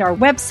can find our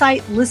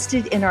website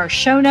listed in our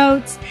show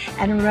notes.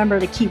 And remember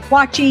to keep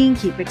watching,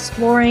 keep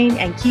exploring,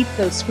 and keep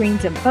those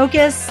screens in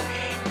focus.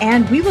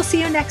 And we will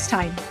see you next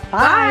time.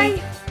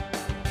 Bye.